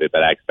much of it,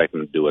 but I expect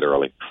them to do it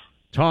early.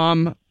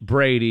 Tom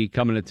Brady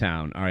coming to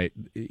town. All right,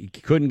 he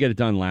couldn't get it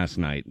done last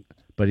night,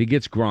 but he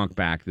gets Gronk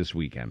back this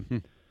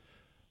weekend.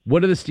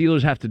 What do the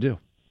Steelers have to do?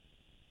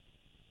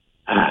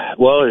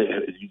 Well,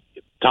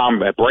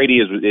 Tom Brady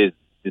is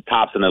the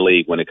tops in the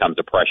league when it comes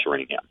to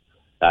pressuring him.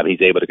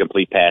 He's able to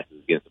complete passes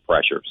against the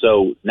pressure.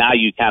 So now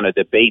you kind of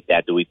debate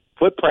that. Do we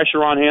put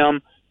pressure on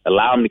him,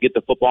 allow him to get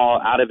the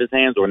football out of his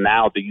hands, or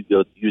now do you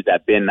go use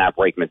that bend, not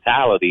break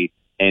mentality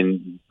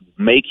and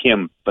make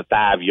him for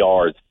 5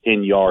 yards,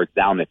 10 yards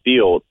down the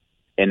field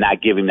and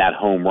not give him that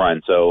home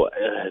run? So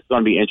it's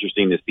going to be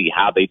interesting to see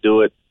how they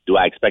do it. Do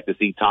I expect to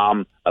see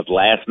Tom of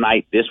last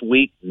night this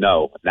week?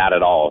 No, not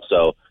at all.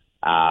 So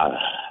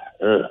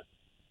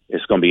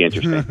it's going to be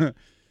interesting.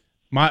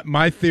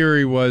 My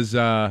theory was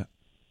to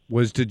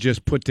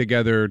just put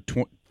together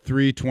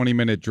 3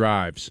 20-minute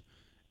drives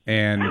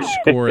and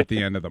score at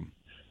the end of them.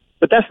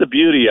 But that's the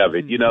beauty of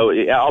it. You know,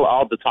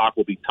 all the talk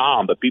will be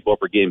Tom, but people are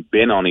forgetting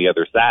Ben on the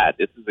other side.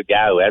 This is a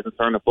guy who hasn't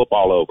turned the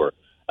football over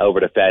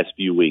the past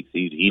few weeks.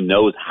 He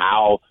knows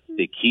how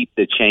to keep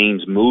the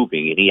chains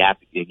moving, and you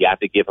have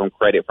to give him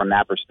credit from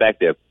that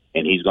perspective.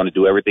 And he's going to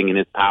do everything in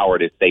his power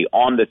to stay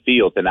on the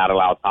field to not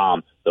allow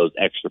Tom those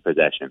extra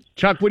possessions.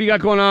 Chuck, what do you got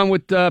going on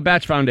with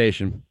Batch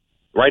Foundation?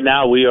 Right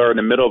now, we are in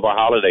the middle of our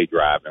holiday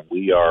drive, and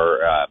we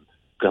are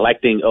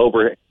collecting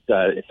over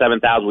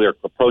 7,000. We are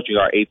approaching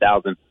our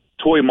 8,000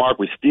 toy mark.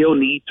 We still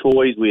need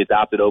toys. We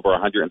adopted over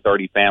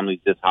 130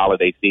 families this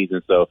holiday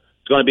season, so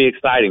it's going to be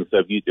exciting.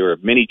 So there are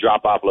many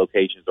drop-off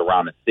locations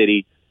around the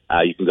city.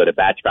 You can go to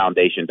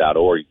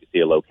batchfoundation.org. You can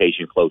see a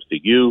location close to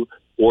you,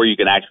 or you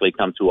can actually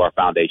come to our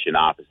foundation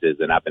offices.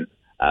 And I've been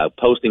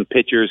posting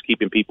pictures,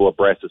 keeping people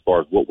abreast as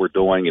far as what we're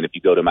doing. And if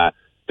you go to my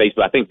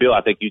Facebook, Bill, I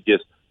think you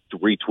just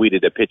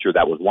retweeted a picture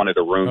that was one of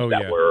the rooms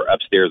were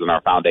upstairs in our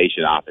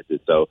foundation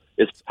offices. So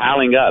it's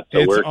piling up.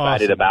 So we're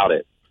excited about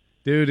it.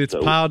 Dude, it's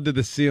piled to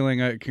the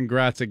ceiling.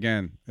 Congrats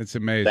again. It's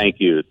amazing.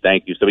 Thank you.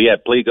 So, yeah,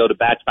 please go to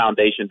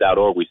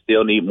batchfoundation.org. We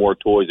still need more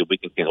toys. If we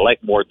can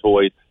collect more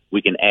toys,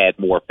 we can add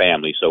more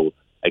families. So,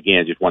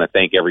 again, just want to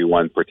thank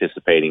everyone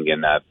participating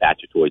in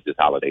Batch of Toys this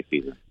holiday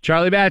season.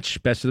 Charlie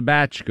Batch, best of the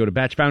batch. Go to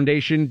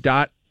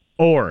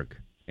batchfoundation.org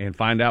and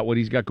find out what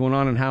he's got going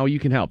on and how you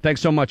can help.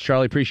 Thanks so much,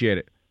 Charlie. Appreciate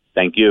it.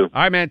 Thank you.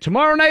 All right, man.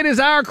 Tomorrow night is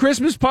our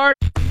Christmas party.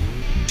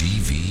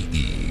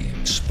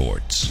 DVE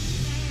Sports.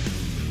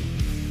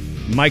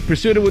 Mike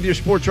Pursuta with your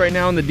sports right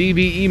now on the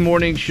DVE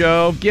Morning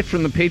Show. Gift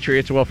from the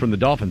Patriots, well, from the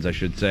Dolphins, I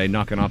should say,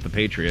 knocking off the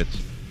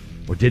Patriots.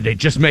 Or did they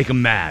just make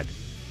them mad?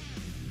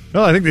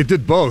 No, I think they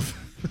did both.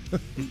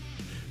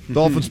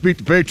 Dolphins beat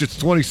the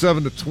Patriots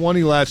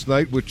 27-20 last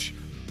night, which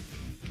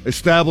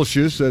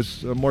establishes,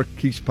 as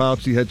Marquise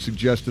Pouncey had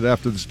suggested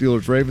after the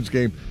Steelers-Ravens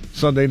game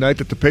Sunday night,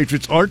 that the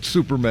Patriots aren't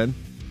supermen.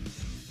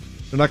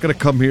 They're not going to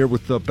come here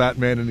with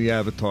Batman and the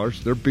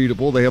avatars. They're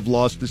beatable. They have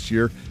lost this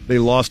year. They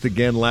lost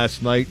again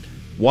last night.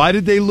 Why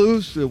did they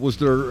lose? Was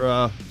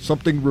there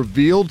something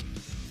revealed?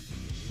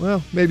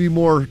 Well, maybe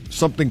more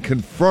something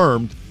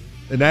confirmed,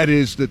 and that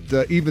is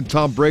that even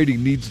Tom Brady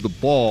needs the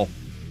ball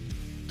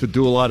to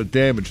do a lot of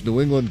damage.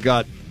 New England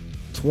got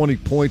 20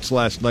 points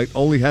last night,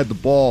 only had the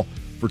ball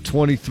for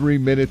 23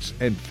 minutes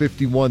and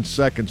 51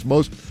 seconds.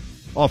 Most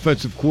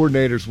offensive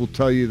coordinators will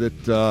tell you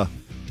that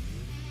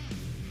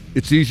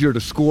it's easier to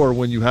score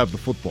when you have the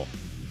football.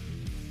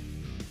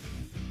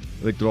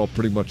 I think they're all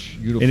pretty much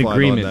unified in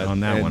agreement on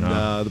that one.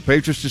 The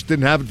Patriots just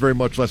didn't have it very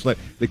much last night.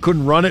 They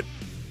couldn't run it.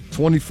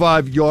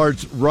 25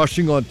 yards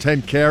rushing on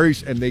 10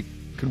 carries, and they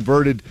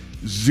converted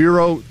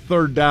 0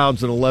 third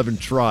downs and 11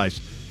 tries.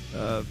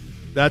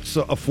 That's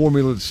a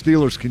formula the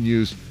Steelers can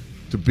use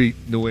to beat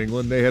New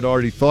England. They had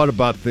already thought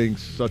about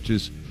things such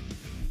as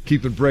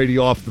keeping Brady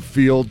off the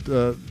field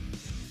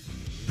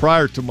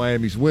prior to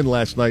Miami's win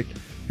last night.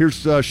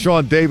 Here's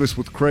Sean Davis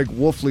with Craig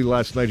Wolfley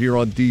last night here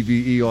on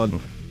DVE on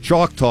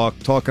Chalk Talk,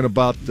 talking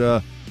about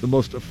the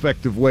most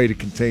effective way to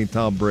contain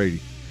Tom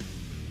Brady.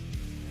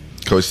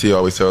 Coach T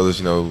always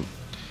tells us,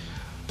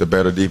 the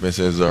better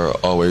defenses are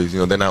always,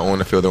 they're not on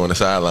the field, they're on the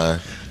sideline.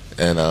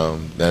 And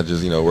that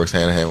just, works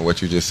hand in hand with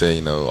what you just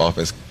said.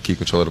 Offense keep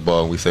control of the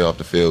ball. We stay off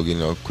the field,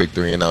 quick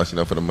 3 and outs,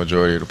 for the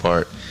majority of the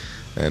part.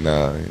 And,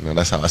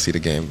 that's how I see the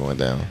game going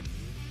down.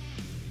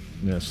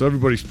 Yeah, so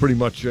everybody's pretty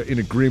much in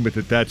agreement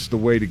that that's the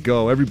way to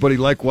go. Everybody,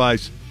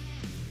 likewise,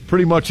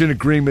 pretty much in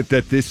agreement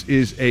that this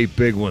is a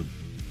big one.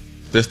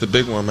 This the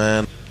big one,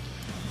 man.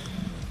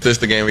 This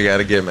the game we got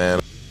to get,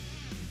 man.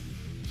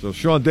 So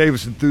Sean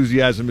Davis'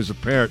 enthusiasm is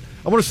apparent.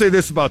 I want to say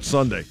this about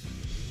Sunday.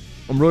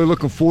 I'm really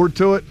looking forward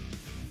to it.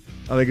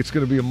 I think it's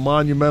going to be a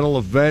monumental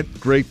event,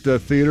 great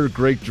theater,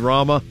 great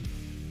drama.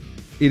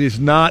 It is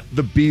not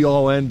the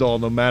be-all, end-all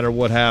no matter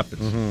what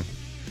happens.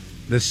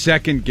 Mm-hmm. The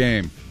second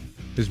game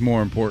is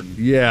more important.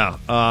 Yeah,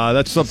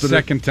 that's something. The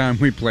second time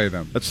we play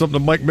them. That's something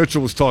that Mike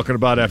Mitchell was talking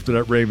about after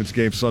that Ravens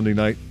game Sunday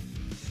night.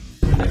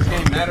 This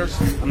game matters.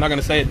 I'm not going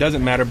to say it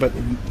doesn't matter, but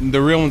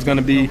the real one's going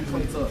to be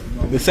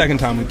the second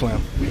time we play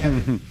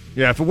them.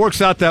 Yeah, if it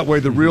works out that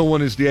way, the real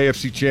one is the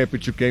AFC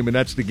Championship game, and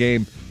that's the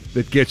game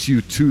that gets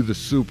you to the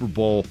Super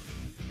Bowl.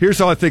 Here's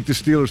how I think the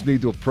Steelers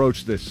need to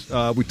approach this.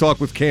 We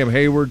talked with Cam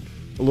Hayward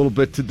a little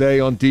bit today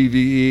on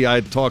DVE. I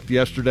had talked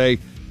yesterday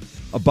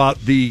about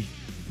the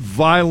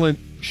violent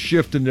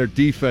shift in their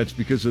defense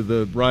because of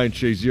the Ryan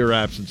Shazier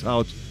absence,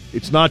 how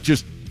it's not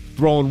just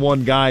throwing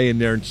one guy in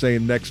there and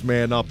saying next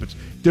man up. It's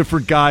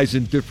different guys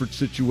in different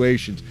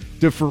situations,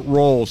 different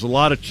roles, a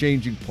lot of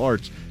changing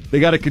parts. They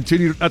got to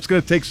continue. That's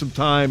going to take some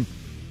time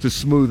to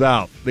smooth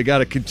out. They got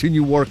to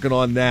continue working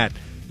on that.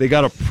 They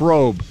got to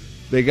probe.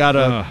 They got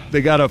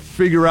to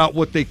figure out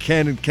what they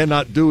can and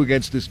cannot do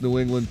against this New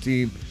England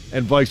team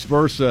and vice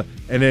versa,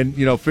 and then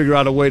figure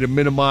out a way to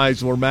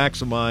minimize or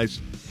maximize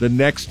the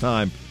next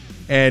time.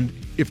 And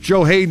if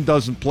Joe Hayden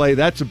doesn't play,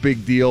 that's a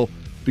big deal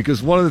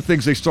because one of the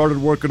things they started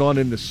working on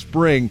in the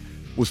spring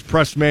was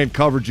press man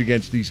coverage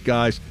against these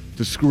guys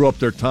to screw up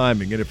their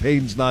timing. And if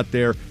Hayden's not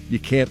there, you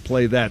can't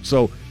play that.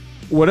 So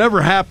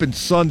whatever happens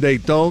Sunday,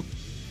 don't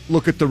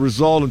look at the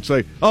result and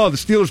say, oh, the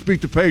Steelers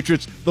beat the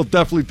Patriots, they'll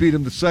definitely beat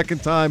them the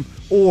second time,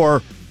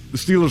 or the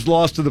Steelers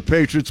lost to the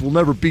Patriots, we'll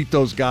never beat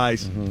those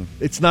guys. Mm-hmm.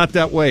 It's not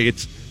that way.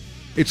 It's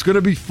going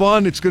to be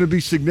fun, it's going to be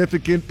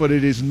significant, but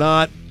it is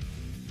not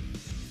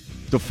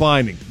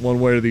defining one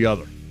way or the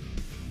other.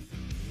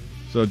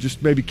 So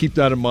just maybe keep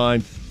that in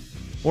mind,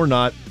 or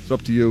not. It's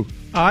up to you.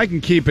 I can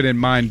keep it in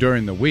mind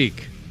during the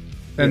week.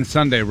 Then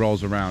Sunday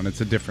rolls around,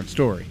 it's a different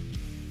story.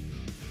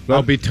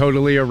 I'll be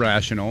totally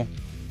irrational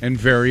and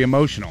very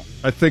emotional.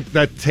 I think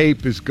that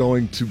tape is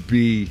going to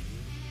be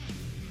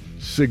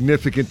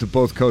significant to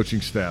both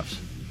coaching staffs.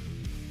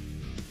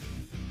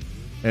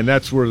 And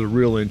that's where the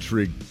real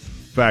intrigue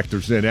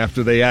factors in,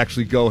 after they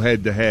actually go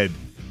head-to-head.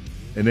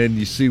 And then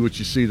you see what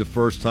you see the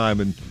first time,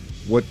 and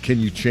what can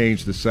you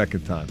change the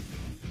second time?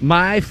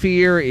 My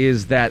fear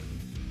is that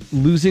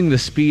losing the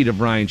speed of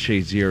Ryan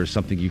Shazier is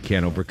something you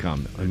can't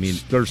overcome. I mean,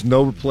 there's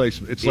no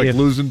replacement. It's like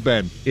losing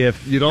Ben.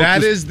 If you don't,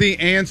 that is the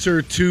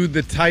answer to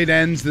the tight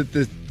ends that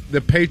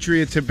the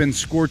Patriots have been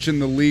scorching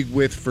the league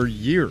with for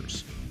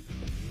years.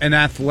 An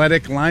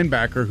athletic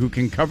linebacker who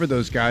can cover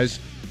those guys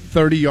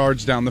 30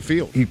 yards down the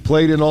field. He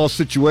played in all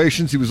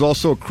situations. He was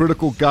also a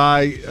critical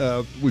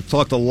guy. We've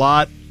talked a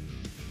lot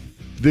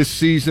this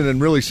season,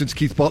 and really since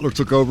Keith Butler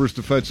took over as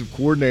defensive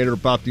coordinator,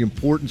 about the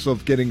importance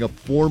of getting a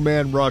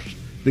four-man rush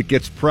that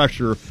gets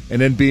pressure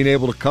and then being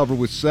able to cover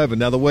with seven.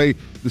 Now, the way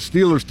the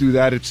Steelers do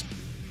that,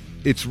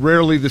 it's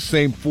rarely the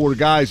same four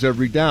guys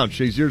every down.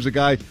 Shazier's a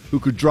guy who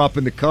could drop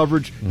into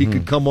coverage. Mm-hmm. He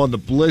could come on the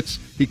blitz.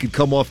 He could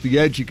come off the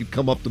edge. He could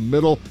come up the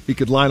middle. He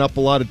could line up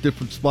a lot of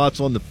different spots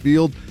on the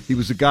field. He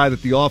was a guy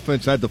that the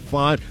offense had to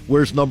find.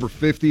 Where's number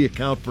 50?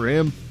 Account for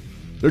him.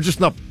 They're just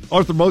not.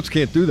 Arthur Motes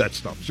can't do that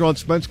stuff. Sean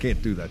Spence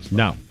can't do that stuff.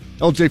 No.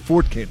 L.J.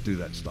 Fort can't do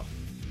that stuff.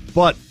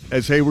 But,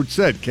 as Hayward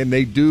said, can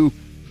they do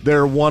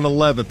their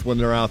 111th when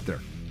they're out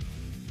there?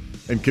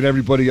 And can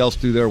everybody else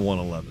do their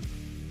 111th?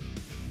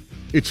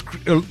 It's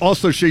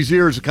also,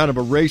 Shazier is a kind of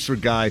a racer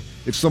guy.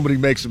 If somebody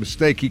makes a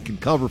mistake, he can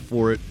cover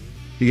for it.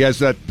 He has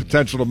that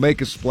potential to make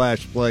a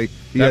splash play.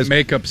 He has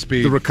makeup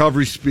speed, the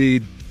recovery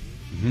speed.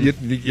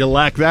 Mm-hmm. You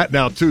lack that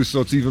now too,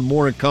 so it's even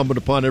more incumbent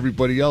upon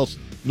everybody else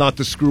not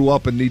to screw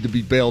up and need to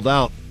be bailed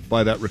out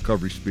by that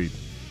recovery speed.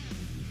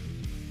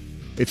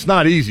 It's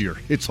not easier;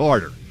 it's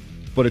harder,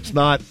 but it's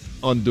not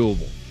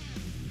undoable.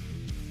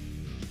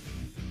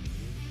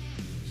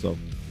 So,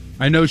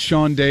 I know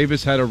Sean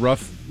Davis had a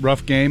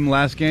rough game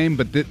last game,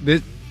 but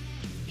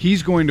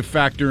he's going to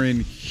factor in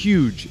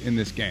huge in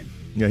this game.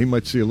 Yeah, he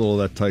might see a little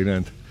of that tight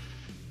end.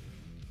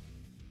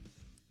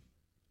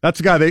 That's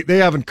a guy, they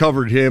haven't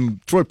covered him.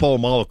 Troy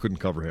Polamalu couldn't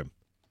cover him.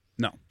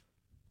 No.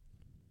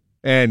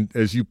 And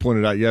as you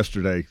pointed out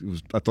yesterday,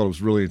 I thought it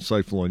was really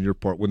insightful on your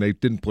part when they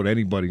didn't put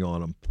anybody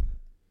on him.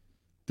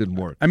 didn't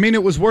work. I mean,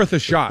 it was worth a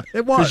shot.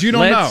 It was. Because you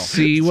don't know. Let's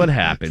see what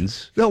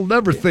happens. They'll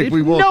never think If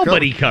we won't.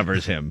 Nobody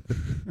covers him.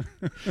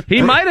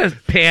 He might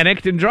have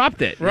panicked and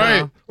dropped it.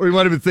 Right. Or he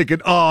might have been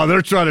thinking, oh,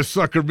 they're trying to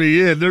sucker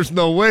me in. There's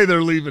no way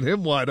they're leaving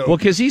him wide open. Well,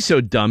 because he's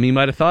so dumb, he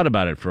might have thought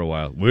about it for a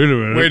while. Wait a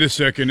minute. Wait a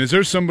second. Is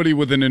there somebody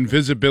with an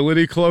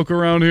invisibility cloak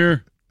around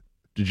here?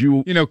 Did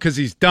you? You know, because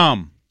he's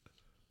dumb.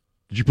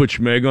 Did you put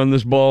Schmeg on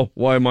this ball?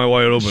 Why am I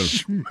wide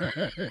open?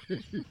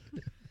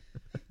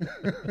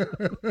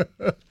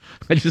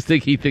 I just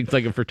think he thinks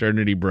like a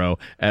fraternity bro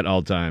at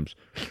all times.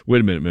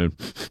 Wait a minute, man.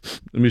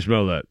 Let me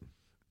smell that.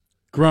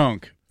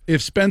 Gronk,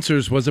 if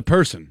Spencer's was a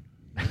person.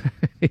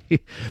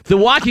 The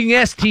walking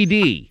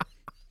STD.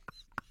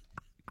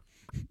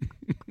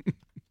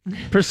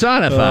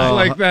 Personified.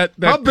 Like that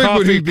how big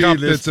would he coffee be cup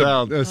in this that's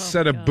town? a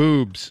set of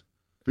boobs.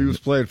 If he was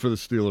playing for the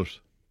Steelers.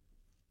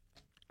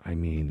 I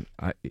mean,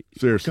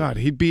 seriously. God,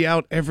 he'd be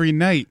out every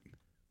night.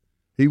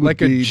 He would like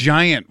be, a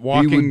giant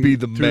walking He would be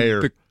the through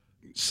mayor. the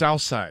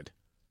South Side.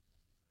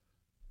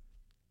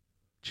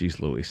 Jeez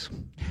Louise.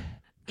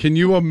 Can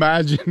you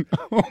imagine?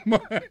 Oh, my.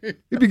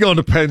 He'd be going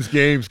to Penn's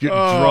games, getting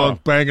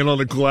drunk, banging on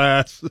the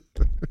glass.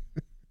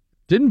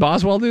 Didn't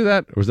Boswell do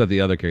that? Or was that the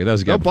other kicker? That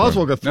was the guy before.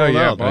 Boswell got thrown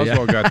out.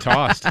 Boswell got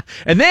tossed.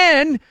 And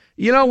then,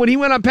 you know, when he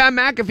went on Pat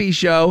McAfee's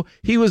show,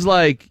 he was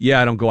like,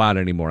 yeah, I don't go out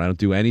anymore. I don't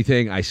do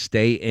anything. I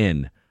stay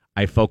in.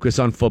 I focus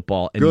on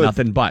football and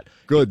nothing but.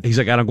 Good. He's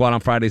like, I don't go out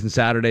on Fridays and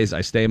Saturdays. I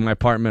stay in my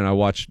apartment. I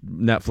watch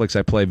Netflix.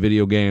 I play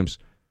video games.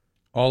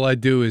 All I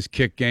do is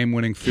kick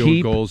game-winning field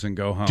Keep goals and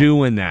go home.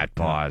 doing that,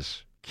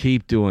 Boz.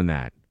 Keep doing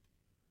that.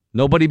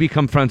 Nobody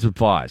become friends with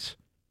Boz.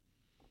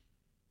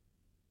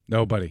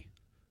 Nobody.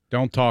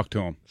 Don't talk to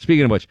him.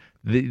 Speaking of which,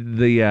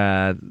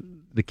 the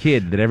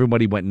kid that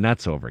everybody went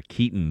nuts over,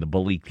 Keaton, the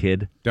bully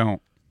kid.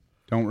 Don't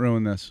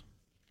ruin this.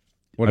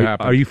 What Are-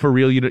 happened? Are you for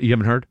real? You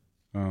haven't heard?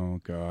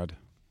 Oh, God.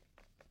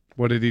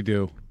 What did he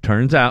do?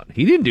 Turns out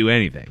he didn't do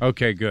anything.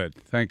 Okay, good.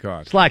 Thank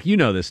God. Slack, you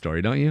know this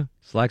story, don't you?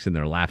 Slack's in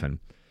there laughing.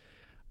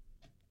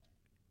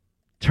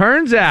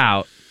 Turns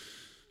out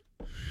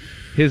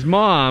his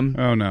mom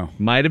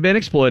might have been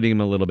exploiting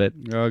him a little bit.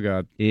 Oh,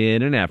 God.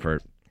 In an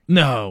effort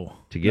No.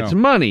 to get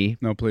some money.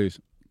 No, please.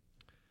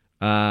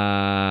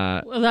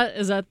 Well,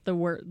 is that the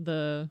word?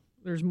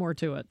 There's more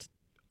to it.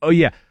 Oh,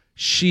 yeah.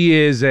 She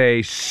is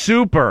a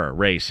super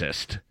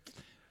racist.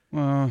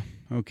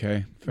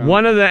 Okay.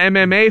 One of the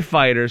MMA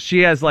fighters, she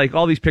has like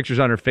all these pictures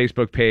on her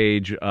Facebook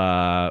page,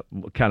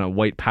 kind of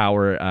white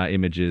power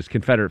images,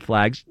 Confederate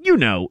flags, you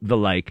know, the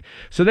like.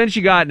 So then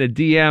she got in a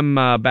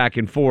DM back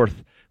and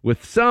forth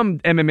with some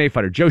MMA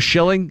fighter. Joe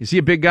Schilling, is he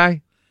a big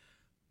guy?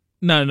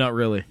 No, not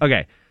really.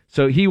 Okay.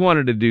 So he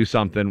wanted to do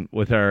something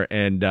with her,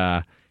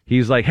 and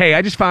he's like, hey,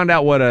 I just found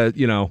out what a,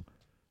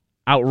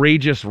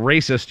 outrageous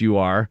racist you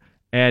are,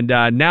 and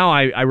now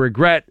I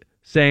regret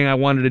saying I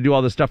wanted to do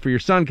all this stuff for your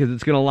son because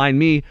it's going to align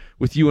me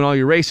with you and all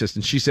your racists.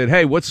 And she said,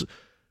 hey, what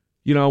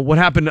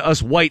happened to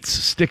us whites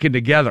sticking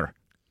together?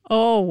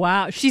 Oh,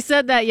 wow. She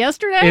said that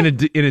yesterday?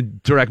 In a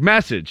direct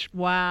message.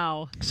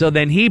 Wow. So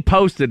then he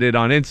posted it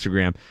on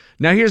Instagram.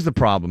 Now, here's the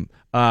problem.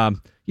 Kamal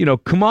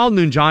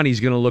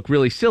Nanjiani's going to look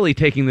really silly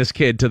taking this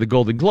kid to the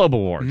Golden Globe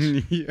Awards.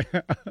 Yeah.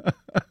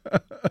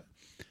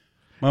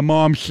 My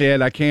mom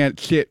said I can't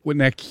sit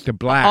next to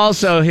blacks.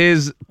 Also,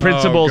 his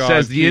principal God,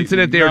 says the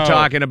incident they were no.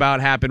 talking about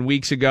happened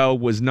weeks ago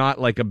was not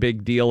like a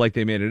big deal like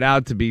they made it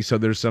out to be. So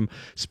there's some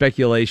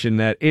speculation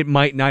that it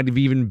might not have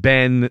even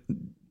been,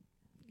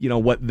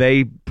 what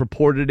they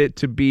purported it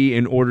to be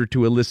in order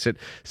to elicit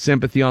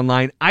sympathy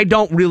online. I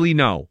don't really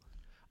know.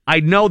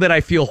 I know that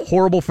I feel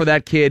horrible for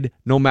that kid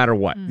no matter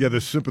what. Yeah,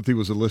 the sympathy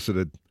was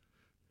elicited.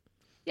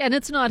 Yeah, and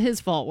it's not his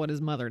fault what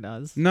his mother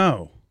does.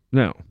 No.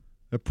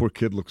 That poor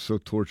kid looks so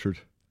tortured.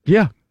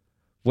 Yeah.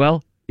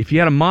 Well, if you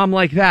had a mom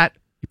like that,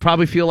 you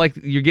probably feel like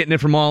you're getting it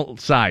from all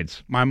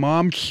sides. My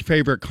mom's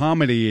favorite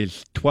comedy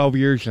is 12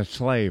 Years a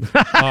Slave.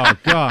 Oh,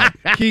 God.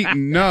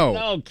 Keaton, no.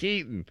 No,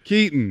 Keaton.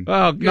 Keaton.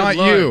 Oh, good not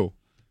Lord. you.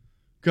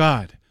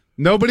 God.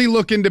 Nobody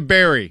look into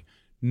Barry.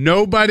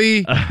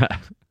 Nobody.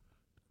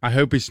 I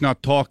hope it's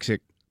not toxic.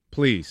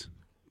 Please.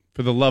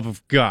 For the love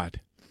of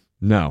God.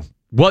 No.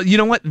 Well, you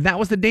know what? That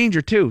was the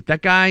danger, too.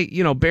 That guy,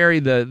 Barry,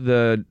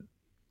 the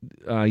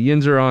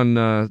Yinzer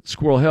on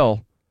Squirrel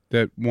Hill.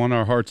 That won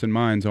our hearts and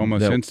minds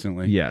almost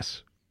instantly.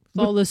 Yes.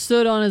 All the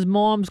soot on his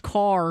mom's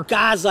car.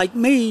 Guys like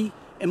me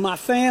and my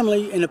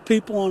family and the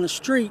people on the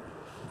street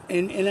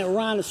and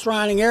around the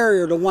surrounding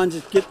area are the ones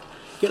that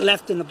get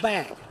left in the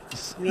bag.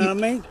 You know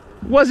what I mean?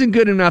 Wasn't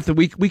good enough that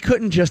we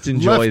couldn't just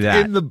enjoy Left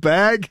that. in the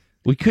bag?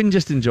 We couldn't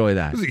just enjoy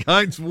that. Was he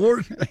Heinz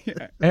Ward?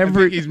 I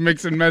think he's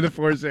mixing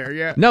metaphors there,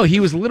 yeah. No, he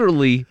was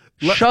literally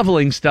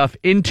shoveling stuff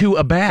into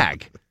a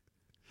bag.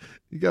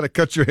 You got to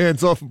cut your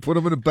hands off and put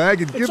them in a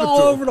bag and give It's it all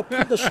to over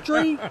him. the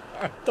street,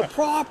 the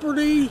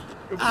property,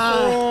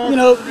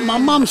 my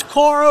mom's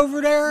car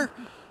over there,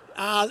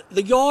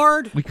 the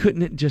yard. We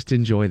couldn't just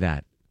enjoy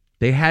that.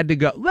 They had to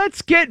go,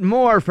 let's get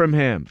more from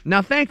him.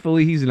 Now,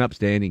 thankfully, he's an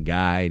upstanding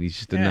guy, and he's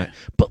just a nut.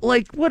 But,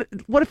 what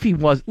if he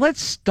was?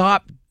 Let's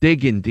stop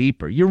digging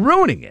deeper. You're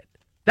ruining it.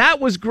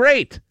 That was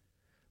great.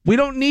 We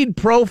don't need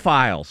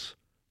profiles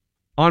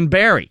on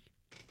Barry.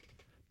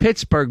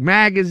 Pittsburgh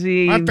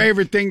Magazine. My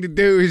favorite thing to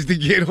do is to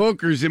get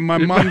hookers in my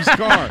mom's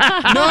car.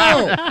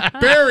 No,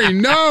 Barry,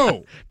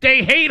 no.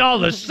 They hate all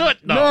the soot,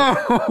 though.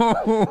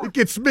 No. It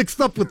gets mixed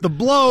up with the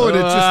blow, and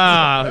it's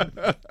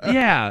just...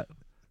 Yeah.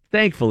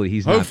 Thankfully,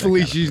 he's not.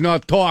 Hopefully, she's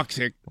not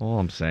toxic. All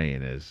I'm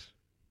saying is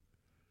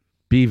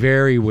be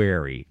very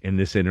wary in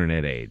this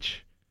internet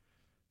age.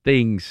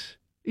 Things,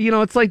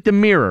 it's like the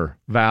mirror,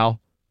 Val.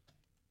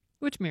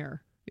 Which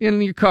mirror? In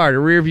your car, the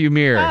rear view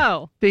mirror.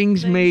 Oh.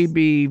 Things may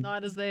be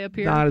not as they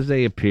appear. Not as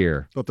they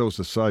appear. I thought that was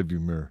the side view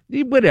mirror.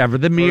 Whatever,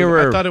 the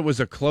mirror. I thought it was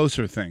a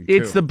closer thing, too.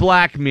 It's the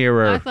black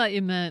mirror. I thought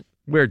you meant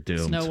we're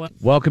doomed. Snow White.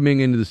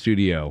 Welcoming into the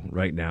studio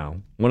right now,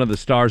 one of the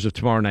stars of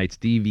tomorrow night's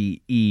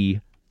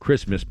DVE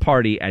Christmas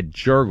party at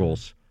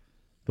Jurgles,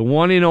 the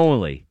one and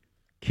only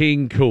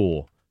King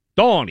Cool,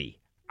 Donnie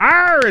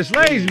Iris,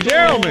 ladies and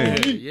gentlemen.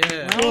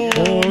 Yeah.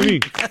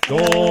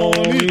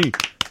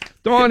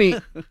 Donnie,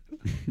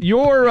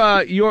 your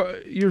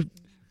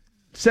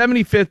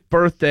 75th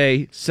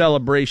birthday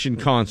celebration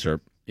concert.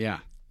 Yeah.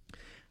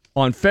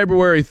 On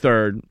February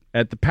 3rd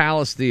at the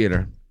Palace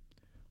Theater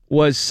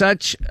was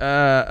such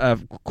a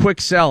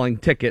quick selling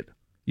ticket.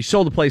 You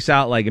sold the place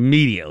out like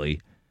immediately.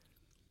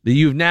 That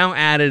you've now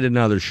added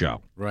another show.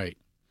 Right.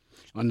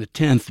 On the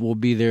 10th, we'll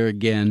be there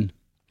again.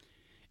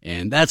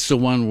 And that's the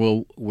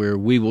one where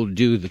we will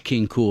do the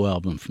King Cool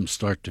album from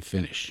start to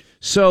finish.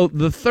 So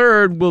the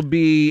 3rd will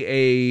be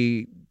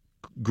a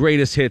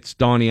greatest hits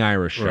Donnie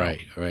Irish show.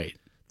 Right.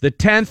 The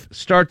 10th,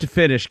 start to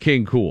finish,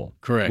 King Cool.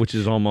 Correct. Which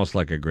is almost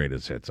like a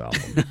greatest hits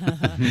album.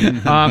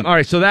 All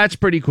right, so that's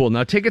pretty cool.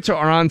 Now, tickets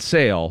are on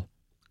sale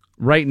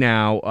right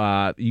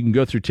now. You can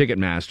go through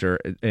Ticketmaster,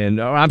 and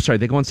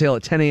they go on sale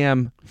at 10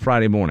 a.m.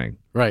 Friday morning.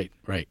 Right.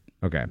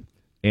 Okay.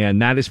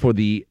 And that is for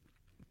the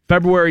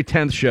February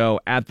 10th show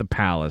at the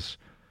Palace.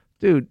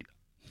 Dude,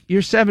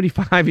 you're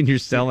 75 and you're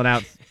selling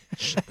out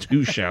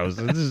 2 shows.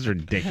 This is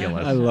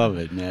ridiculous. I love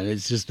it, man.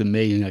 It's just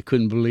amazing. I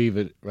couldn't believe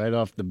it right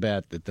off the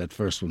bat that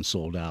first one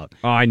sold out.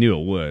 Oh, I knew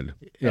it would.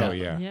 Yeah. Oh,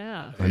 yeah.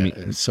 Yeah. I mean,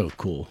 it's so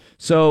cool.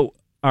 So,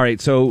 all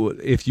right. So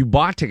if you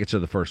bought tickets to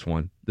the first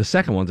one, the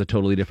second one's a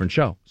totally different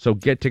show. So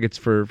get tickets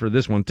for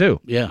this one,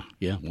 too. Yeah.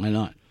 Why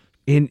not?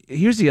 And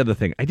here's the other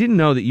thing. I didn't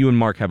know that you and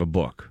Mark have a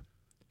book.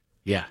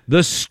 Yeah.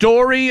 The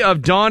Story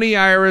of Donnie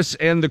Iris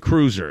and the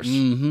Cruisers.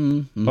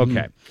 Mm-hmm.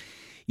 Okay.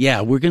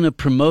 Yeah, we're going to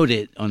promote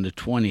it on the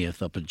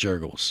 20th up at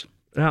Jurgles.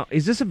 Now,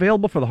 is this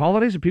available for the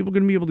holidays? Are people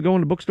going to be able to go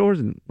into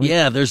bookstores?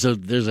 Yeah, there's a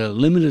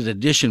limited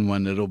edition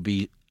one that'll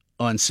be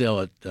on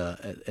sale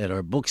at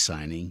our book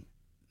signing.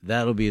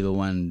 That'll be the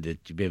one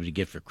that you'll be able to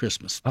get for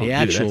Christmas. The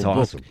actual that's book,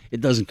 awesome.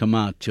 it doesn't come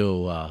out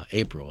till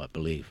April, I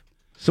believe.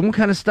 So what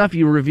kind of stuff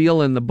you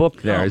reveal in the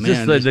book there? Oh, Is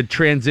man, this the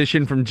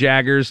transition from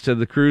Jaggers to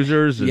the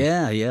Cruisers?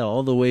 Yeah,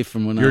 all the way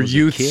from when I Your was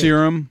youth a kid.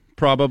 serum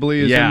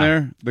probably is Yeah. in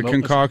there. The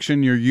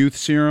concoction, your youth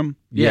serum.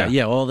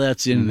 Yeah, all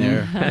that's in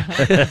there.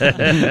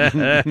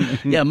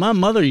 Yeah, my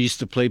mother used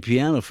to play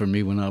piano for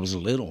me when I was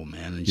little,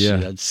 man,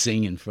 and I'd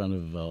sing in front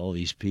of all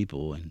these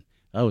people, and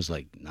I was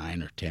like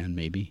 9 or 10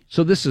 maybe.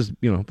 So this is,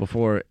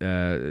 before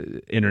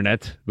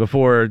internet,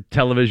 before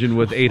television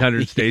with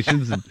 800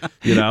 stations, and,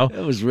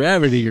 That was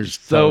rabbit ears.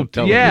 So,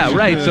 television. yeah,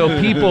 right.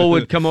 So people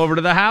would come over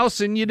to the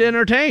house and you'd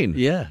entertain.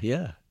 Yeah.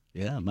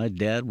 My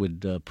dad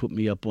would put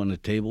me up on the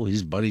table.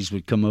 His buddies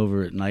would come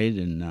over at night,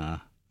 and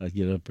I'd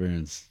get up there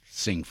and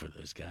sing for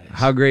those guys.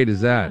 How great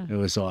is that? It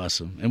was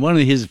awesome. And one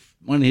of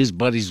his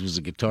buddies was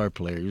a guitar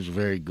player. He was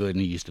very good,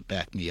 and he used to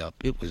back me up.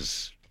 It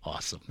was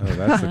awesome. Oh,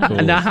 that's the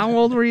coolest. Now, how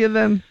old were you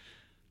then?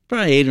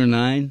 Probably 8 or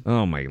 9.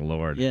 Oh, my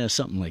Lord. Yeah,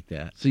 something like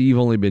that. So you've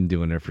only been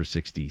doing it for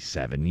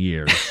 67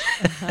 years.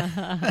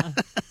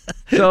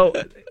 So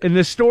in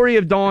the story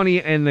of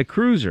Donnie and the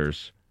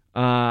Cruisers,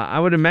 I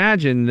would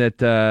imagine that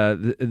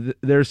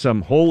there's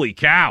some holy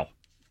cow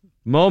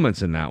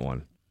moments in that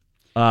one.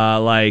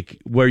 Like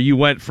where you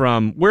went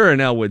from, we're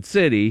in Elwood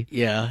City,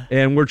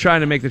 and we're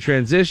trying to make the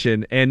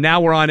transition, and now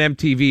we're on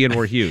MTV and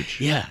we're huge.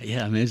 Yeah,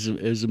 I mean,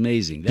 it was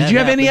amazing. Did you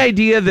have any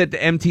idea that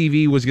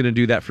MTV was going to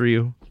do that for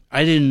you?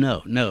 I didn't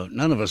know. No,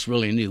 none of us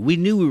really knew. We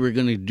knew we were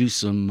going to do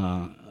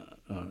some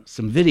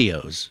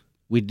videos.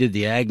 We did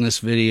the Agnes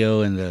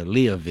video and the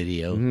Leah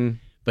video,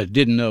 but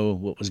didn't know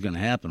what was going to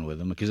happen with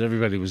them because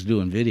everybody was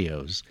doing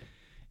videos.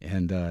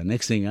 And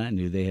next thing I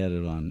knew, they had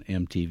it on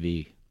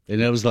MTV. And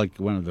that was like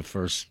one of the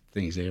first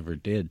things they ever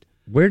did.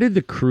 Where did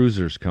the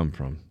Cruisers come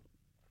from?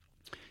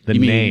 The You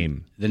mean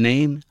name. The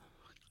name?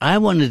 I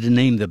wanted to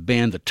name the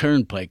band the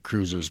Turnpike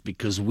Cruisers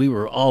because we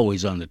were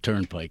always on the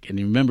Turnpike. And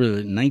you remember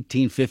the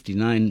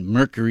 1959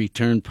 Mercury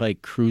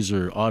Turnpike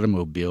Cruiser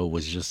automobile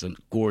was just a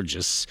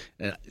gorgeous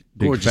fat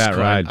car.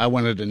 ride. I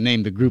wanted to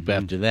name the group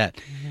after that,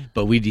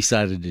 but we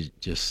decided to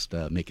just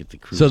make it the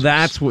Cruisers.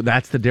 So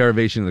that's the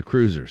derivation of the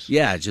Cruisers.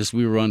 Yeah, just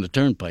we were on the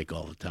Turnpike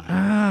all the time.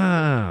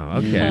 Oh,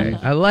 okay.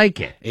 I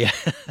like it. Yeah.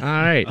 All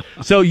right.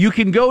 So you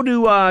can go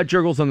to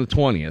Jurgles on the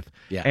 20th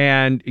Yeah.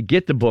 and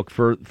get the book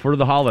for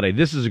the holiday.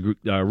 This is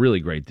a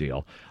really great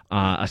deal.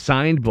 a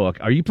signed book.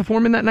 Are you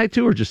performing that night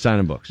too, or just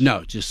signing books?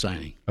 No, just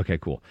signing. Okay,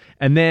 cool.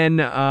 And then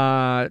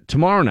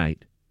tomorrow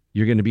night,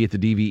 you're going to be at the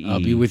DVE. I'll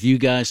be with you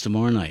guys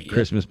tomorrow night.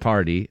 Christmas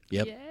party.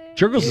 Yep.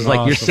 Jurgles is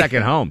like your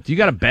second home. Do you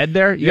got a bed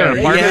there? You got an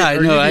apartment? Yeah, I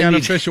know. Are you the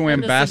unofficial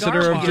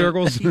ambassador of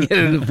Jurgles? Get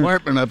an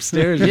apartment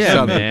upstairs or Yeah,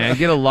 something. man.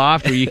 Get a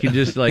loft where you can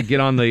just like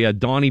get on the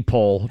Donnie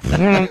pole, go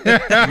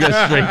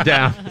straight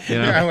down. You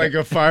know? Yeah, like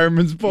a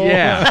fireman's pole.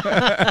 Yeah.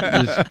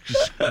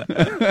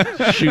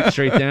 just shoot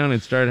straight down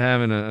and start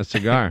having a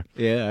cigar.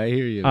 Yeah, I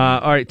hear you. All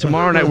right,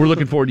 tomorrow night we're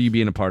looking forward to you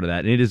being a part of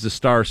that. And it is a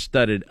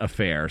star-studded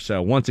affair.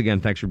 So once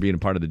again, thanks for being a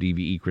part of the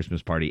DVE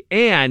Christmas party.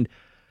 And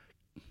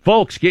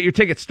folks, get your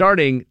tickets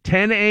starting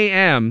 10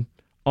 a.m.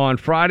 on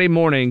Friday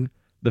morning,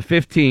 the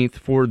 15th,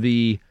 for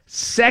the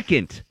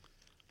second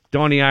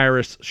Donnie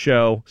Iris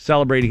show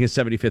celebrating his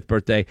 75th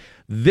birthday.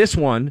 This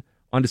one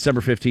on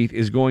December 15th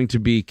is going to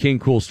be King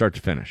Cool start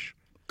to finish.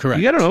 Correct.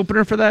 You got an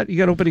opener for that? You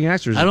got opening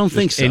acts? Or is I it don't just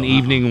think so. An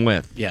evening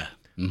with. Yeah.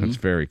 That's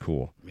very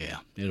cool. Yeah,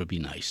 it'll be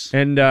nice.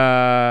 And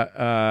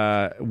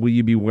will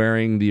you be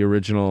wearing the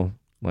original,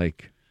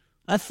 like...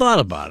 I thought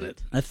about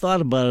it,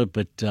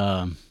 but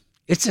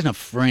it's in a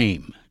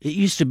frame. It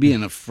used to be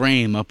in a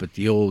frame up at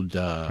the old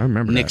I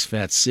remember Nick's that.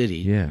 Fat City.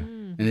 Yeah.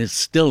 And it's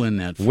still in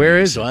that frame. Where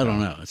is so it, I don't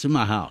though? know. It's in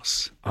my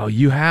house. Oh,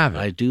 you have it.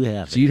 I do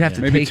have it. So you'd have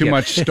to Maybe take too it.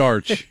 much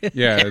starch.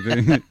 Yeah,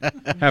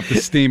 have to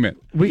steam it.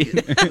 We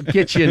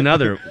get you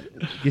another,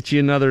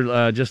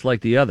 just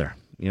like the other.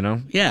 You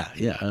know. Yeah.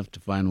 I have to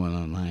find one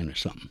online or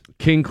something.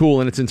 King Cool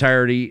in its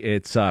entirety.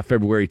 It's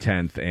February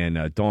 10th,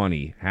 and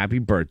Donnie, happy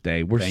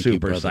birthday! We're Thank you,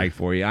 super brother. psyched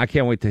for you. I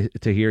can't wait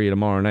to hear you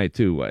tomorrow night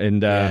too.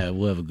 And Yeah,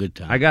 we'll have a good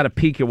time. I got a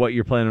peek at what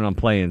you're planning on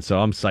playing, so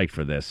I'm psyched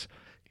for this.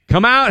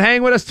 Come out,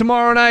 hang with us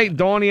tomorrow night,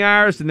 Donnie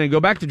Iris, and then go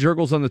back to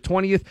Jurgles on the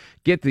 20th.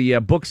 Get the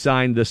book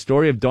signed, The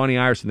Story of Donnie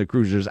Iris and the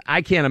Cruisers.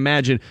 I can't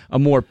imagine a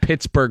more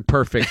Pittsburgh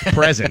perfect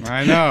present.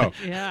 I know.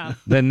 Yeah.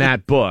 Than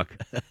that book.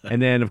 And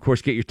then, of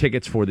course, get your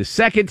tickets for the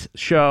second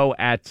show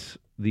at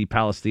the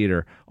Palace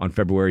Theater on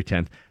February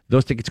 10th.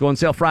 Those tickets go on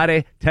sale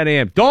Friday, 10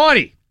 a.m.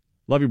 Donnie!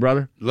 Love you,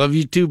 brother. Love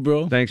you too,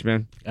 bro. Thanks,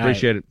 man. All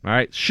Appreciate it. All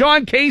right.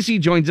 Sean Casey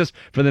joins us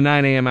for the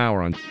 9 a.m.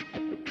 hour on...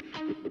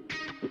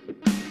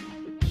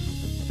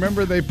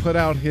 Remember they put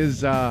out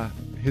his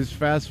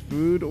fast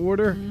food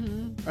order?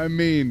 Mm-hmm. I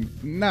mean,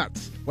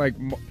 nuts. Like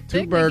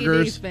two Big Mickey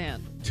D's burgers,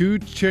 fan. two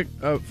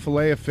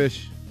filet of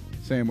fish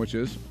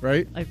sandwiches,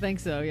 right? I think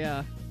so,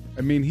 yeah.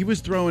 I mean, he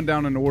was throwing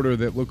down an order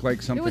that looked like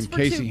was something for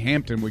Casey two.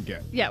 Hampton would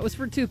get. Yeah, it was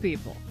for two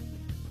people.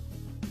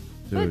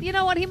 But Dude. you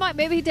know what?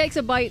 Maybe he takes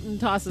a bite and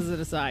tosses it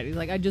aside. He's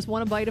like, I just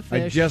want a bite of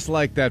fish. I just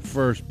like that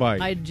first bite.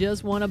 I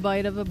just want a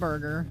bite of a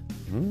burger.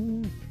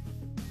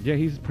 Yeah,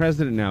 he's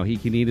president now. He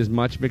can eat as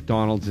much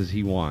McDonald's as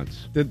he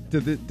wants.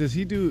 Does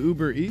he do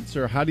Uber Eats,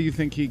 or how do you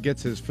think he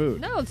gets his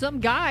food? No, some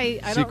guy,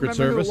 I don't Secret remember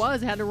Service? who it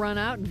was, had to run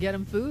out and get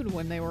him food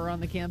when they were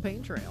on the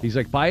campaign trail. He's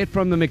like, buy it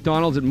from the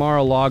McDonald's at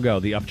Mar-a-Lago.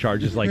 The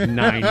upcharge is like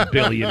 9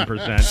 billion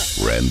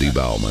 %. Randy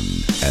Bauman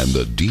and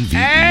the DVE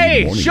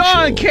Hey, Morning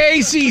Sean Show.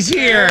 Casey's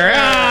here.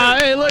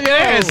 Hey, look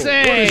at this.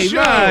 Hey,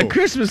 what a show.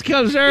 Christmas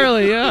comes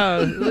early.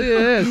 Look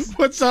at this.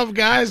 What's up,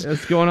 guys?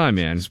 What's going on,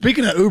 man?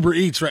 Speaking of Uber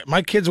Eats, right?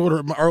 My kids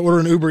are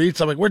ordering Uber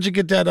Eats. I'm like, where'd you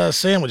get that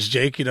sandwich,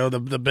 Jake? You know,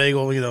 the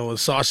bagel, you know, with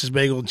sausage,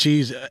 bagel, and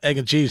cheese, egg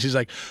and cheese. He's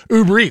like,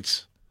 Uber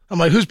Eats. I'm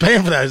like, who's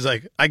paying for that? He's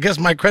like, I guess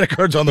my credit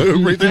card's on the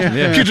Uber Eats.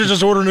 Yeah. Kids are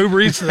just ordering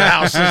Uber Eats to the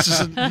house. It's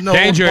just no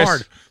Dangerous.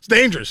 hard. It's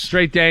dangerous.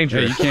 Straight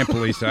dangerous. Yeah, you can't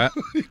police that.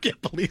 You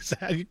can't police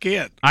that. You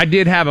can't. I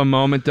did have a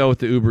moment, though, with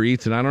the Uber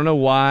Eats, and I don't know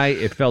why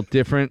it felt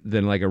different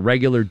than like a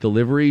regular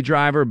delivery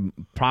driver,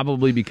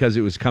 probably because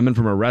it was coming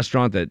from a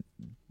restaurant that,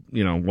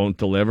 you know, won't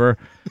deliver.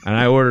 And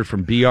I ordered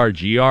from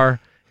BRGR,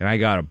 and I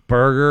got a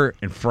burger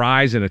and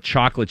fries and a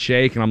chocolate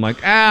shake, and I'm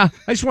like, I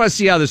just want to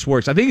see how this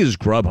works. I think it was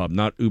Grubhub,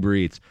 not Uber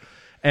Eats.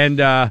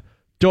 And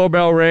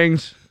doorbell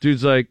rings.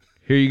 Dude's like,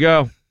 here you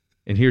go,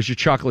 and here's your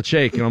chocolate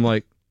shake. And I'm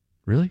like,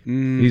 really?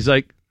 He's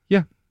like,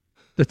 yeah,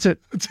 that's it.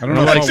 I don't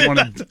know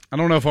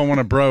if I want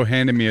a bro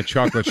handing me a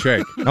chocolate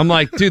shake. I'm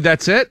like, dude,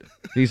 that's it?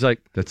 He's like,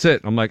 that's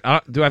it. I'm like,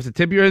 do I have to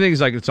tip you or anything?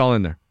 He's like, it's all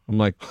in there. I'm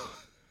like,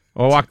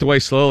 I walked away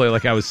slowly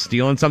like I was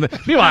stealing something.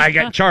 Meanwhile, I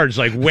got charged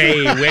like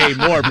way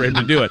more for him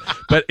to do it.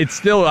 But it's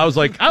still, I was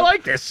like, I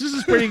like this. This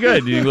is pretty good.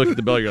 And you look at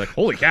the bill, you're like,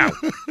 holy cow.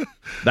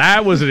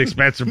 That was an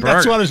expensive burger.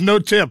 That's why there's no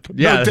tip.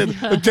 Yeah. No tip.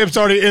 The tip's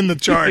already in the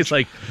charge. It's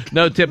like,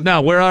 no tip.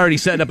 No, we're already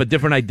setting up a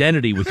different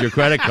identity with your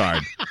credit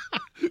card.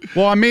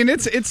 Well, I mean,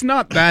 it's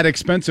not that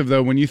expensive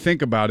though when you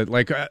think about it.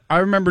 Like I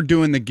remember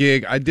doing the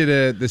gig. I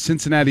did the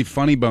Cincinnati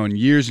Funny Bone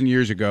years and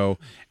years ago,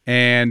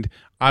 and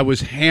I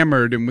was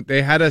hammered, and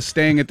they had us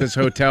staying at this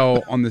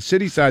hotel on the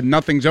city side.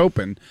 Nothing's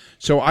open,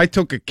 so I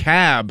took a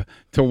cab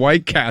to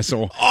White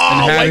Castle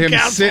and had White him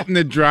Castle. sit in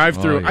the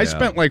drive-through. Oh, yeah. I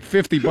spent like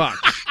 $50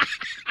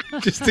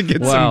 just to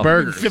get Wow. some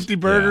burgers. 50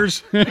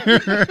 burgers.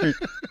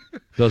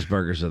 Those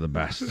burgers are the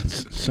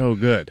best So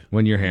good.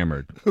 when you're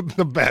hammered.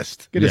 The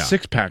best. Get a Yeah.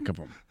 6-pack of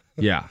them.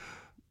 Yeah.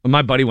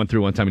 My buddy went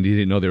through one time and he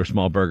didn't know they were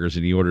small burgers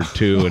and he ordered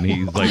 2 and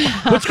he's like,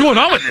 what's going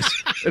on with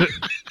this?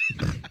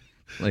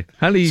 Like,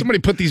 how do you? Somebody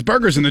put these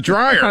burgers in the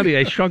dryer. How do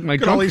I shrunk my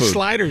Look at all junk these food?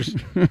 sliders.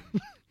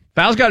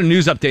 Val's got a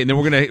news update, and then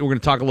we're gonna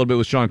talk a little bit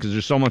with Sean because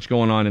there's so much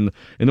going on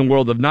in the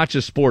world of not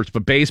just sports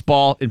but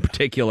baseball in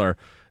particular,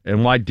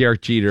 and why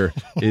Derek Jeter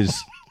is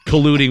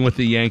colluding with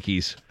the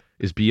Yankees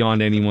is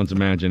beyond anyone's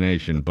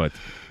imagination. But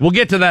we'll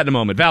get to that in a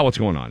moment. Val, what's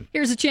going on?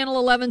 Here's a Channel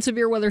 11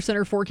 Severe Weather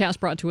Center forecast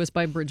brought to us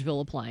by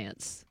Bridgeville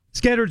Appliance.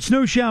 Scattered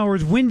snow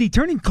showers, windy,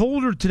 turning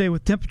colder today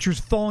with temperatures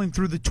falling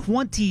through the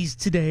 20s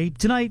today.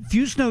 Tonight,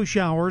 few snow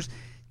showers,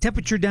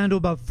 temperature down to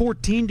about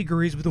 14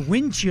 degrees with a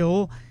wind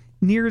chill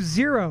near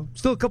zero.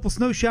 Still a couple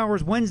snow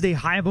showers Wednesday,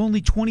 high of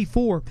only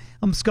 24.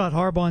 I'm Scott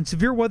Harbaugh on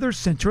Severe Weather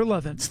Center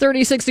 11. It's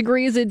 36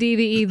 degrees at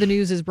DVE. The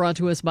news is brought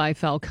to us by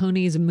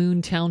Falcone's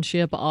Moon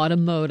Township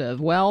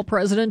Automotive. Well,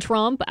 President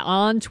Trump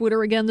on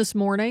Twitter again this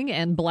morning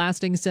and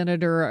blasting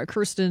Senator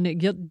Kirsten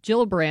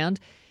Gillibrand,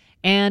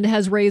 and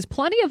has raised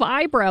plenty of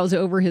eyebrows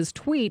over his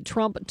tweet.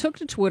 Trump took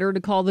to Twitter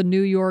to call the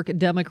New York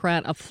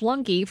Democrat a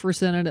flunky for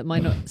Senate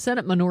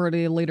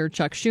Minority Leader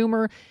Chuck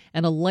Schumer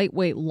and a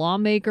lightweight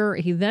lawmaker.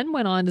 He then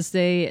went on to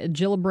say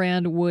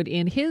Gillibrand would,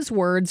 in his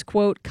words,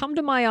 quote, come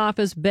to my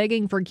office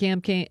begging for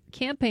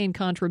campaign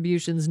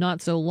contributions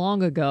not so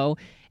long ago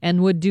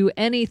and would do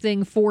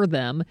anything for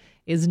them,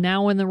 is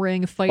now in the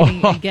ring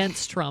fighting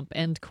against Trump,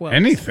 end quote.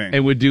 Anything.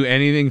 And would do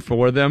anything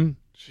for them?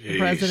 The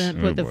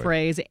president put the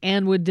phrase,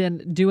 and would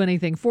do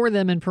anything for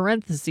them in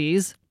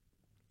parentheses.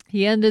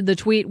 He ended the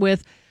tweet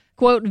with,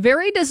 quote,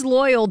 very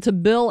disloyal to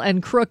Bill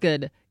and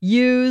Crooked,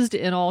 used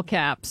in all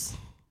caps,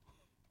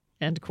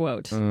 end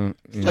quote.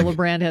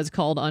 Gillibrand has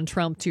called on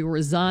Trump to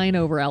resign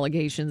over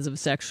allegations of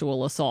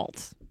sexual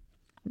assault.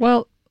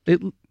 Well, at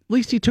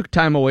least he took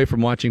time away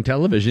from watching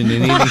television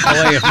and eating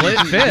filet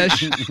of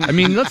fish. I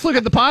mean, let's look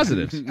at the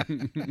positives.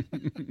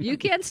 You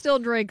can still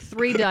drink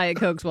 3 Diet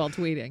Cokes while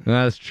tweeting.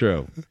 That's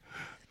true.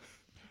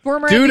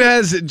 Former Dude NBA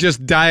has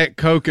just Diet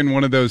Coke in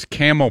one of those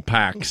camel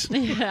packs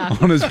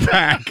on his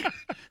back.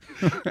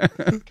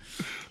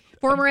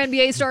 Former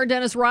NBA star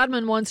Dennis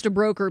Rodman wants to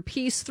broker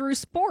peace through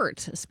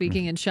sport.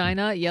 Speaking in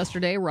China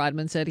yesterday,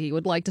 Rodman said he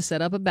would like to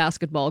set up a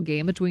basketball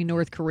game between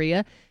North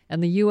Korea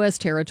and the U.S.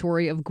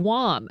 territory of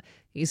Guam.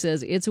 He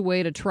says it's a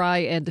way to try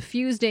and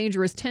diffuse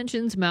dangerous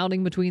tensions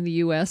mounting between the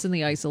U.S. and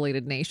the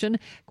isolated nation.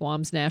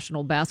 Guam's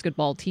national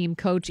basketball team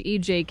coach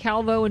E.J.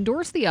 Calvo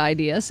endorsed the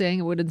idea, saying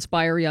it would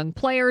inspire young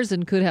players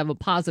and could have a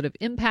positive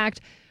impact.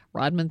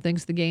 Rodman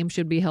thinks the game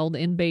should be held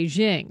in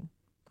Beijing.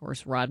 Of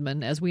course,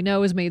 Rodman, as we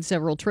know, has made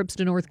several trips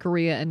to North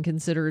Korea and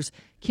considers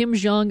Kim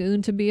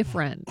Jong-un to be a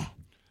friend.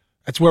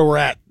 That's where we're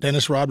at.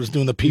 Dennis Rodman's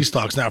doing the peace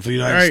talks now for the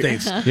United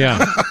States.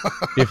 Yeah.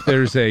 If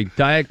there's a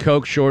Diet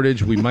Coke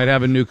shortage, we might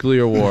have a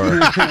nuclear war.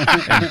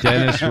 And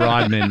Dennis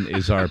Rodman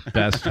is our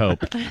best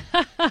hope.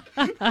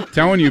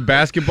 Telling you,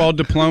 basketball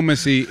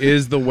diplomacy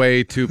is the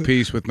way to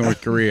peace with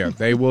North Korea.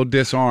 They will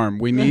disarm.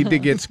 We need to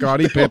get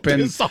Scottie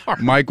Pippen,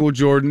 Michael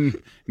Jordan,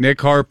 Nick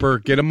Harper,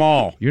 get them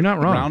all. You're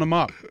not wrong. Round them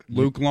up.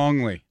 Luke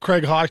Longley.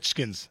 Craig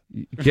Hodgkins.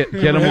 Get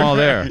them all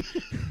there.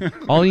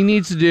 All he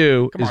needs to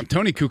do Come on,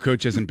 Tony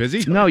Kukoc isn't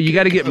busy. No, you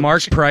got to get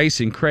Mark Price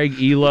and Craig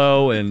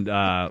Elo and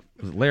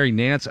Larry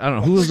Nance. I don't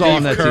know who was all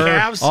on that team.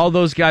 Cavs. All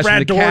those guys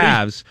Brad from the Daugherty.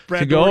 Cavs Brad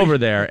to go Daugherty. over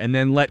there and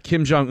then let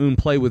Kim Jong-un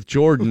play with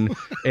Jordan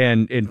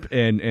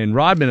and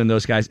Rodman and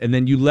those guys, and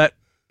then you let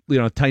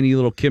tiny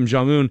little Kim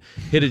Jong-un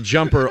hit a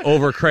jumper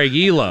over Craig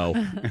Elo.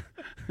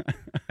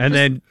 And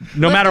then,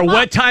 no matter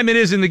what time it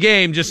is in the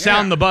game, just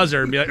sound the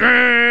buzzer and be like,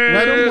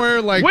 Let them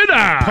wear like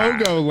winner!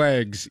 pogo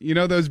legs. You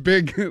know those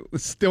big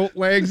stilt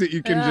legs that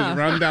you can just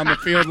run down the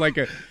field like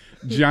a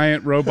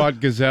giant robot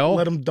gazelle?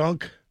 Let them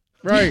dunk.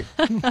 Right.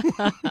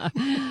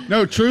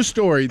 No, true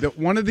story. That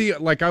one of the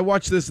I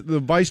watched the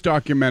Vice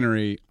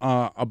documentary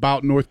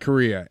about North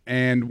Korea,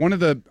 and one of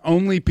the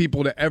only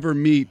people to ever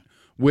meet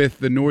with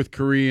the North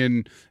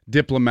Korean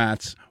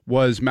diplomats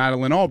was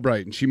Madeleine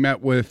Albright, and she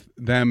met with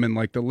them in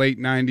the late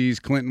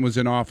 90s. Clinton was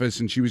in office,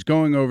 and she was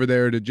going over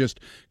there to just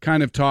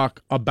kind of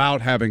talk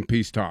about having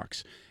peace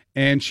talks.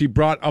 And she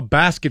brought a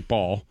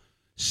basketball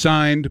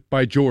signed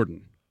by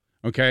Jordan.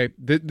 Okay,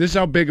 this is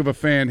how big of a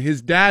fan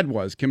his dad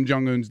was, Kim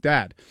Jong-un's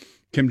dad,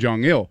 Kim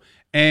Jong-il.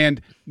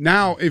 And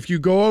now if you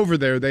go over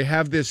there, they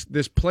have this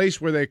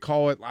place where they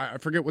call it, I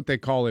forget what they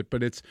call it,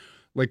 but it's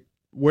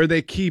where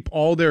they keep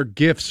all their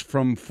gifts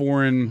from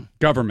foreign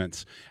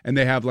governments. And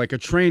they have a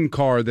train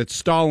car that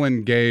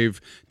Stalin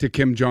gave to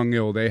Kim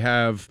Jong-il. They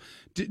have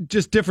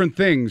just different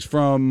things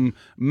from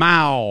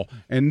Mao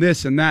and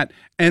this and that.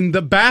 And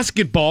the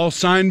basketball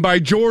signed by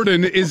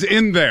Jordan is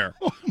in there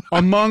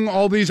among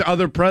all these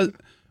other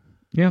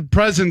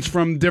presents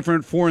from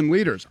different foreign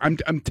leaders.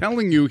 I'm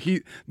telling you,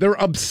 they're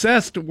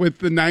obsessed with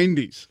the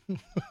 90s.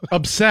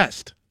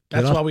 Obsessed.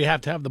 That's why we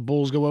have to have the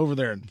Bulls go over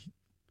there and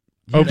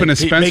open a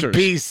Spencer's. Make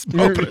peace.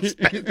 Open a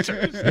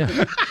Spencer's.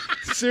 Yeah.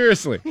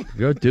 Seriously.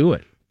 Go do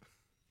it.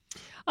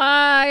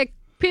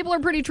 People are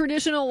pretty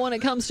traditional when it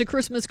comes to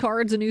Christmas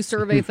cards. A new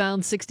survey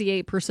found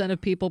 68% of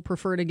people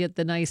prefer to get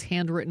the nice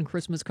handwritten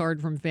Christmas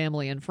card from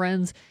family and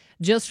friends.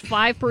 Just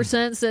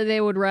 5% said they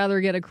would rather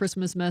get a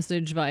Christmas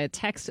message via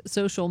text,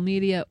 social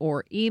media,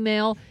 or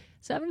email.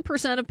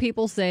 7% of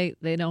people say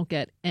they don't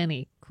get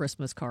any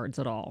Christmas cards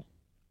at all.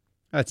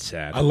 That's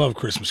sad. I love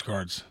Christmas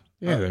cards.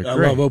 Yeah, they're I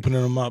great. love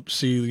opening them up.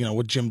 See,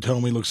 what Jim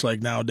Tomey looks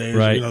like nowadays.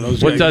 Right.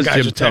 Those What does guys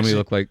Jim are texting. Tomey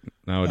look like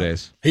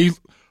nowadays?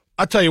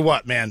 I'll tell you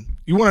what, man.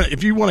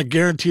 If you want to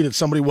guarantee that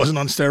somebody wasn't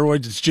on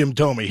steroids, it's Jim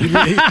Tomey.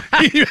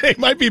 He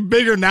might be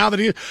bigger now than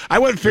he. I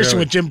went fishing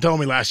with Jim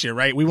Tomey last year,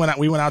 right? We went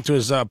out to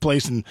his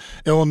place in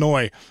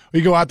Illinois.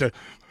 We go out there.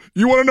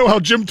 You want to know how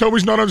Jim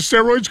Tomey's not on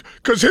steroids?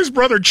 Because his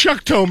brother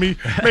Chuck Tomey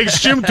makes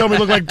Jim Tomey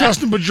look like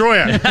Dustin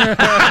Pedroia.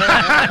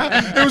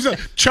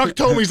 Chuck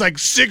Tomey's like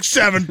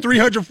 6'7",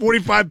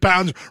 345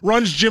 pounds,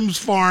 runs Jim's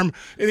farm.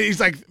 And he's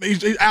an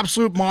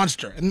absolute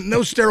monster. And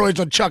no steroids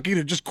on Chuck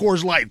either, just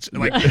Coors Lights,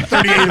 like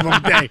 38 of them a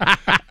day.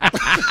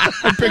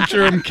 I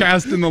picture him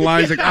casting the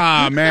line. He's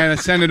like, man, I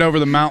sent it over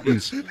the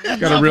mountains.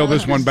 Got to reel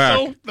this one back.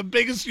 So the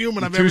biggest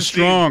human I've Too ever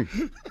strong.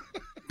 seen.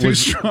 Too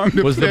strong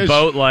to Was fish. the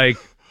boat like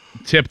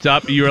tipped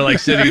up? You were like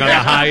sitting on the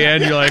high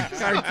end. You're like,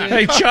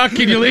 hey, Chuck,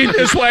 can you lean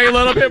this way a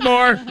little bit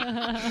more?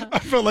 I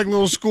felt like a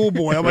little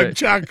schoolboy. I'm like, Right.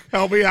 Chuck,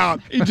 help me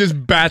out. He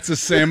just bats a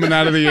salmon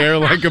out of the air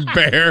like a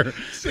bear.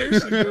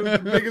 Seriously, dude, the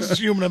biggest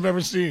human I've ever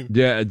seen.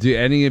 Yeah. Do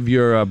any of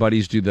your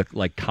buddies do the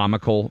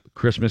comical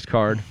Christmas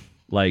card?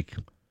 Like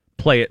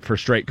play it for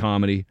straight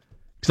comedy?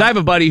 Because I have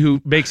a buddy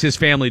who makes his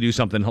family do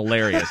something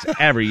hilarious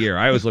every year.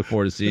 I always look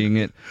forward to seeing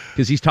it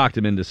because he's talked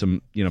them into some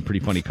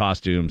pretty funny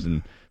costumes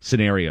and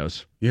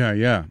scenarios.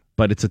 Yeah.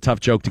 But it's a tough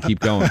joke to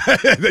keep going.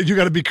 You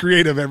got to be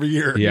creative every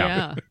year.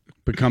 Yeah.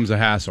 Becomes a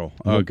hassle.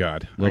 Oh,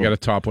 God. I got to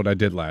top what I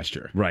did last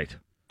year. Right.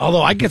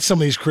 Although I get some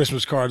of these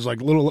Christmas cards, like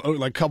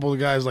couple of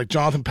guys like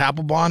Jonathan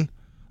Papelbon.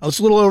 Oh, it's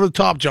a little over the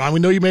top, John. We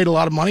know you made a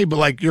lot of money, but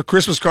like your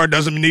Christmas card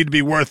doesn't need to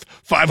be worth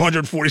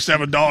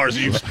 $547.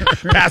 You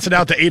pass it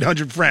out to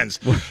 800 friends.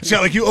 See,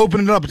 like you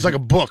open it up, it's like a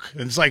book,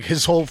 and it's like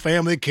his whole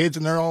family, kids,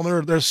 and they're all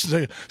they're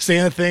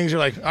saying things. You're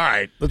like, all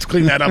right, let's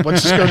clean that up.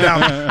 Let's just go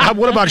down.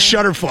 What about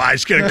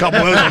Shutterflies? Get a couple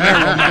of those on there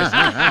real nice.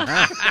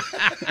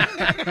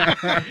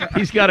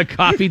 He's got a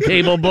coffee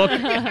table book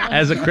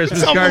as a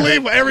Christmas It's card.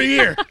 unbelievable. Every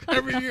year.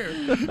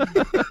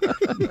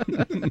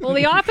 Well,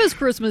 the office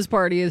Christmas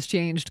party has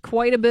changed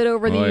quite a bit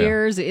over the Oh, yeah.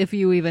 years. If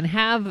you even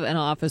have an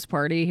office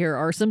party, here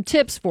are some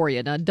tips for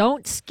you. Now,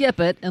 don't skip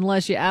it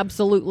unless you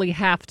absolutely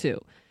have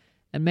to.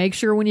 And make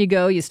sure when you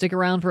go, you stick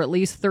around for at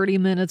least 30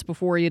 minutes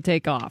before you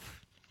take off.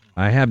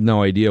 I have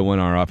no idea when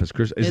our office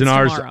Christmas It's isn't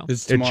ours. tomorrow.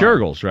 It's At tomorrow.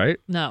 Churgles, right?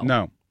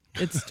 No.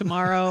 It's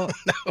tomorrow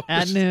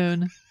at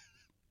noon.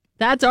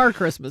 That's our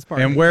Christmas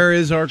party. And where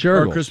is our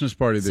Churgles. Christmas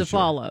party this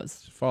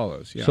Cefalos. year?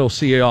 Follows. Yeah. So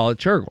see you all at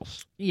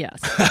Churgles. Yes.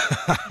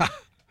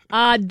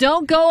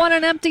 Don't go on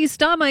an empty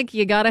stomach.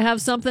 You got to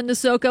have something to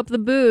soak up the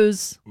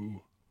booze.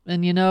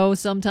 And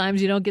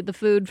sometimes you don't get the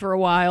food for a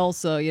while,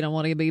 so you don't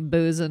want to be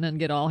boozing and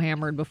get all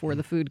hammered before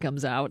the food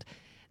comes out.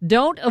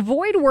 Don't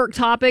avoid work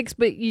topics,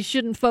 but you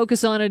shouldn't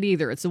focus on it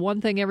either. It's the one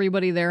thing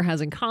everybody there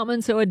has in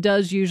common, so it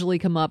does usually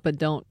come up, but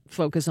don't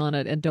focus on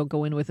it and don't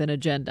go in with an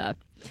agenda.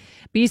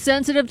 Be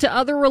sensitive to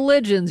other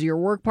religions. Your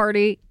work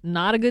party,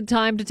 not a good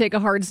time to take a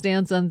hard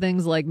stance on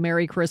things like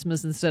Merry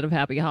Christmas instead of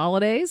Happy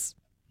Holidays.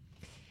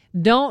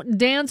 Don't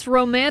dance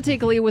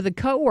romantically with a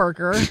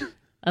coworker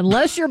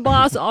unless your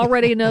boss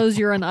already knows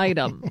you're an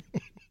item.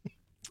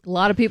 A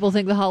lot of people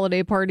think the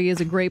holiday party is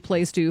a great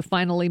place to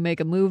finally make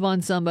a move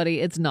on somebody.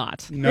 It's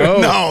not.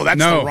 No, that's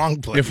the wrong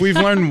place. If we've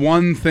learned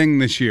one thing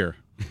this year.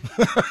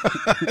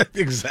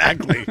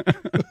 Exactly.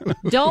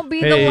 Don't be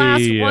the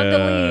last one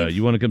to leave.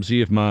 You want to come see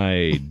if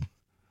my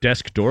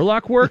desk door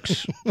lock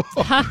works?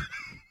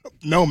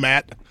 No,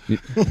 Matt. I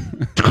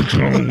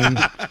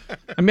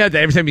mean,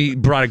 every time he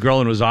brought a girl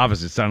into his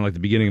office, it sounded like the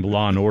beginning of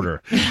Law and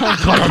Order.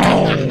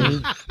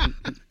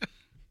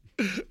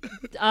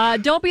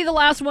 Don't be the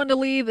last one to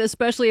leave,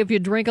 especially if you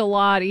drink a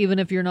lot. Even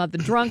if you're not the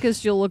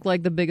drunkest, you'll look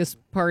like the biggest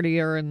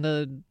partier and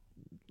the,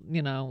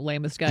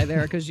 lamest guy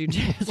there because you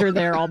just are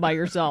there all by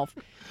yourself.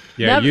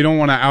 Yeah, you don't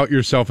want to out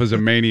yourself as a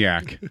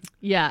maniac.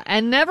 Yeah,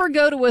 and never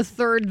go to a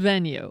third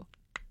venue.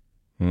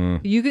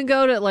 You can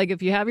go to,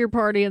 if you have your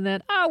party and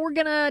then, we're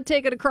going to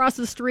take it across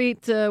the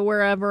street to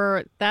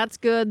wherever. That's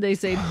good. They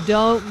say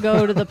don't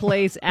go to the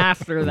place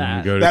after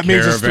that. Go to That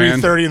means it's Caravan.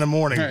 3:30 in the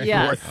morning.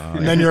 Yes.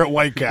 And then you're at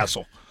White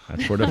Castle.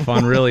 That's where the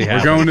fun really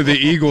happens. We're going to the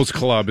Eagles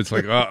Club. It's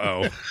like,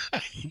 uh-oh.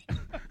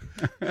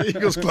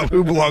 Eagles Club,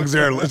 who belongs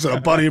there? Listen, a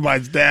buddy of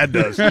mine's dad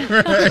does.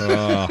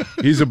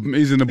 He's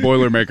in the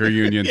Boilermaker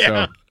Union,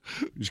 Yeah. so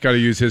you just got to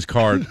use his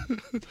card.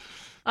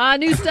 A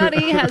new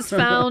study has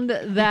found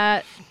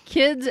that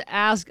kids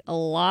ask a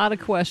lot of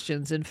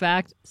questions. In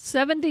fact,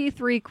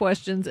 73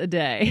 questions a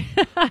day.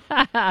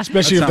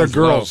 Especially if they're sounds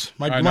girls.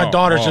 low. My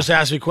daughters just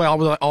ask me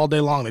questions all day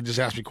long. They just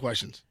ask me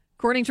questions.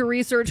 According to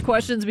research,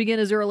 questions begin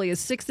as early as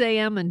 6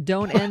 a.m. and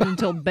don't end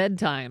until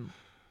bedtime,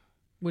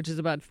 which is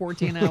about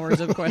 14 hours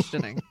of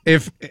questioning.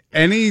 If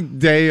any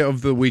day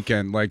of the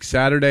weekend, like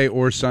Saturday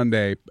or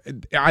Sunday,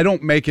 I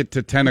don't make it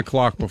to 10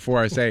 o'clock before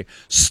I say,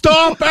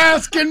 stop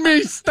asking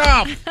me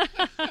stuff.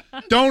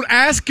 Don't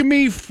ask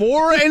me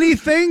for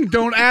anything.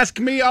 Don't ask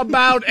me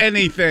about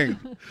anything.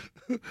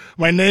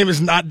 My name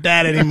is not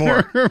Dad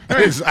anymore.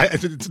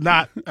 It's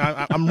not.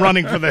 I'm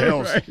running for the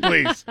hills.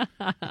 Please.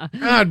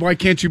 God, why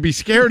can't you be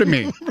scared of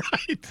me?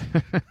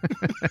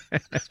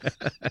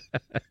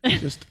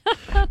 Just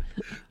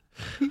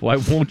Why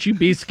won't you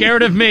be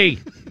scared of me?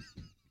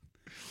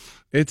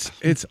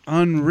 It's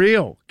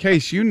unreal.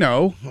 Case, you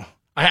know.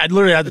 I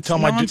literally had to tell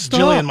my nonstop.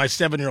 Jillian, my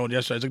 7-year-old,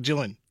 yesterday. I was like,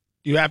 Jillian,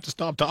 you have to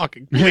stop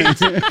talking, please.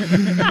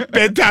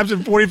 Bedtime's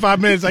in 45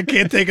 minutes. I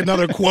can't take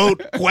another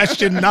quote,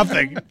 question,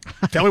 nothing.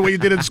 Tell me what you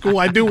did in school.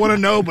 I do want to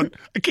know, but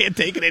I can't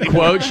take it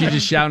anymore. Quote? She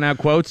just shouting out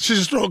quotes? She's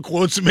just throwing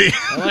quotes at me.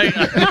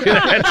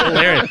 That's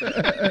hilarious.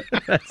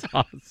 That's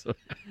awesome.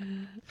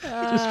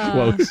 Just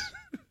quotes.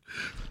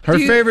 Her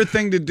favorite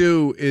thing to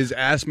do is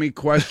ask me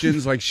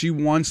questions. Like, she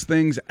wants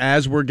things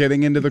as we're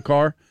getting into the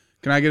car.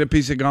 Can I get a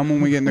piece of gum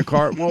when we get in the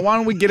car? Well, why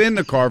don't we get in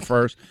the car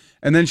first?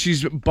 And then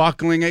she's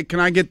buckling it. Can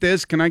I get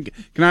this? Can I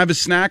have a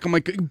snack? I'm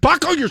like,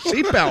 buckle your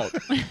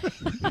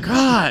seatbelt.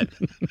 God.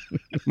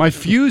 My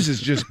fuse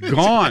is just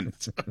gone.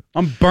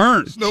 I'm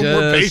burnt. No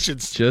more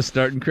patience. Just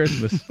starting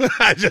Christmas.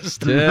 I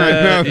just I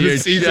know, the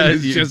season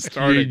is just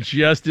starting. You're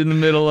just in the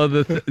middle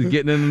of getting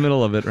in the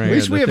middle of it right At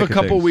least here, we the have a thick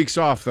of couple things. weeks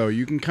off, though.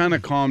 You can kind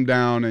of calm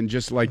down and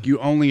just like you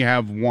only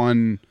have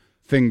one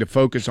thing to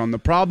focus on. The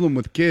problem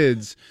with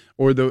kids,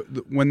 or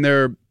when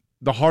they're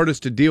the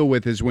hardest to deal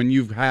with, is when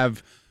you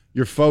have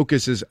your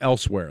focus is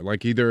elsewhere.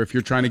 Like either if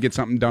you're trying to get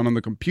something done on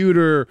the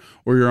computer,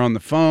 or you're on the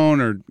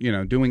phone, or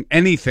doing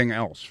anything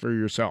else for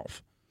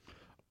yourself.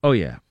 Oh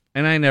yeah,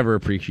 and I never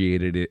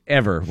appreciated it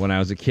ever when I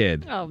was a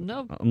kid. Oh,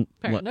 no.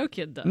 No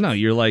kid does. No,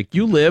 you're like,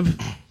 you live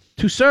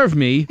to serve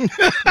me.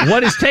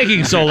 What is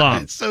taking so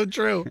long? It's so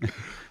true.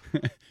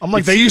 I'm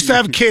like, they used to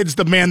have kids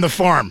to man the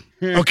farm.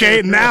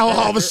 Okay, now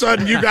all of a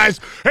sudden you guys,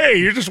 hey,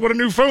 you just want a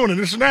new phone and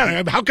this and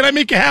that. How can I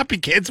make you happy,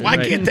 kids? Well, I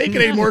can't take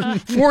it anymore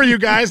for you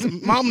guys.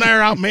 Mom and I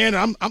are out, man.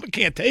 I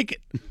can't take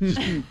it.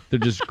 They're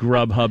just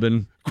grub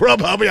hubbing.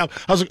 Grubhub. Yeah.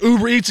 I was like,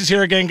 Uber Eats is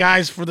here again,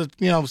 guys, for the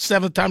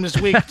 7th time this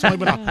week. It's only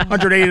been a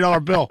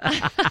 $180 bill.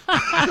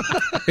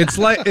 It's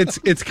like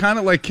it's kind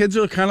of like kids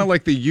are kind of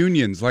like the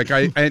unions. Like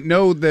I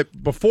know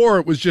that before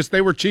it was just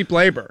they were cheap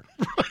labor.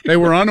 They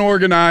were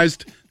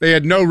unorganized. They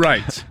had no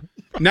rights.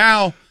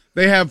 Now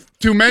they have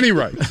too many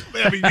rights.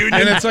 They have a union.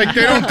 And it's like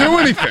they don't do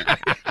anything.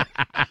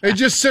 They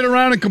just sit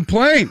around and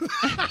complain.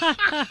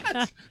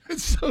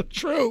 It's so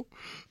true.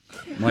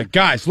 I'm like,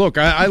 guys, look,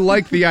 I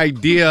like the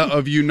idea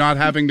of you not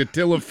having to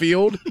till a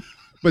field,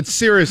 but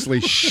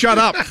seriously, shut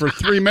up for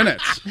 3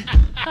 minutes.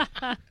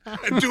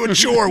 And do a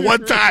chore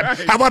one time.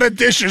 How about a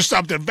dish or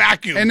something?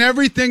 Vacuum. And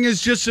everything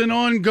is just an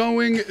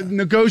ongoing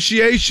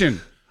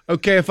negotiation.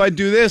 Okay, if I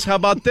do this, how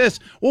about this?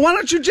 Well, why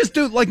don't you just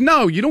do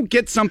no, you don't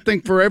get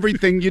something for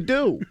everything you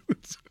do.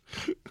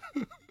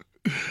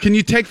 Can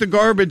you take the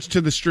garbage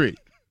to the street?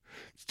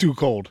 It's too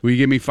cold. Will you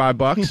give me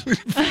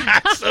 $5?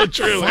 That's so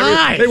true.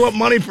 $5. They want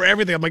money for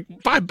everything. I'm like,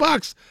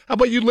 $5. How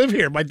about you live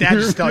here? My dad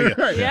just tell you,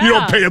 Yeah. you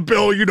don't pay a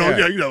bill. You don't.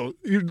 Yeah.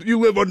 You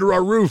live under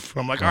our roof.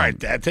 I'm like, all right,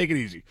 Dad, take it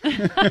easy.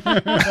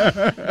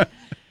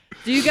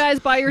 Do you guys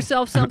buy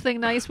yourself something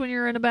nice when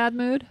you're in a bad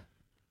mood?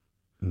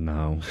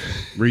 No.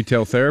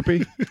 Retail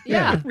therapy?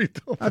 Yeah.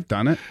 I've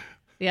done it.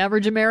 The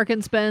average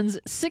American spends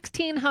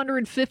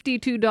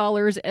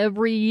 $1,652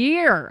 every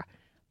year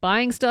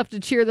buying stuff to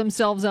cheer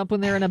themselves up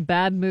when they're in a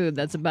bad mood.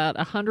 That's about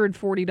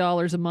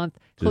 $140 a month,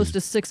 close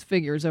to 6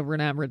 figures over an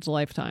average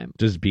lifetime.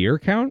 Does beer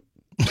count?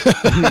 Yeah,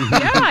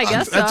 I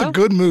guess That's so. a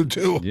good mood,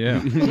 too.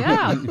 Yeah.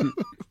 Yeah,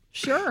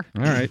 sure.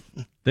 All right.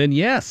 Then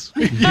yes.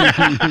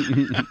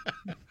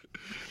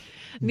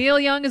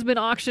 Neil Young has been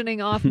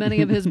auctioning off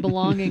many of his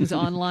belongings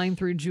online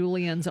through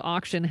Julian's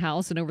auction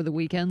house, and over the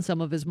weekend, some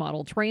of his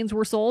model trains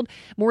were sold.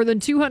 More than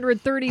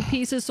 230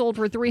 pieces sold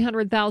for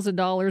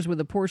 $300,000, with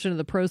a portion of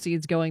the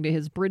proceeds going to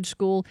his bridge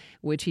school,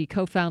 which he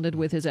co-founded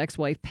with his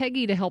ex-wife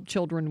Peggy to help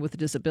children with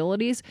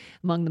disabilities.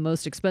 Among the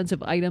most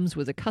expensive items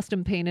was a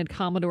custom-painted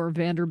Commodore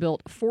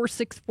Vanderbilt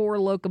 464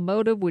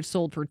 locomotive, which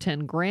sold for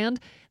 $10,000.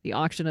 The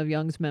auction of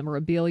Young's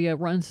memorabilia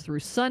runs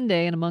through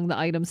Sunday, and among the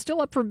items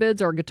still up for bids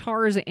are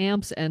guitars,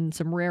 amps, and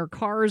some rare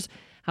cars.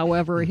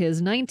 However,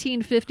 his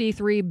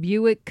 1953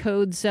 Buick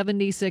Code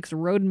 76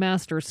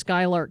 Roadmaster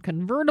Skylark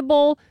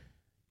convertible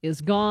is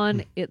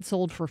gone. It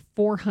sold for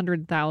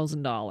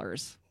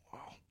 $400,000.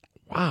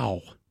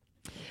 Wow.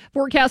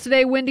 Forecast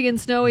today, windy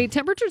and snowy.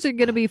 Temperatures are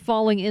going to be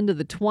falling into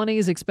the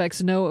 20s. Expect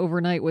snow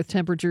overnight with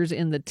temperatures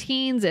in the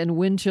teens and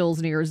wind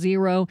chills near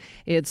zero.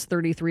 It's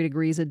 33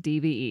 degrees at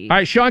DVE. All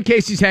right, Sean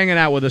Casey's hanging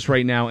out with us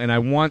right now, and I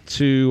want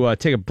to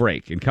take a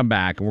break and come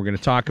back, and we're going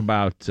to talk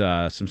about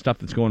some stuff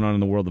that's going on in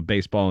the world of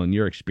baseball and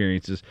your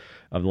experiences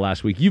of the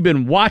last week. You've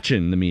been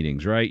watching the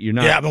meetings, right? You're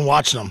not. Yeah, I've been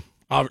watching them.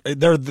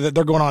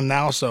 They're going on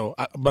now,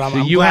 but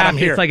I'm glad I'm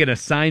here. It's like an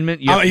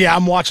assignment. Yeah,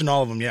 I'm watching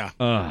all of them. Yeah.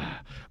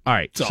 All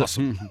right. It's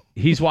awesome.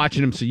 He's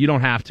watching him, so you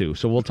don't have to.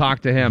 So we'll talk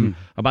to him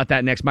about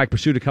that next. Mike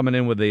Pursuta coming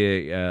in with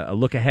a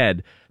look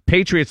ahead.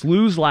 Patriots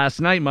lose last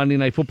night, Monday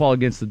Night Football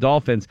against the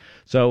Dolphins.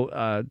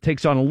 So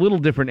takes on a little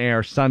different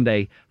air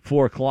Sunday,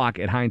 4 o'clock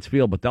at Heinz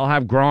Field. But they'll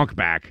have Gronk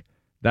back.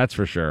 That's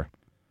for sure.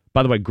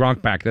 By the way,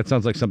 Gronk back. That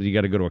sounds like something you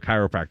got to go to a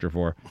chiropractor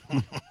for.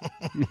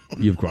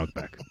 You've Gronk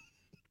back.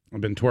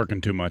 I've been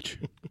twerking too much.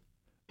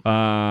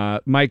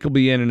 Mike will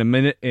be in a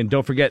minute. And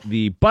don't forget,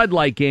 the Bud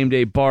Light Game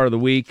Day Bar of the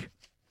Week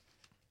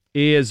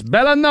is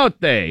Bella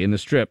Notte in the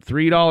Strip.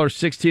 $3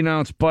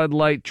 16-ounce Bud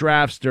Light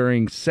drafts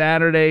during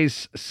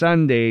Saturdays,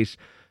 Sundays.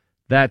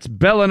 That's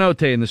Bella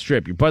Notte in the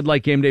Strip, your Bud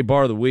Light Game Day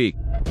Bar of the Week.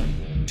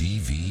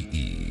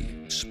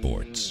 DVE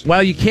Sports.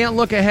 Well, you can't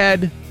look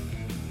ahead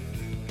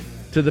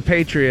to the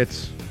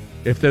Patriots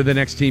if they're the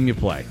next team you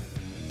play.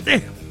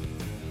 Damn.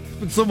 It's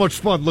been so much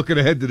fun looking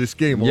ahead to this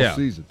game all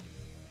season.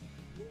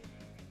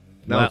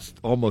 Now it's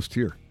almost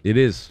here. It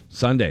is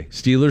Sunday.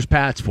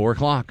 Steelers-Pats, 4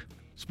 o'clock.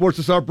 Sports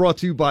is brought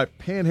to you by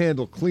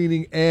Panhandle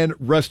Cleaning and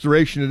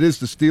Restoration. It is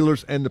the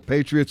Steelers and the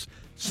Patriots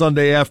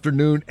Sunday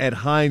afternoon at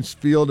Heinz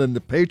Field, and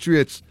the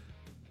Patriots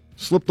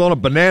slipped on a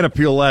banana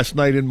peel last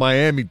night in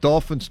Miami.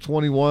 Dolphins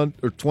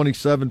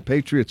 27,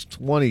 Patriots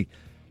 20.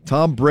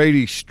 Tom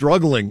Brady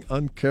struggling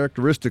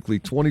uncharacteristically,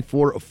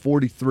 24 of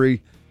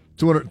 43,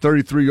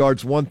 233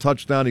 yards, 1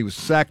 touchdown. He was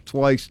sacked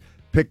twice,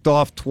 picked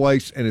off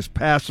twice, and his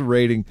passer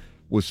rating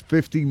was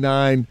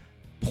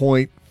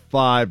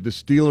 59.5. The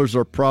Steelers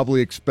are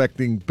probably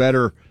expecting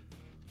better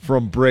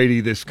from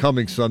Brady this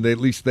coming Sunday. At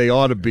least they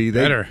ought to be.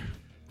 Better.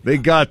 They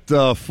got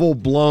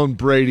full-blown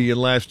Brady in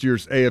last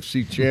year's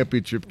AFC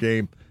Championship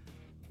game.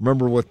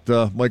 Remember what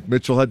Mike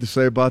Mitchell had to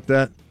say about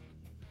that?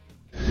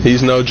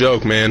 He's no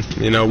joke, man.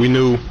 You know, we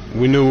knew what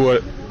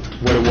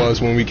it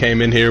was when we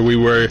came in here. We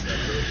were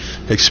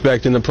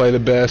expecting to play the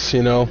best.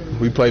 You know,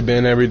 we play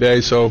Ben every day,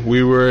 so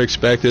we were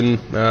expecting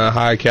a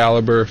high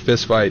caliber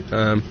fist fight.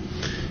 You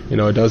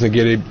know, it doesn't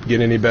get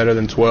any better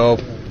than 12.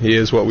 He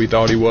is what we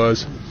thought he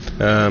was.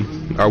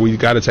 We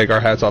got to take our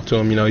hats off to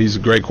him. You know, he's a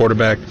great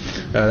quarterback.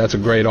 That's a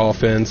great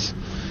offense.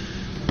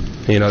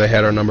 You know, they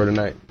had our number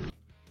tonight.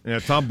 Yeah,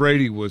 Tom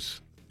Brady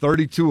was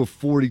 32 of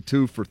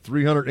 42 for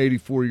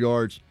 384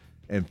 yards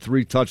and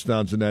 3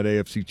 touchdowns in that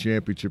AFC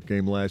Championship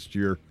game last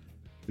year.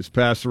 His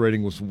passer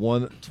rating was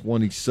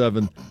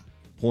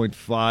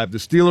 127.5. The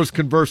Steelers,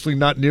 conversely,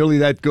 not nearly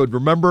that good.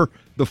 Remember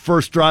the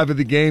first drive of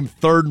the game,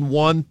 3rd and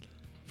 1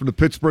 from the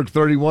Pittsburgh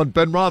 31.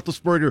 Ben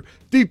Roethlisberger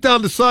deep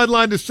down the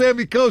sideline to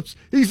Sammy Coates.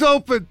 He's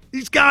open.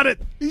 He's got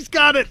it. He's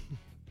got it.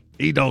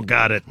 He don't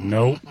got it.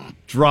 Nope.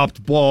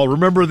 Dropped ball.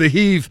 Remember the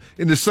heave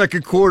in the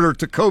second quarter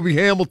to Kobe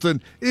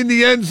Hamilton in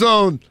the end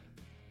zone.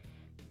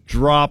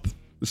 Drop.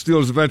 The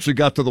Steelers eventually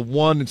got to the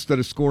 1 instead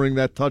of scoring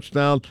that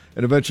touchdown,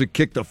 and eventually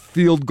kicked a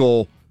field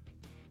goal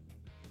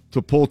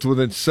to pull to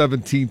within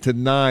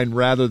 17-9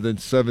 rather than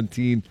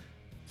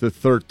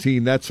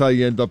 17-13. That's how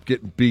you end up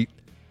getting beat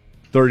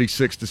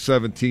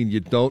 36-17.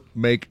 You don't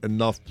make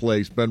enough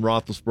plays. Ben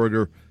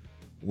Roethlisberger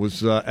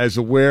was as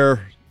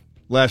aware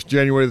last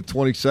January the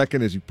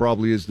 22nd as he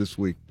probably is this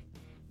week.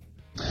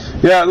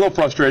 Yeah, a little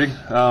frustrating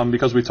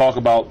because we talk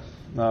about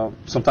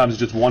sometimes it's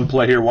just one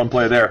play here, one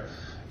play there.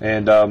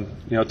 And,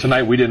 you know,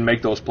 tonight we didn't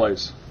make those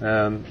plays.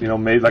 And, you know,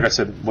 maybe, like I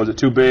said, was it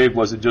too big?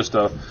 Was it just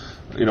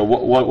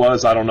what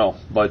was? I don't know.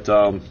 But,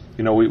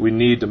 you know, we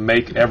need to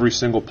make every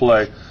single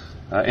play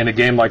in a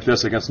game like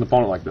this against an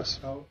opponent like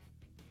this.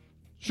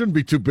 Shouldn't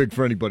be too big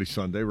for anybody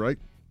Sunday, right?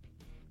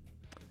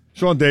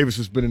 Sean Davis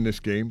has been in this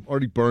game.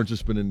 Artie Burns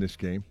has been in this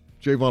game.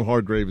 Javon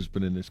Hargrave has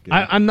been in this game.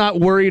 I'm not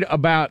worried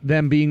about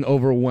them being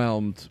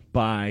overwhelmed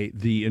by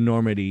the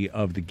enormity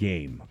of the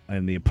game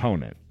and the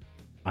opponent.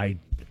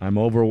 I'm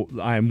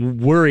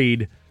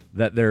worried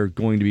that they're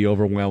going to be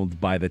overwhelmed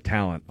by the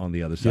talent on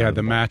the other side. Yeah,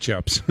 the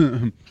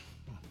matchups.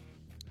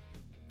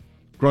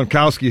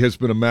 Gronkowski has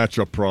been a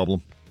matchup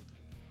problem.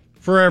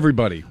 For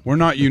everybody. We're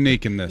not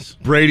unique in this.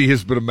 Brady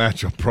has been a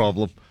matchup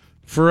problem.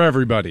 For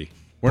everybody.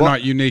 We're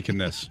not unique in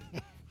this.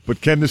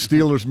 But can the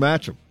Steelers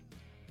match them?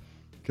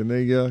 Can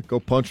they go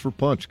punch for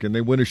punch? Can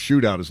they win a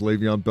shootout, as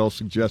Le'Veon Bell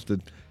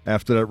suggested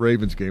after that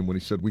Ravens game when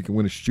he said we can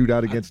win a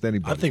shootout against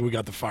anybody? I think we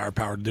got the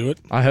firepower to do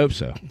it. I hope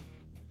so.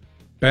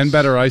 Ben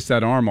better ice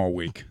that arm all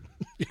week.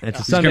 It's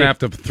He's going to have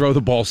to throw the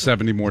ball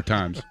 70 more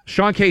times.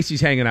 Sean Casey's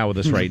hanging out with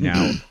us right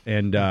now.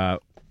 And,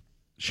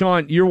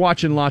 Sean, you're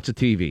watching lots of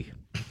TV.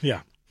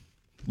 Yeah.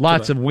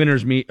 Lots of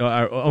owners meetings,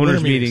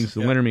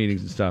 the yeah. winter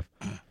meetings and stuff.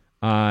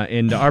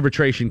 And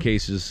arbitration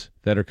cases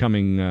that are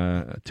coming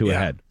to a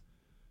head.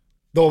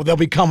 They'll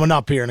be coming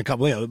up here in a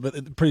couple.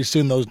 But pretty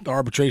soon those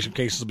arbitration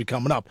cases will be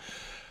coming up.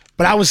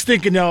 But I was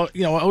thinking, I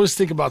always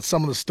think about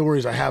some of the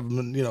stories I have,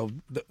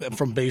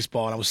 from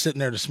baseball. And I was sitting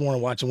there this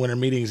morning watching winter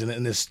meetings,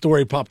 and this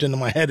story popped into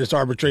my head. This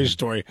arbitration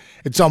story,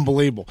 it's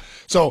unbelievable.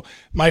 So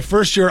my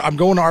first year, I'm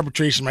going to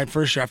arbitration. My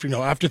first year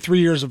after 3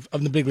 years of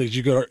the big leagues,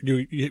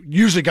 you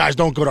usually guys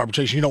don't go to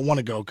arbitration. You don't want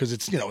to go because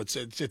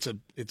it's a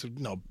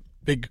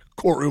big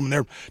courtroom, and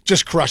they're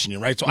just crushing you,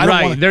 right? So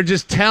they're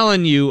just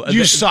telling you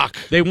you suck.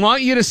 They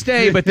want you to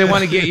stay, but they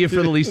want to get you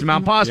for the least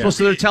amount possible. Yeah.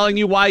 So they're telling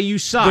you why you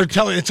suck. They're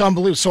telling it's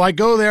unbelievable. So I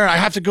go there. I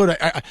have to go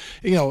to,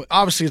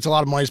 obviously it's a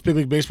lot of money. It's big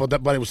league baseball,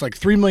 but it was like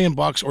 $3 million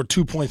or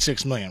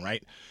 $2.6 million,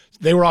 right?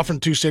 they were offering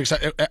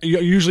 2.6.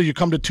 Usually you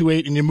come to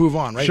 2.8 and you move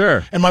on, right?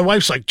 Sure. And my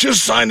wife's like,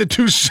 just sign the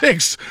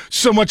 2.6.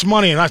 So much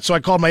money. And so I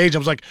called my agent. I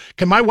was like,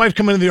 can my wife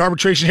come into the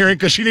arbitration hearing?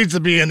 Because she needs to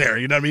be in there.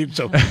 You know what I mean?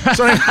 So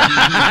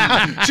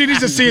she needs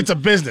to see it's a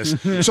business.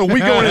 So we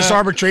go in this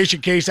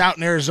arbitration case out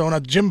in Arizona.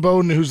 Jim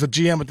Bowden, who's the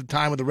GM at the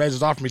time with the Reds,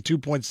 has offered me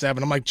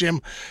 2.7. I'm like,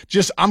 Jim,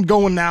 I'm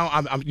going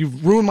now.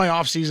 You've ruined my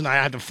offseason. I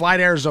had to fly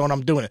to Arizona.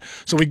 I'm doing it.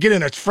 So we get in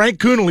there. It's Frank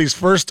Coonelly's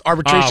first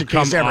arbitration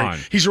case ever. On.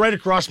 He's right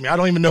across me. I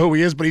don't even know who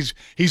he is, but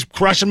he's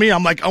crushing me.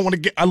 I'm like,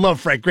 I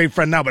love Frank, great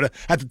friend now, but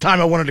at the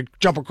time I wanted to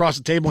jump across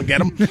the table and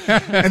get him.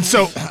 And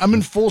so I'm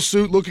in full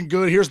suit, looking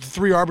good. Here's the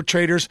 3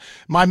 arbitrators.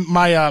 My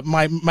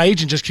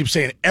agent just keeps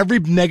saying every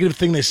negative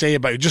thing they say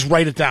about you, just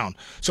write it down.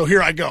 So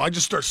here I go. I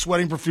just start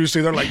sweating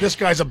profusely. They're like, this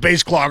guy's a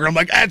base clogger. I'm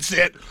like, that's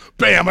it.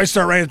 Bam! I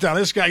start writing it down.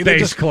 This guy,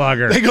 base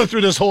clogger. They go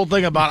through this whole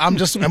thing about I'm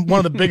one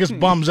of the biggest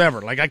bums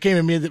ever. Like I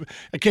can't even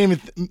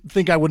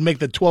think I would make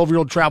the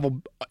 12-year-old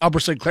travel Upper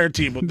St. Clair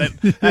team.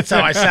 That's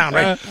how I sound,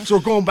 right? So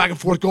we're going back and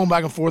forth.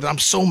 And I'm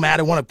so mad.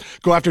 I want to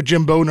go after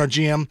Jim Bowden, our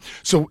GM.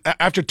 So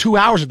after 2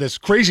 hours of this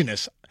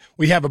craziness,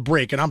 we have a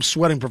break, and I'm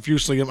sweating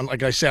profusely. And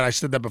like I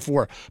said that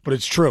before, but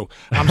it's true.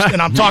 And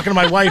I'm talking to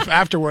my wife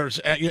afterwards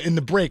in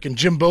the break, and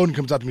Jim Bowden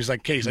comes up to me. He's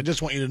like, Case, I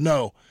just want you to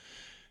know,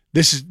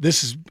 this is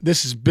business.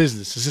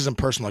 This isn't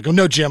personal. I go,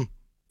 no, Jim.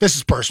 This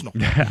is personal.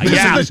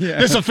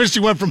 This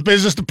officially went from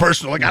business to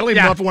personal. Like I don't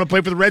even know if I want to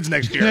play for the Reds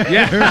next year.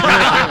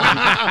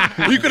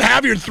 You could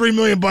have your $3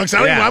 million.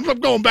 I'm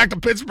going back to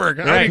Pittsburgh.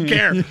 I don't even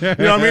care. You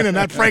know what I mean? And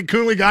that Frank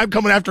Coonelly guy, I'm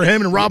coming after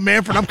him, and Rob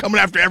Manfred, I'm coming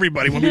after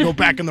everybody when we go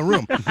back in the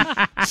room.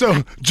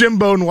 So Jim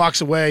Bowden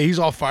walks away. He's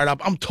all fired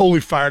up. I'm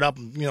totally fired up.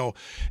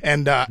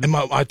 And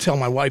I tell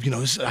my wife,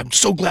 I'm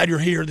so glad you're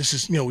here. This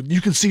is, you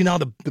can see now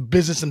the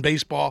business in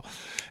baseball.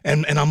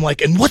 And I'm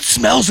like, and what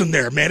smells in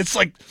there, man? It's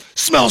like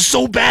smells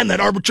so bad in that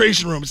arbitration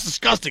room. It's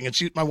disgusting. And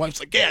my wife's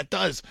like, yeah, it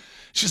does.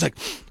 She's like,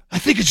 I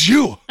think it's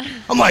you.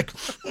 I'm like,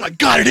 oh my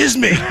God, it is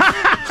me.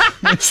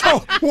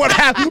 So what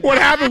happened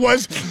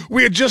was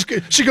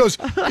she goes,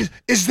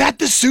 is that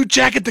the suit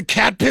jacket the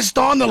cat pissed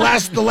on the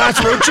last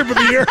road trip of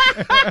the year?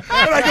 And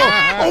I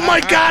go, oh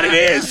my God, it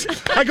is.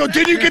 I go,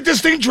 did you get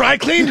this thing dry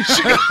cleaned?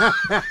 She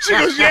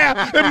goes,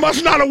 yeah, it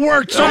must not have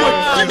worked. So I'm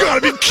like, you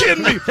gotta be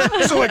kidding me.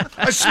 So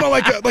I smell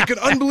like an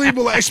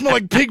unbelievable, I smell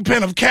like pig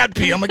pen of cat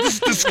pee. I'm like, this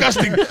is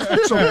disgusting.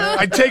 So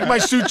I take my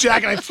suit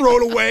jacket, I throw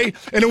it away,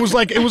 and it was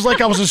like I was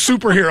a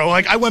superhero.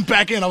 Like I went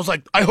back in, I was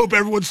like, I hope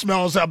everyone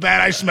smells how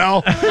bad I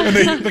smell.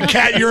 And the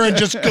cat urine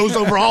just goes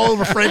all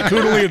over Frank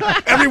Coonelly and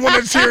everyone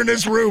that's here in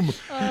this room.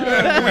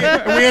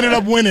 And we ended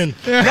up winning.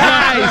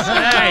 Nice.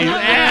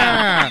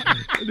 Yeah.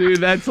 Dude,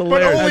 that's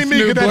hilarious. But only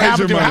me could that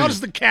happen to. How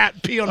does the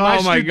cat pee on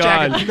my suit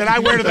jacket that I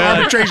wear to the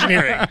arbitration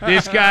hearing?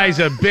 This guy's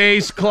a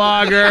base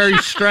clogger. He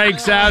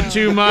strikes out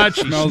too much.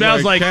 He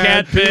smells like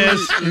cat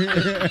piss.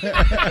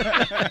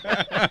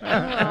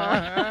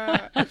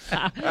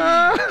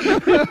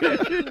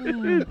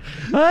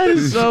 That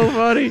is so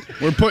funny.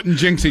 We're putting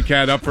Jinxie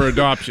Cat up for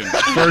adoption.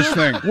 First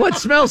thing. What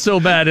smells so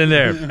bad in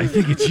there? I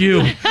think it's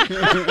you.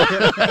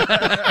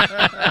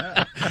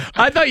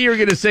 I thought you were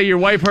going to say your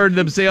wife heard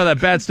them say all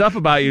that bad stuff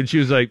about you, and she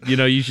was like,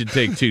 you should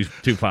take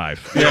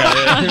 2.5.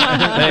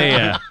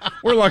 Yeah.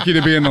 We're lucky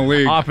to be in the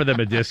league. Offer them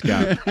a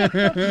discount.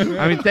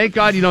 I mean, thank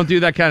God you don't do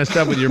that kind of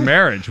stuff with your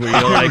marriage, where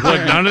you're like, look,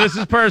 none of this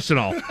is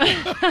personal.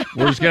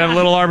 We're just going to have a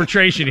little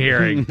arbitration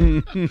hearing.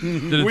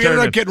 We ended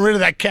up getting rid of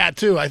that cat,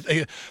 too.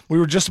 We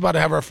were just about to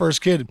have our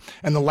first kid,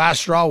 and the last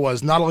straw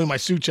was not only my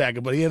suit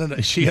jacket, but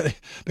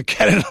the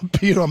cat ended up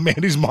peeing on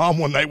Mandy's mom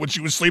one night when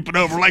she was sleeping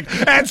over. Like,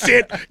 that's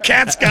it.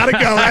 Cat's got to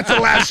go. That's the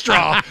last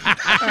straw.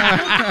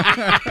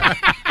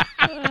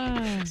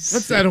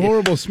 What's that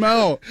horrible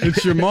smell?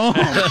 It's your mom.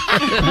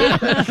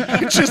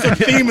 It's just a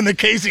theme in the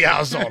Casey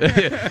household.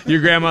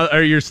 Your grandma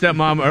or your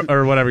stepmom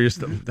or whatever. How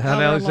the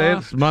hell do you say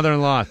it?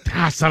 Mother-in-law.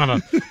 Son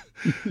of a...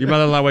 Your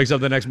mother-in-law wakes up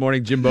the next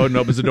morning, Jim Bowden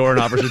opens the door and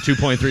offers her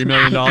 $2.3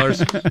 million.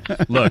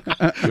 Look,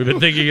 we've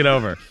been thinking it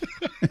over.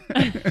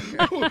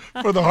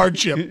 For the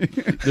hardship.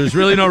 There's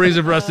really no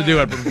reason for us to do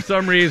it, but for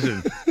some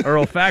reason, our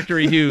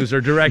olfactory hues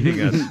are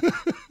directing us.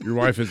 Your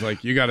wife is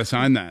like, you got to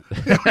sign that.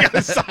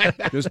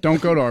 Just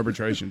don't go to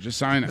arbitration. Just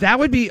sign it. That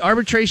would be,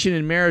 arbitration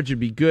in marriage would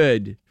be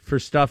good for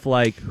stuff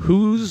like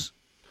whose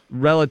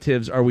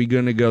relatives are we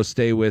going to go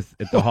stay with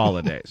at the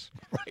holidays?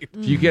 Right.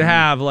 You could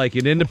have like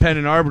an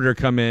independent arbiter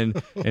come in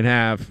and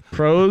have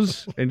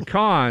pros and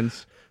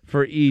cons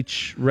for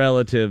each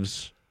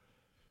relative's.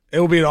 It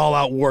would be an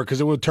all-out war because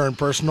it would turn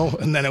personal,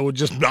 and then it would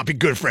just not be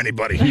good for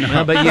anybody.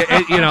 No, but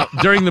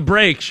during the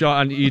break,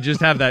 Sean, you just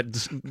have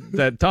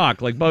that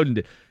talk like Bowden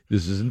did.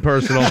 This isn't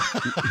personal.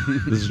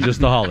 This is just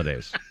the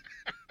holidays.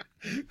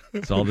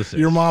 That's all this is.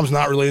 Your mom's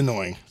not really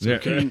annoying. It's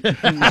okay.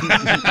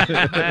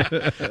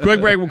 Quick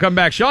break. We'll come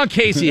back. Sean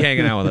Casey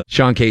hanging out with us.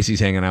 Sean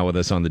Casey's hanging out with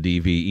us on the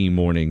DVE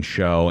Morning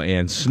Show.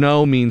 And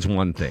snow means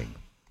one thing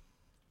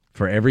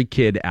for every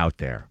kid out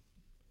there.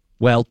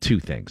 Well, two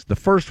things. The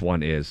first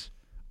one is,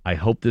 I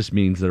hope this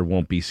means there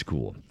won't be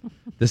school.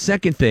 The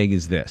second thing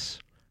is this,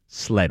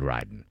 sled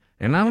riding.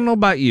 And I don't know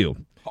about you,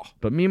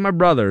 but me and my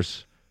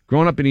brothers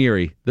growing up in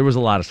Erie, there was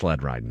a lot of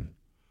sled riding.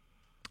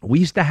 We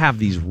used to have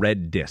these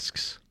red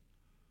discs.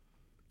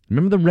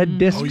 Remember the red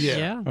discs? Oh,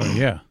 yeah. Oh,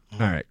 yeah. All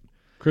right.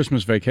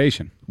 Christmas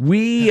Vacation.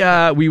 We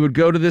would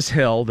go to this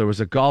hill. There was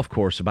a golf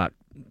course about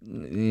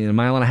a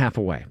mile and a half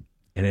away,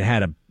 and it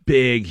had a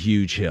big,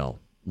 huge hill.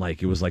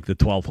 Like it was like the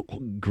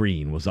 12th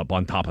green was up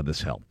on top of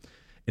this hill.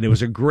 And it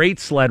was a great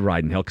sled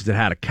riding hill because it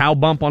had a cow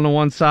bump on the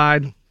one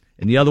side,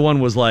 and the other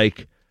one was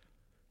like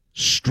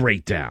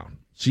straight down.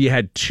 So you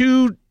had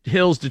two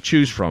hills to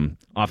choose from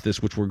off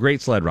this, which were great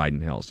sled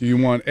riding hills. Do you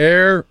want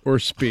air or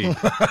speed?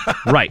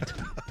 Right.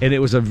 And it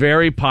was a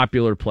very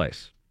popular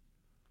place,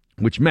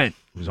 which meant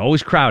it was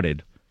always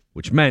crowded,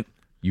 which meant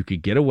you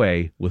could get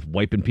away with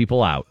wiping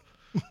people out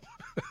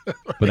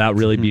without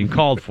really being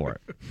called for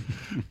it.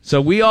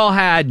 So we all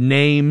had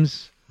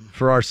names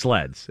for our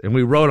sleds, and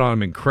we wrote on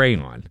them in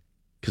crayon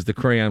because the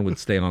crayon would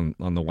stay on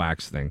the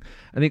wax thing.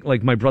 I think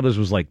like my brother's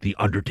was like the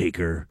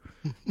Undertaker,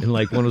 and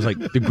like one was like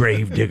the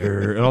Grave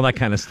Digger, and all that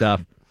kind of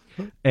stuff.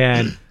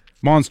 And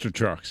monster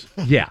trucks.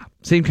 Yeah,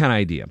 same kind of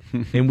idea.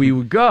 And we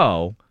would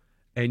go,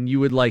 and you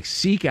would like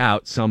seek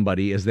out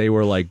somebody as they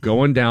were like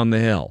going down the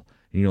hill.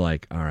 And you're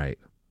like, all right,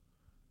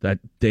 that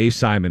Dave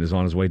Simon is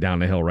on his way down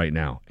the hill right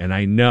now. And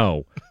I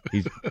know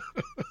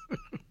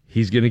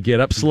he's going to get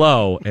up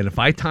slow. And if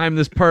I time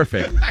this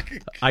perfect,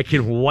 I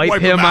can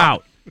wipe him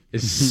out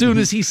as soon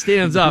as he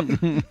stands up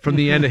from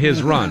the end of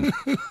his run.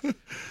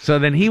 So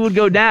then he would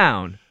go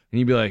down, and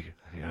he'd be like,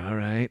 all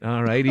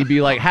right. He'd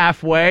be like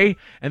halfway,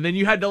 and then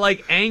you had to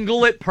like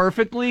angle it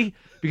perfectly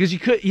because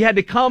you had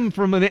to come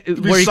from where you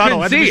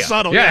couldn't see it.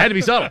 Yeah, it had to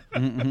be subtle.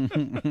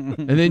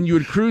 And then you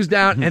would cruise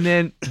down, and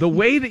then the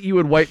way that you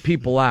would wipe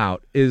people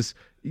out is,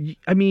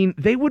 I mean,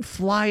 they would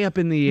fly up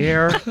in the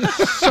air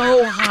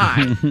so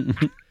high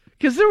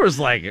because there was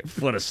like a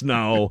foot of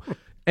snow,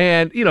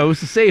 and it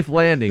was a safe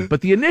landing.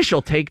 But the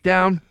initial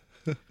takedown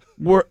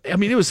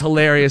it was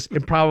hilarious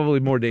and probably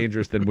more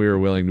dangerous than we were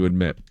willing to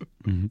admit.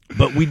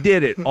 But we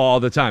did it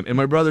all the time. And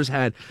my brother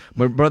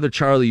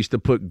Charlie used to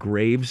put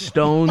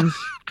gravestones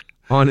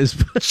on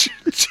his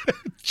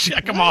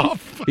check them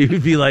off. He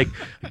would be like,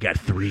 I got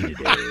 3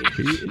 today.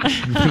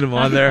 Put them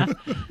on there.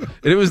 And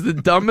it was the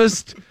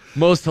dumbest,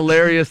 most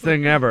hilarious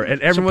thing ever.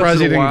 And every Surprised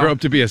once in he a while, didn't grow up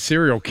to be a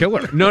serial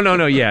killer.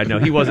 No. Yeah, no,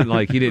 he wasn't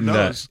like he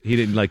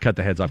didn't like cut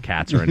the heads off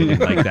cats or anything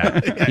like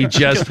that. He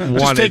just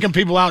wanted taking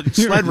people out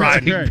sled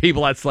riding.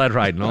 People out sled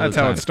riding all That's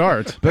the time. how it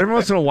starts. But every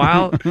once in a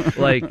while,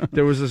 like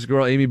there was this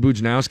girl Amy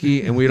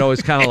Bujanowski, and we'd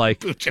always kind of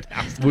like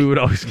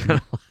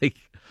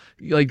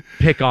like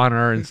pick on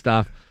her and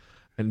stuff.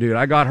 And dude,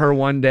 I got her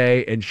one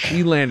day, and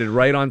she landed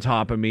right on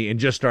top of me and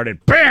just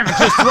started bam,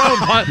 just throwing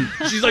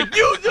punches. She's like,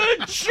 "You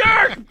the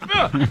jerk!"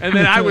 And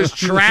then I was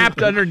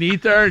trapped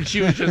underneath her, and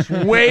she was just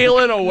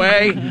wailing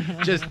away,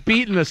 just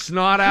beating the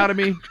snot out of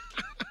me.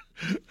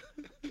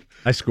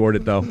 I scored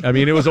it though. I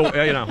mean, it was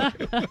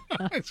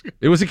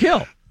it was a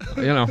kill.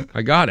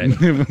 I got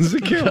it. It was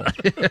a kill.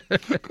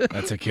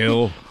 That's a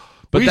kill.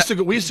 But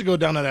we used to go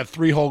down to that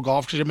 3-hole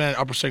golf course. Man,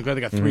 Upper St. Clair,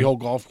 they got 3-hole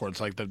golf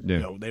course, like they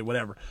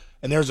whatever.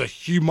 And there's a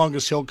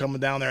humongous hill coming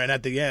down there, and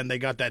at the end they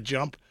got that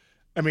jump.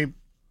 I mean,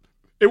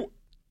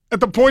 at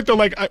the point though,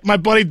 like my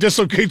buddy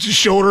dislocates his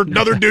shoulder,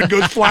 another dude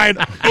goes flying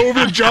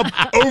over the jump,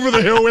 over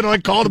the hill, and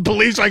like call the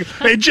police, like,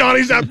 "Hey,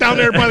 Johnny's out down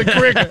there by the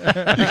creek.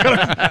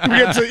 We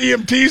get some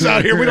EMTs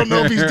out here. We don't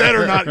know if he's dead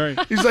or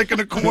not. He's like in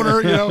the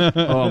corner,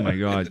 Oh my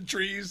god! The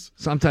trees.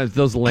 Sometimes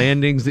those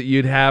landings that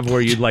you'd have where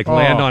you'd like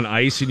land on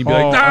ice and you'd be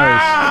like,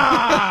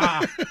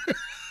 "Ah!"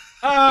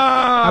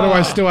 How do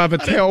I still have a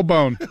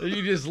tailbone?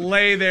 You just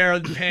lay there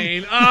in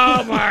pain.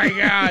 Oh my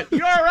god!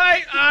 You're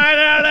right. I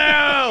don't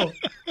know.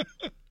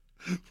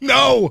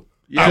 No.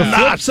 Yeah. The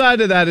flip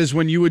side of that is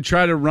when you would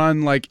try to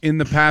run like in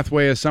the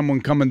pathway of someone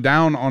coming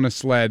down on a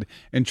sled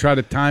and try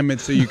to time it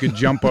so you could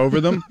jump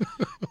over them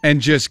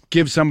and just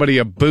give somebody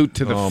a boot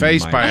to the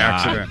face by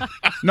accident.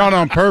 Not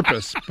on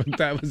purpose, but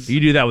that was... You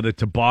do that with a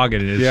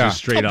toboggan and it's just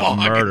straight up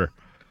murder.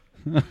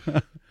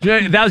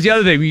 That was the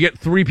other thing. You get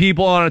 3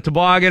 people on a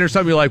toboggan or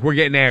something, you're like, we're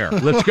getting air.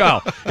 Let's go.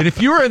 And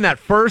if you were in that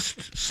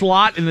first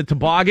slot in the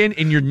toboggan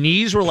and your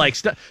knees were like,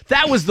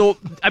 that was the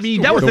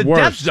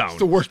death zone. It's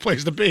the worst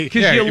place to be.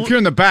 Yeah, if you're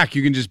in the back,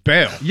 you can just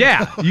bail.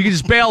 Yeah, you can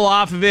just bail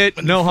off of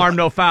it. No harm,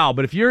 no foul.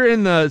 But if you're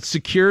in the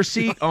secure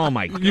seat, oh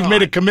my God. You've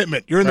made a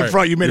commitment. You're in the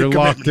front. You made a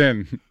commitment.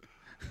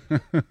 You're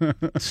locked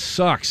in. It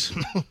sucks.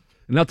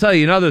 And I'll tell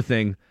you another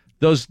thing.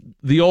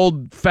 The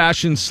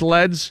old-fashioned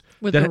sleds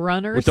with the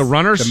runners,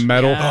 the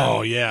metal. Yeah.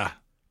 Oh yeah,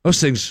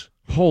 those things.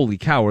 Holy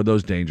cow, were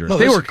those dangerous? No,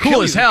 they were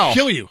cool as hell.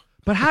 Kill you.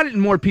 But how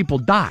didn't more people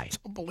die? It's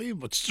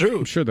unbelievable. It's true.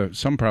 I'm sure that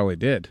some probably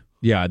did.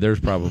 Yeah, there's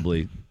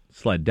probably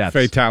sled deaths,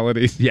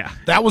 fatalities. Yeah,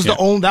 that was the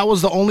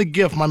only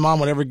gift my mom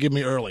would ever give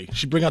me early.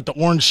 She'd bring out the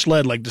orange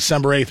sled like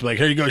December 8th. Like,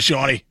 here you go,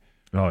 Shawnee.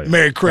 Oh, yeah.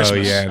 Merry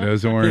Christmas. Oh yeah,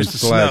 those orange Here's the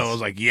sleds. snow. I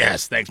was like,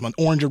 yes, thanks, man.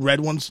 Orange and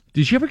red ones.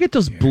 Did you ever get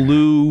those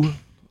blue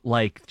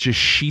like just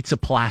sheets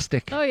of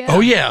plastic. Oh yeah.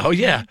 Oh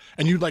yeah.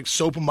 And you'd like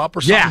soap them up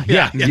or Yeah, something.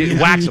 yeah. You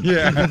wax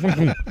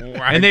them.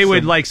 And they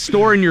would like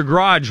store in your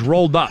garage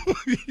rolled up.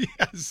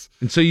 Yes.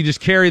 And so you just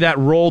carry that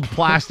rolled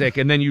plastic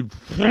and then you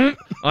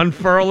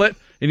unfurl it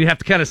and you have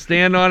to kind of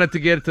stand on it to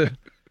get it to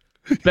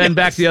bend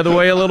back the other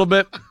way a little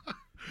bit.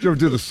 Did you ever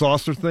do the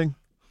saucer thing?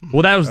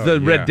 Well, that was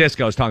the red disc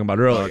I was talking about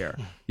earlier.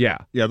 Yeah.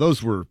 Yeah,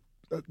 those were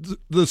the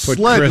Put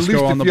sled. At Crisco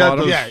least on if the you had bottom.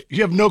 those, Yeah,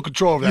 you have no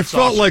control over that you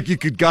felt saucer. like you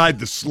could guide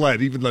the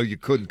sled, even though you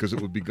couldn't because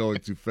it would be going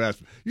too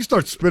fast. You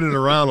start spinning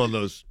around on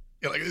those.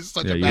 You're like, this is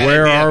such Yeah, a you- bad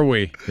Where idea. are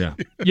we? Yeah.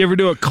 You ever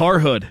do a car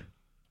hood?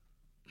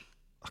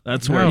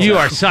 That's where You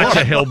are such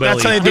a hillbilly.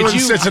 That's how they do it in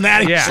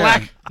Cincinnati. Yeah.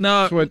 Slack.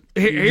 No, That's what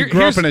here- you grew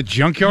here's- up in a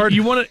junkyard.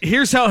 You want to?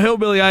 Here's how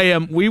hillbilly I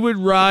am. We would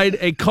ride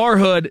a car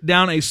hood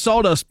down a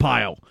sawdust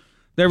pile.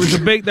 There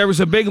was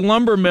a big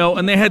lumber mill,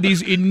 and they had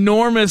these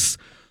enormous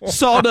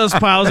sawdust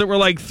piles that were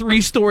like 3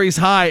 stories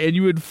high, and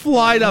you would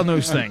fly down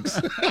those things.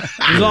 It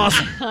was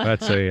awesome.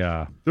 That's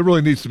a There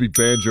really needs to be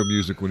banjo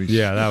music when he's.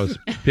 yeah. That was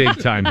big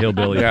time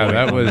hillbilly. Yeah, point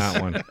that on was-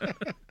 that one.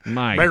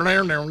 My Slack,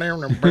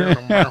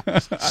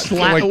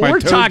 like my we're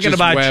toes talking just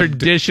about webbed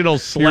traditional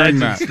sleds hearing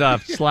and that.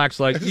 stuff. Slack's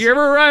like, you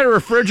ever ride a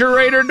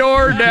refrigerator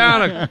door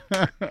down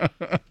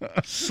a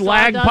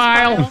slag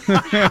Sawdust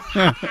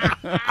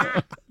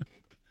pile?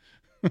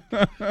 Oh,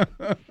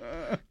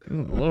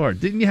 Lord,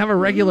 didn't you have a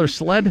regular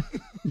sled?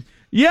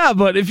 Yeah,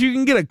 but if you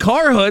can get a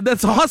car hood,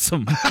 that's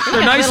awesome. They're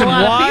nice Got and a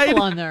lot of wide.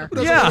 people on there.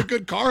 That's Yeah. a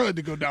good car hood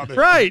to go down there.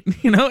 Right.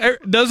 You know,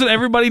 doesn't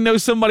everybody know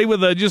somebody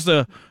with just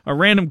a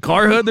random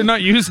car hood they're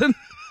not using?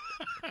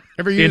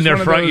 Ever use their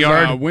one of front those,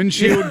 yard?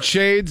 windshield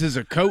shades as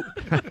a coat?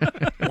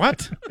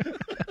 What?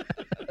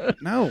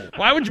 No.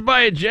 Why would you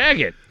buy a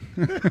jacket?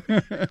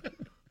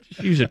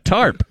 Just use a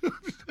tarp.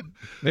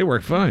 They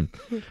work fine.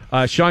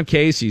 Sean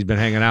Casey's been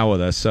hanging out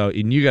with us, so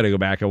and you got to go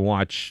back and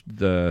watch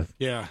the.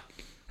 Yeah.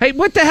 Hey,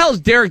 what the hell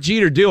is Derek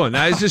Jeter doing?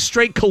 That is just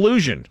straight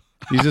collusion.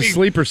 He's a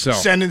sleeper cell.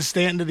 Sending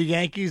Stanton to the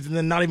Yankees and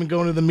then not even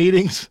going to the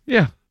meetings.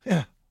 Yeah.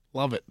 Yeah.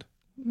 Love it.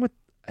 What?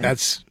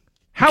 That's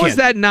How is can't-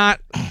 that not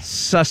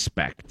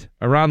suspect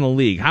around the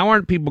league? How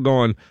aren't people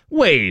going,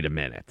 wait a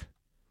minute?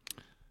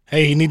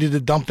 hey, he needed to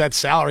dump that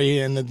salary,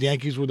 and the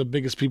Yankees were the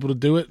biggest people to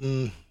do it,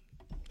 and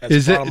that's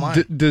Is the it? bottom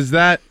line. Does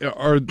that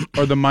are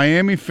the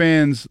Miami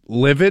fans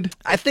livid?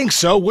 I think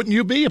so. Wouldn't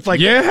you be if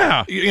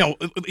Yeah. even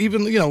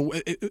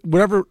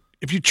whatever.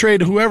 If you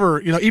trade whoever,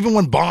 even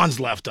when Bonds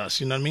left us,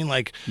 you know what I mean?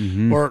 Like,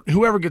 or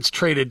whoever gets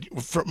traded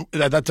from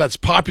that's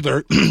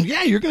popular,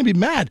 yeah, you're going to be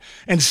mad.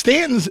 And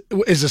Stanton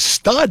is a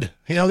stud.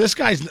 This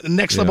guy's the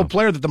next level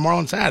player that the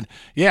Marlins had.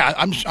 Yeah,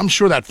 I'm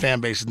sure that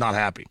fan base is not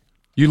happy.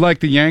 You like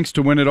the Yanks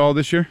to win it all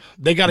this year?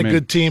 They got a Man.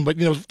 good team, but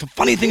the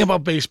funny thing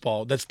about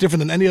baseball that's different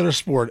than any other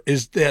sport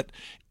is that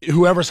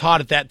whoever's hot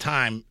at that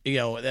time,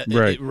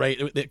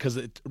 right? Because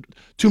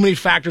too many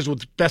factors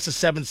with best of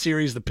 7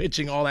 series, the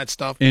pitching, all that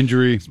stuff.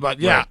 Injury. But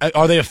yeah,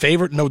 are they a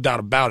favorite? No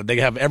doubt about it. They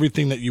have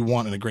everything that you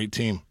want in a great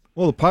team.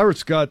 Well, the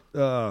Pirates got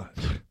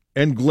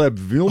Engleb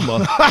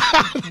Vilma.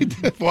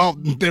 Well,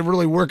 they're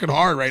really working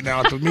hard right now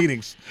at the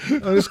meetings.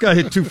 This guy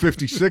hit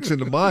 256 in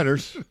the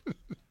minors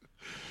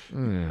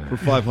for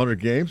 500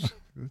 games.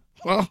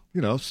 Well,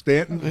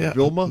 Stanton,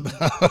 Vilma.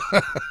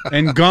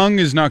 And Gung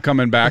is not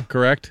coming back,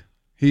 correct?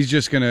 He's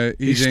just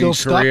he's still in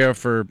stuck? Korea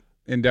for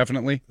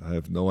indefinitely. I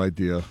have no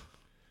idea.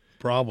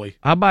 Probably.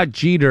 How about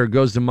Jeter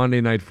goes to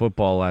Monday Night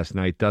Football last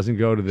night, doesn't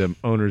go to the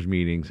owners'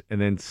 meetings, and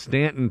then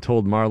Stanton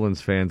told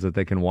Marlins fans that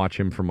they can watch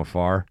him from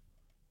afar?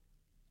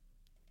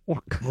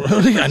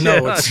 Really? I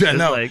know. I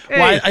know. Like,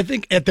 Well, hey. I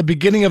think at the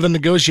beginning of the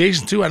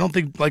negotiations, too, I don't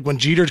think, when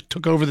Jeter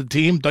took over the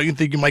team, don't you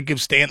think you might give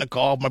Stanton a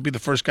call? Might be the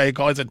first guy you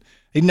call. He said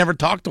he never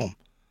talked to him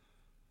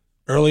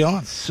early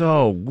on.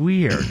 So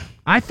weird.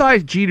 I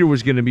thought Jeter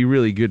was going to be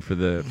really good for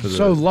the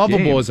So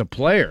lovable game. as a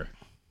player,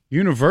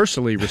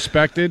 universally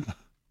respected.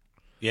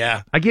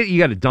 Yeah. I get you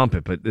got to dump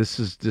it, but this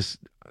is just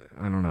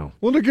I don't know.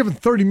 Well, they're giving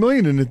 $30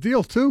 million in the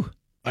deal too.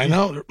 I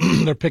know.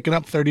 They're picking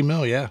up $30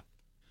 million, yeah.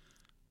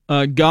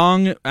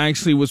 Gong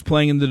actually was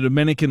playing in the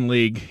Dominican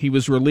League. He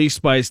was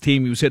released by his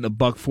team. He was hitting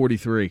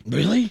 $143.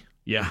 Really?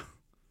 Yeah.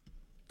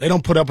 They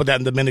don't put up with that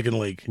in the Dominican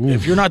League.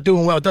 If you're not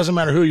doing well, it doesn't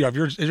matter who you are. If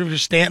you're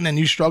Stanton and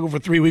you struggle for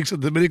 3 weeks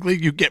in the Dominican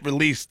League, you get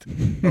released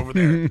over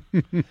there.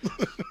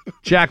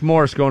 Jack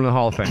Morris going to the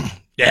Hall of Fame.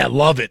 Yeah,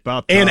 love it.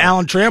 About And time.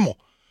 Alan Trammell.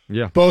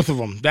 Yeah. Both of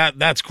them.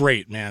 That's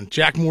great, man.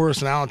 Jack Morris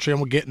and Alan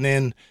Trammell getting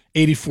in,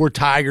 84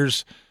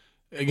 Tigers.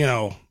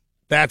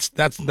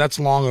 That's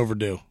long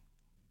overdue.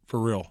 For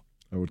real.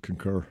 I would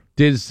concur.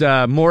 Does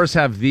Morris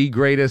have the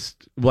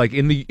greatest, like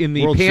in the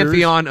World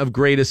pantheon of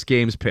greatest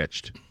games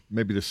pitched?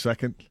 Maybe the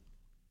second.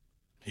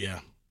 Yeah.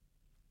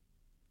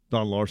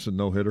 Don Larson,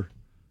 no hitter.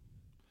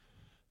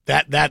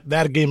 That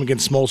game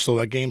against Smoltz, though,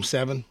 that game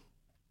 7,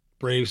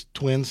 Braves,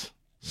 Twins,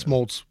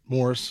 Smoltz,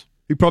 Morris.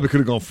 He probably could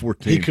have gone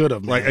 14. He could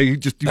have, man.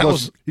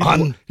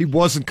 Like he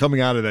wasn't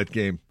coming out of that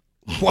game.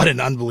 What an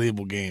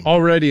unbelievable game.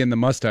 Already in the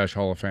Mustache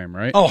Hall of Fame,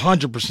 right? Oh,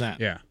 100%.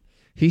 Yeah.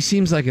 He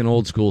seems like an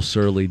old school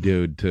surly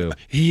dude too.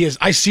 He is.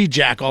 I see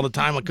Jack all the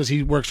time because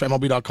he works for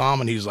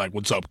MLB.com, and he's like,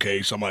 "What's up,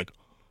 Case?" I'm like,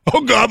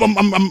 Oh God,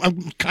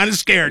 I'm kind of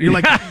scared. You're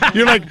like,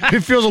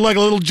 it feels like a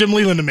little Jim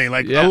Leland to me.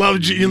 Like I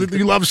love you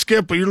love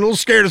Skip, but you're a little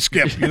scared of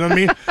Skip. You know what I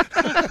mean?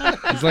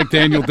 He's like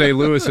Daniel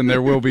Day-Lewis in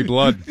There Will Be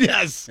Blood.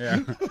 Yes. Yeah.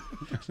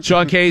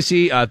 Sean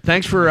Casey,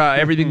 thanks for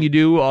everything you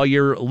do all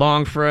year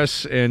long for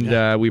us,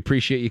 and we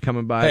appreciate you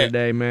coming by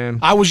today, man.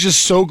 I was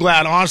just so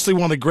glad. Honestly,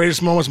 one of the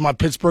greatest moments of my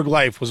Pittsburgh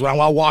life was when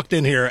I walked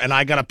in here and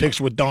I got a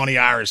picture with Donnie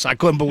Iris. I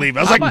couldn't believe it.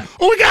 I was like,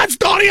 oh my God, it's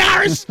Donnie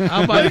Iris.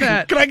 How about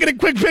that? Can I get a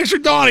quick picture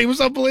of Donnie? It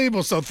was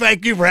unbelievable. So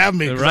thank you for having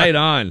me. Right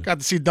on. Got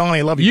to see Donnie.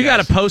 I love you. You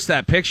got to post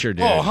that picture,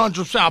 dude. Oh,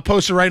 100%. I'll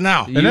post it right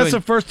now. And that's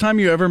the first time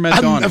you ever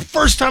met Donnie. The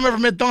first time I ever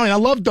met Donnie. I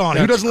love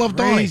Donnie. Who That's doesn't love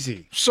crazy.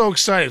 Donnie? So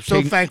excited.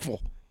 So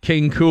thankful.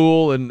 King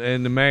Cool and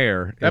the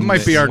mayor. That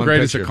might be our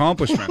greatest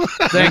accomplishment.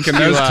 Thanks Linking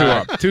those two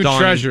up. Two Donnie.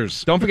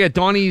 treasures. Don't forget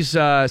Donnie's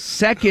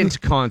second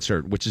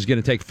concert, which is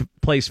going to take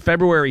place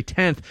February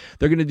 10th.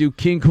 They're going to do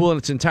King Cool in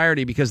its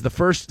entirety because the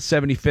first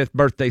 75th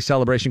birthday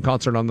celebration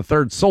concert on the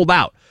 3rd sold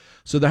out.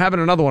 So they're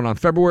having another one on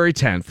February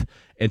 10th,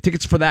 and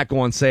tickets for that go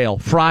on sale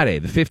Friday,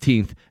 the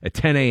 15th at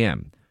 10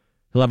 a.m.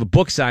 He'll have a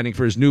book signing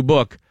for his new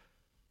book,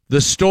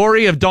 The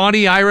Story of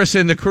Donnie Iris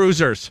and the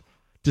Cruisers.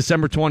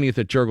 December 20th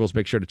at Jurgles.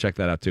 Make sure to check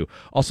that out, too.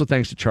 Also,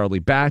 thanks to Charlie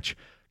Batch,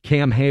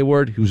 Cam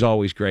Hayward, who's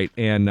always great,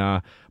 and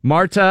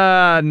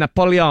Marta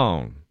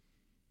Napoleon.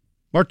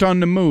 Marta on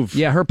the Move.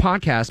 Yeah, her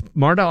podcast,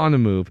 Marta on the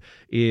Move,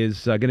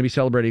 is going to be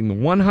celebrating the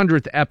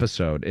 100th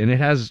episode, and it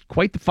has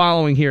quite the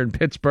following here in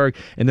Pittsburgh,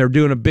 and they're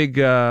doing a big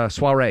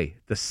soiree.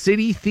 The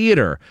City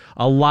Theater,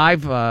 a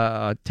live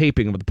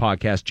taping of the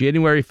podcast,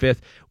 January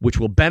 5th, which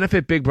will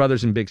benefit Big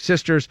Brothers and Big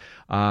Sisters.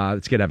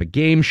 It's going to have a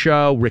game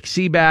show. Rick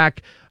Seaback,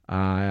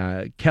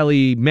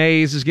 Kelly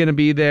Mays is going to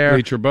be there.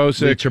 Lee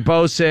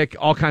Bosick,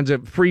 all kinds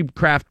of free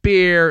craft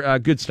beer,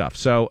 good stuff.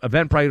 So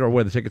Eventbrite or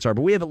where the tickets are,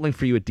 but we have it linked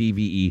for you at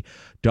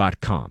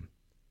dve.com.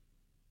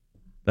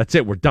 That's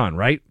it. We're done,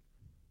 right?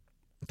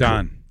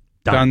 Done.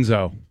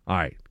 Dunzo. All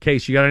right.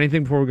 Case, you got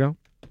anything before we go?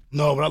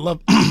 No, but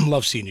I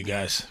love seeing you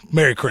guys.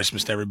 Merry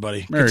Christmas to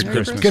everybody. Merry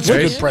Christmas. Get some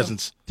good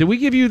presents. Did we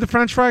give you the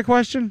French fry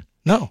question?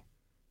 No.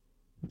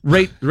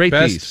 Rate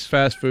Best these.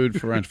 fast food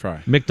French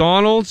fry.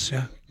 McDonald's,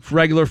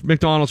 regular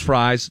McDonald's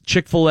fries,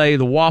 Chick-fil-A,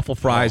 the waffle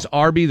fries,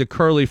 Arby, the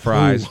curly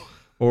fries,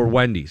 or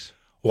Wendy's.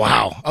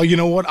 Wow. Oh, you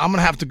know what? I'm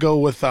gonna have to go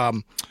with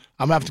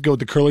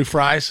the curly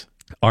fries.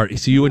 So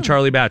you and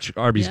Charlie Batch,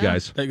 Arby's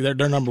guys. They're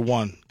number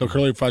one. The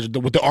curly fries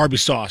with the Arby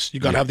sauce. You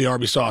got to have the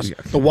Arby sauce.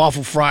 The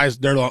waffle fries,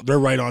 they're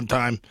right on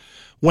time.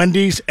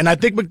 Wendy's, and I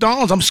think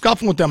McDonald's, I'm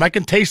scuffing with them. I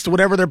can taste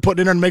whatever they're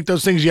putting in there and make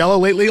those things yellow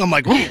lately. I'm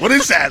like, what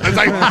is that? It's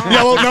like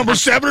yellow number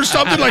 7 or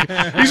something. Like,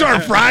 these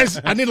aren't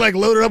fries. I need to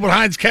load it up with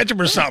Heinz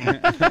ketchup or something.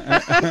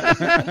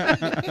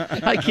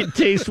 I can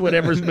taste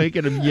whatever's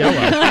making them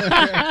yellow.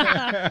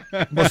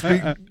 Must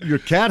be your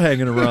cat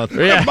hanging around.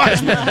 Yeah.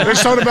 There's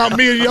something about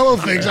me and yellow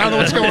things. I don't know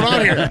what's going on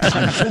here.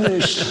 I'm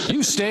finished.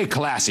 You stay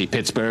classy,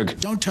 Pittsburgh.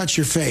 Don't touch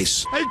your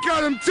face. I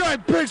got him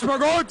tight,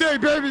 Pittsburgh all day,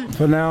 baby.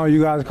 For now,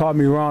 you guys call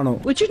me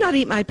Ronald. Would you not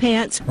eat my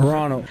pants?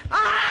 Ronald.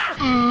 Ah!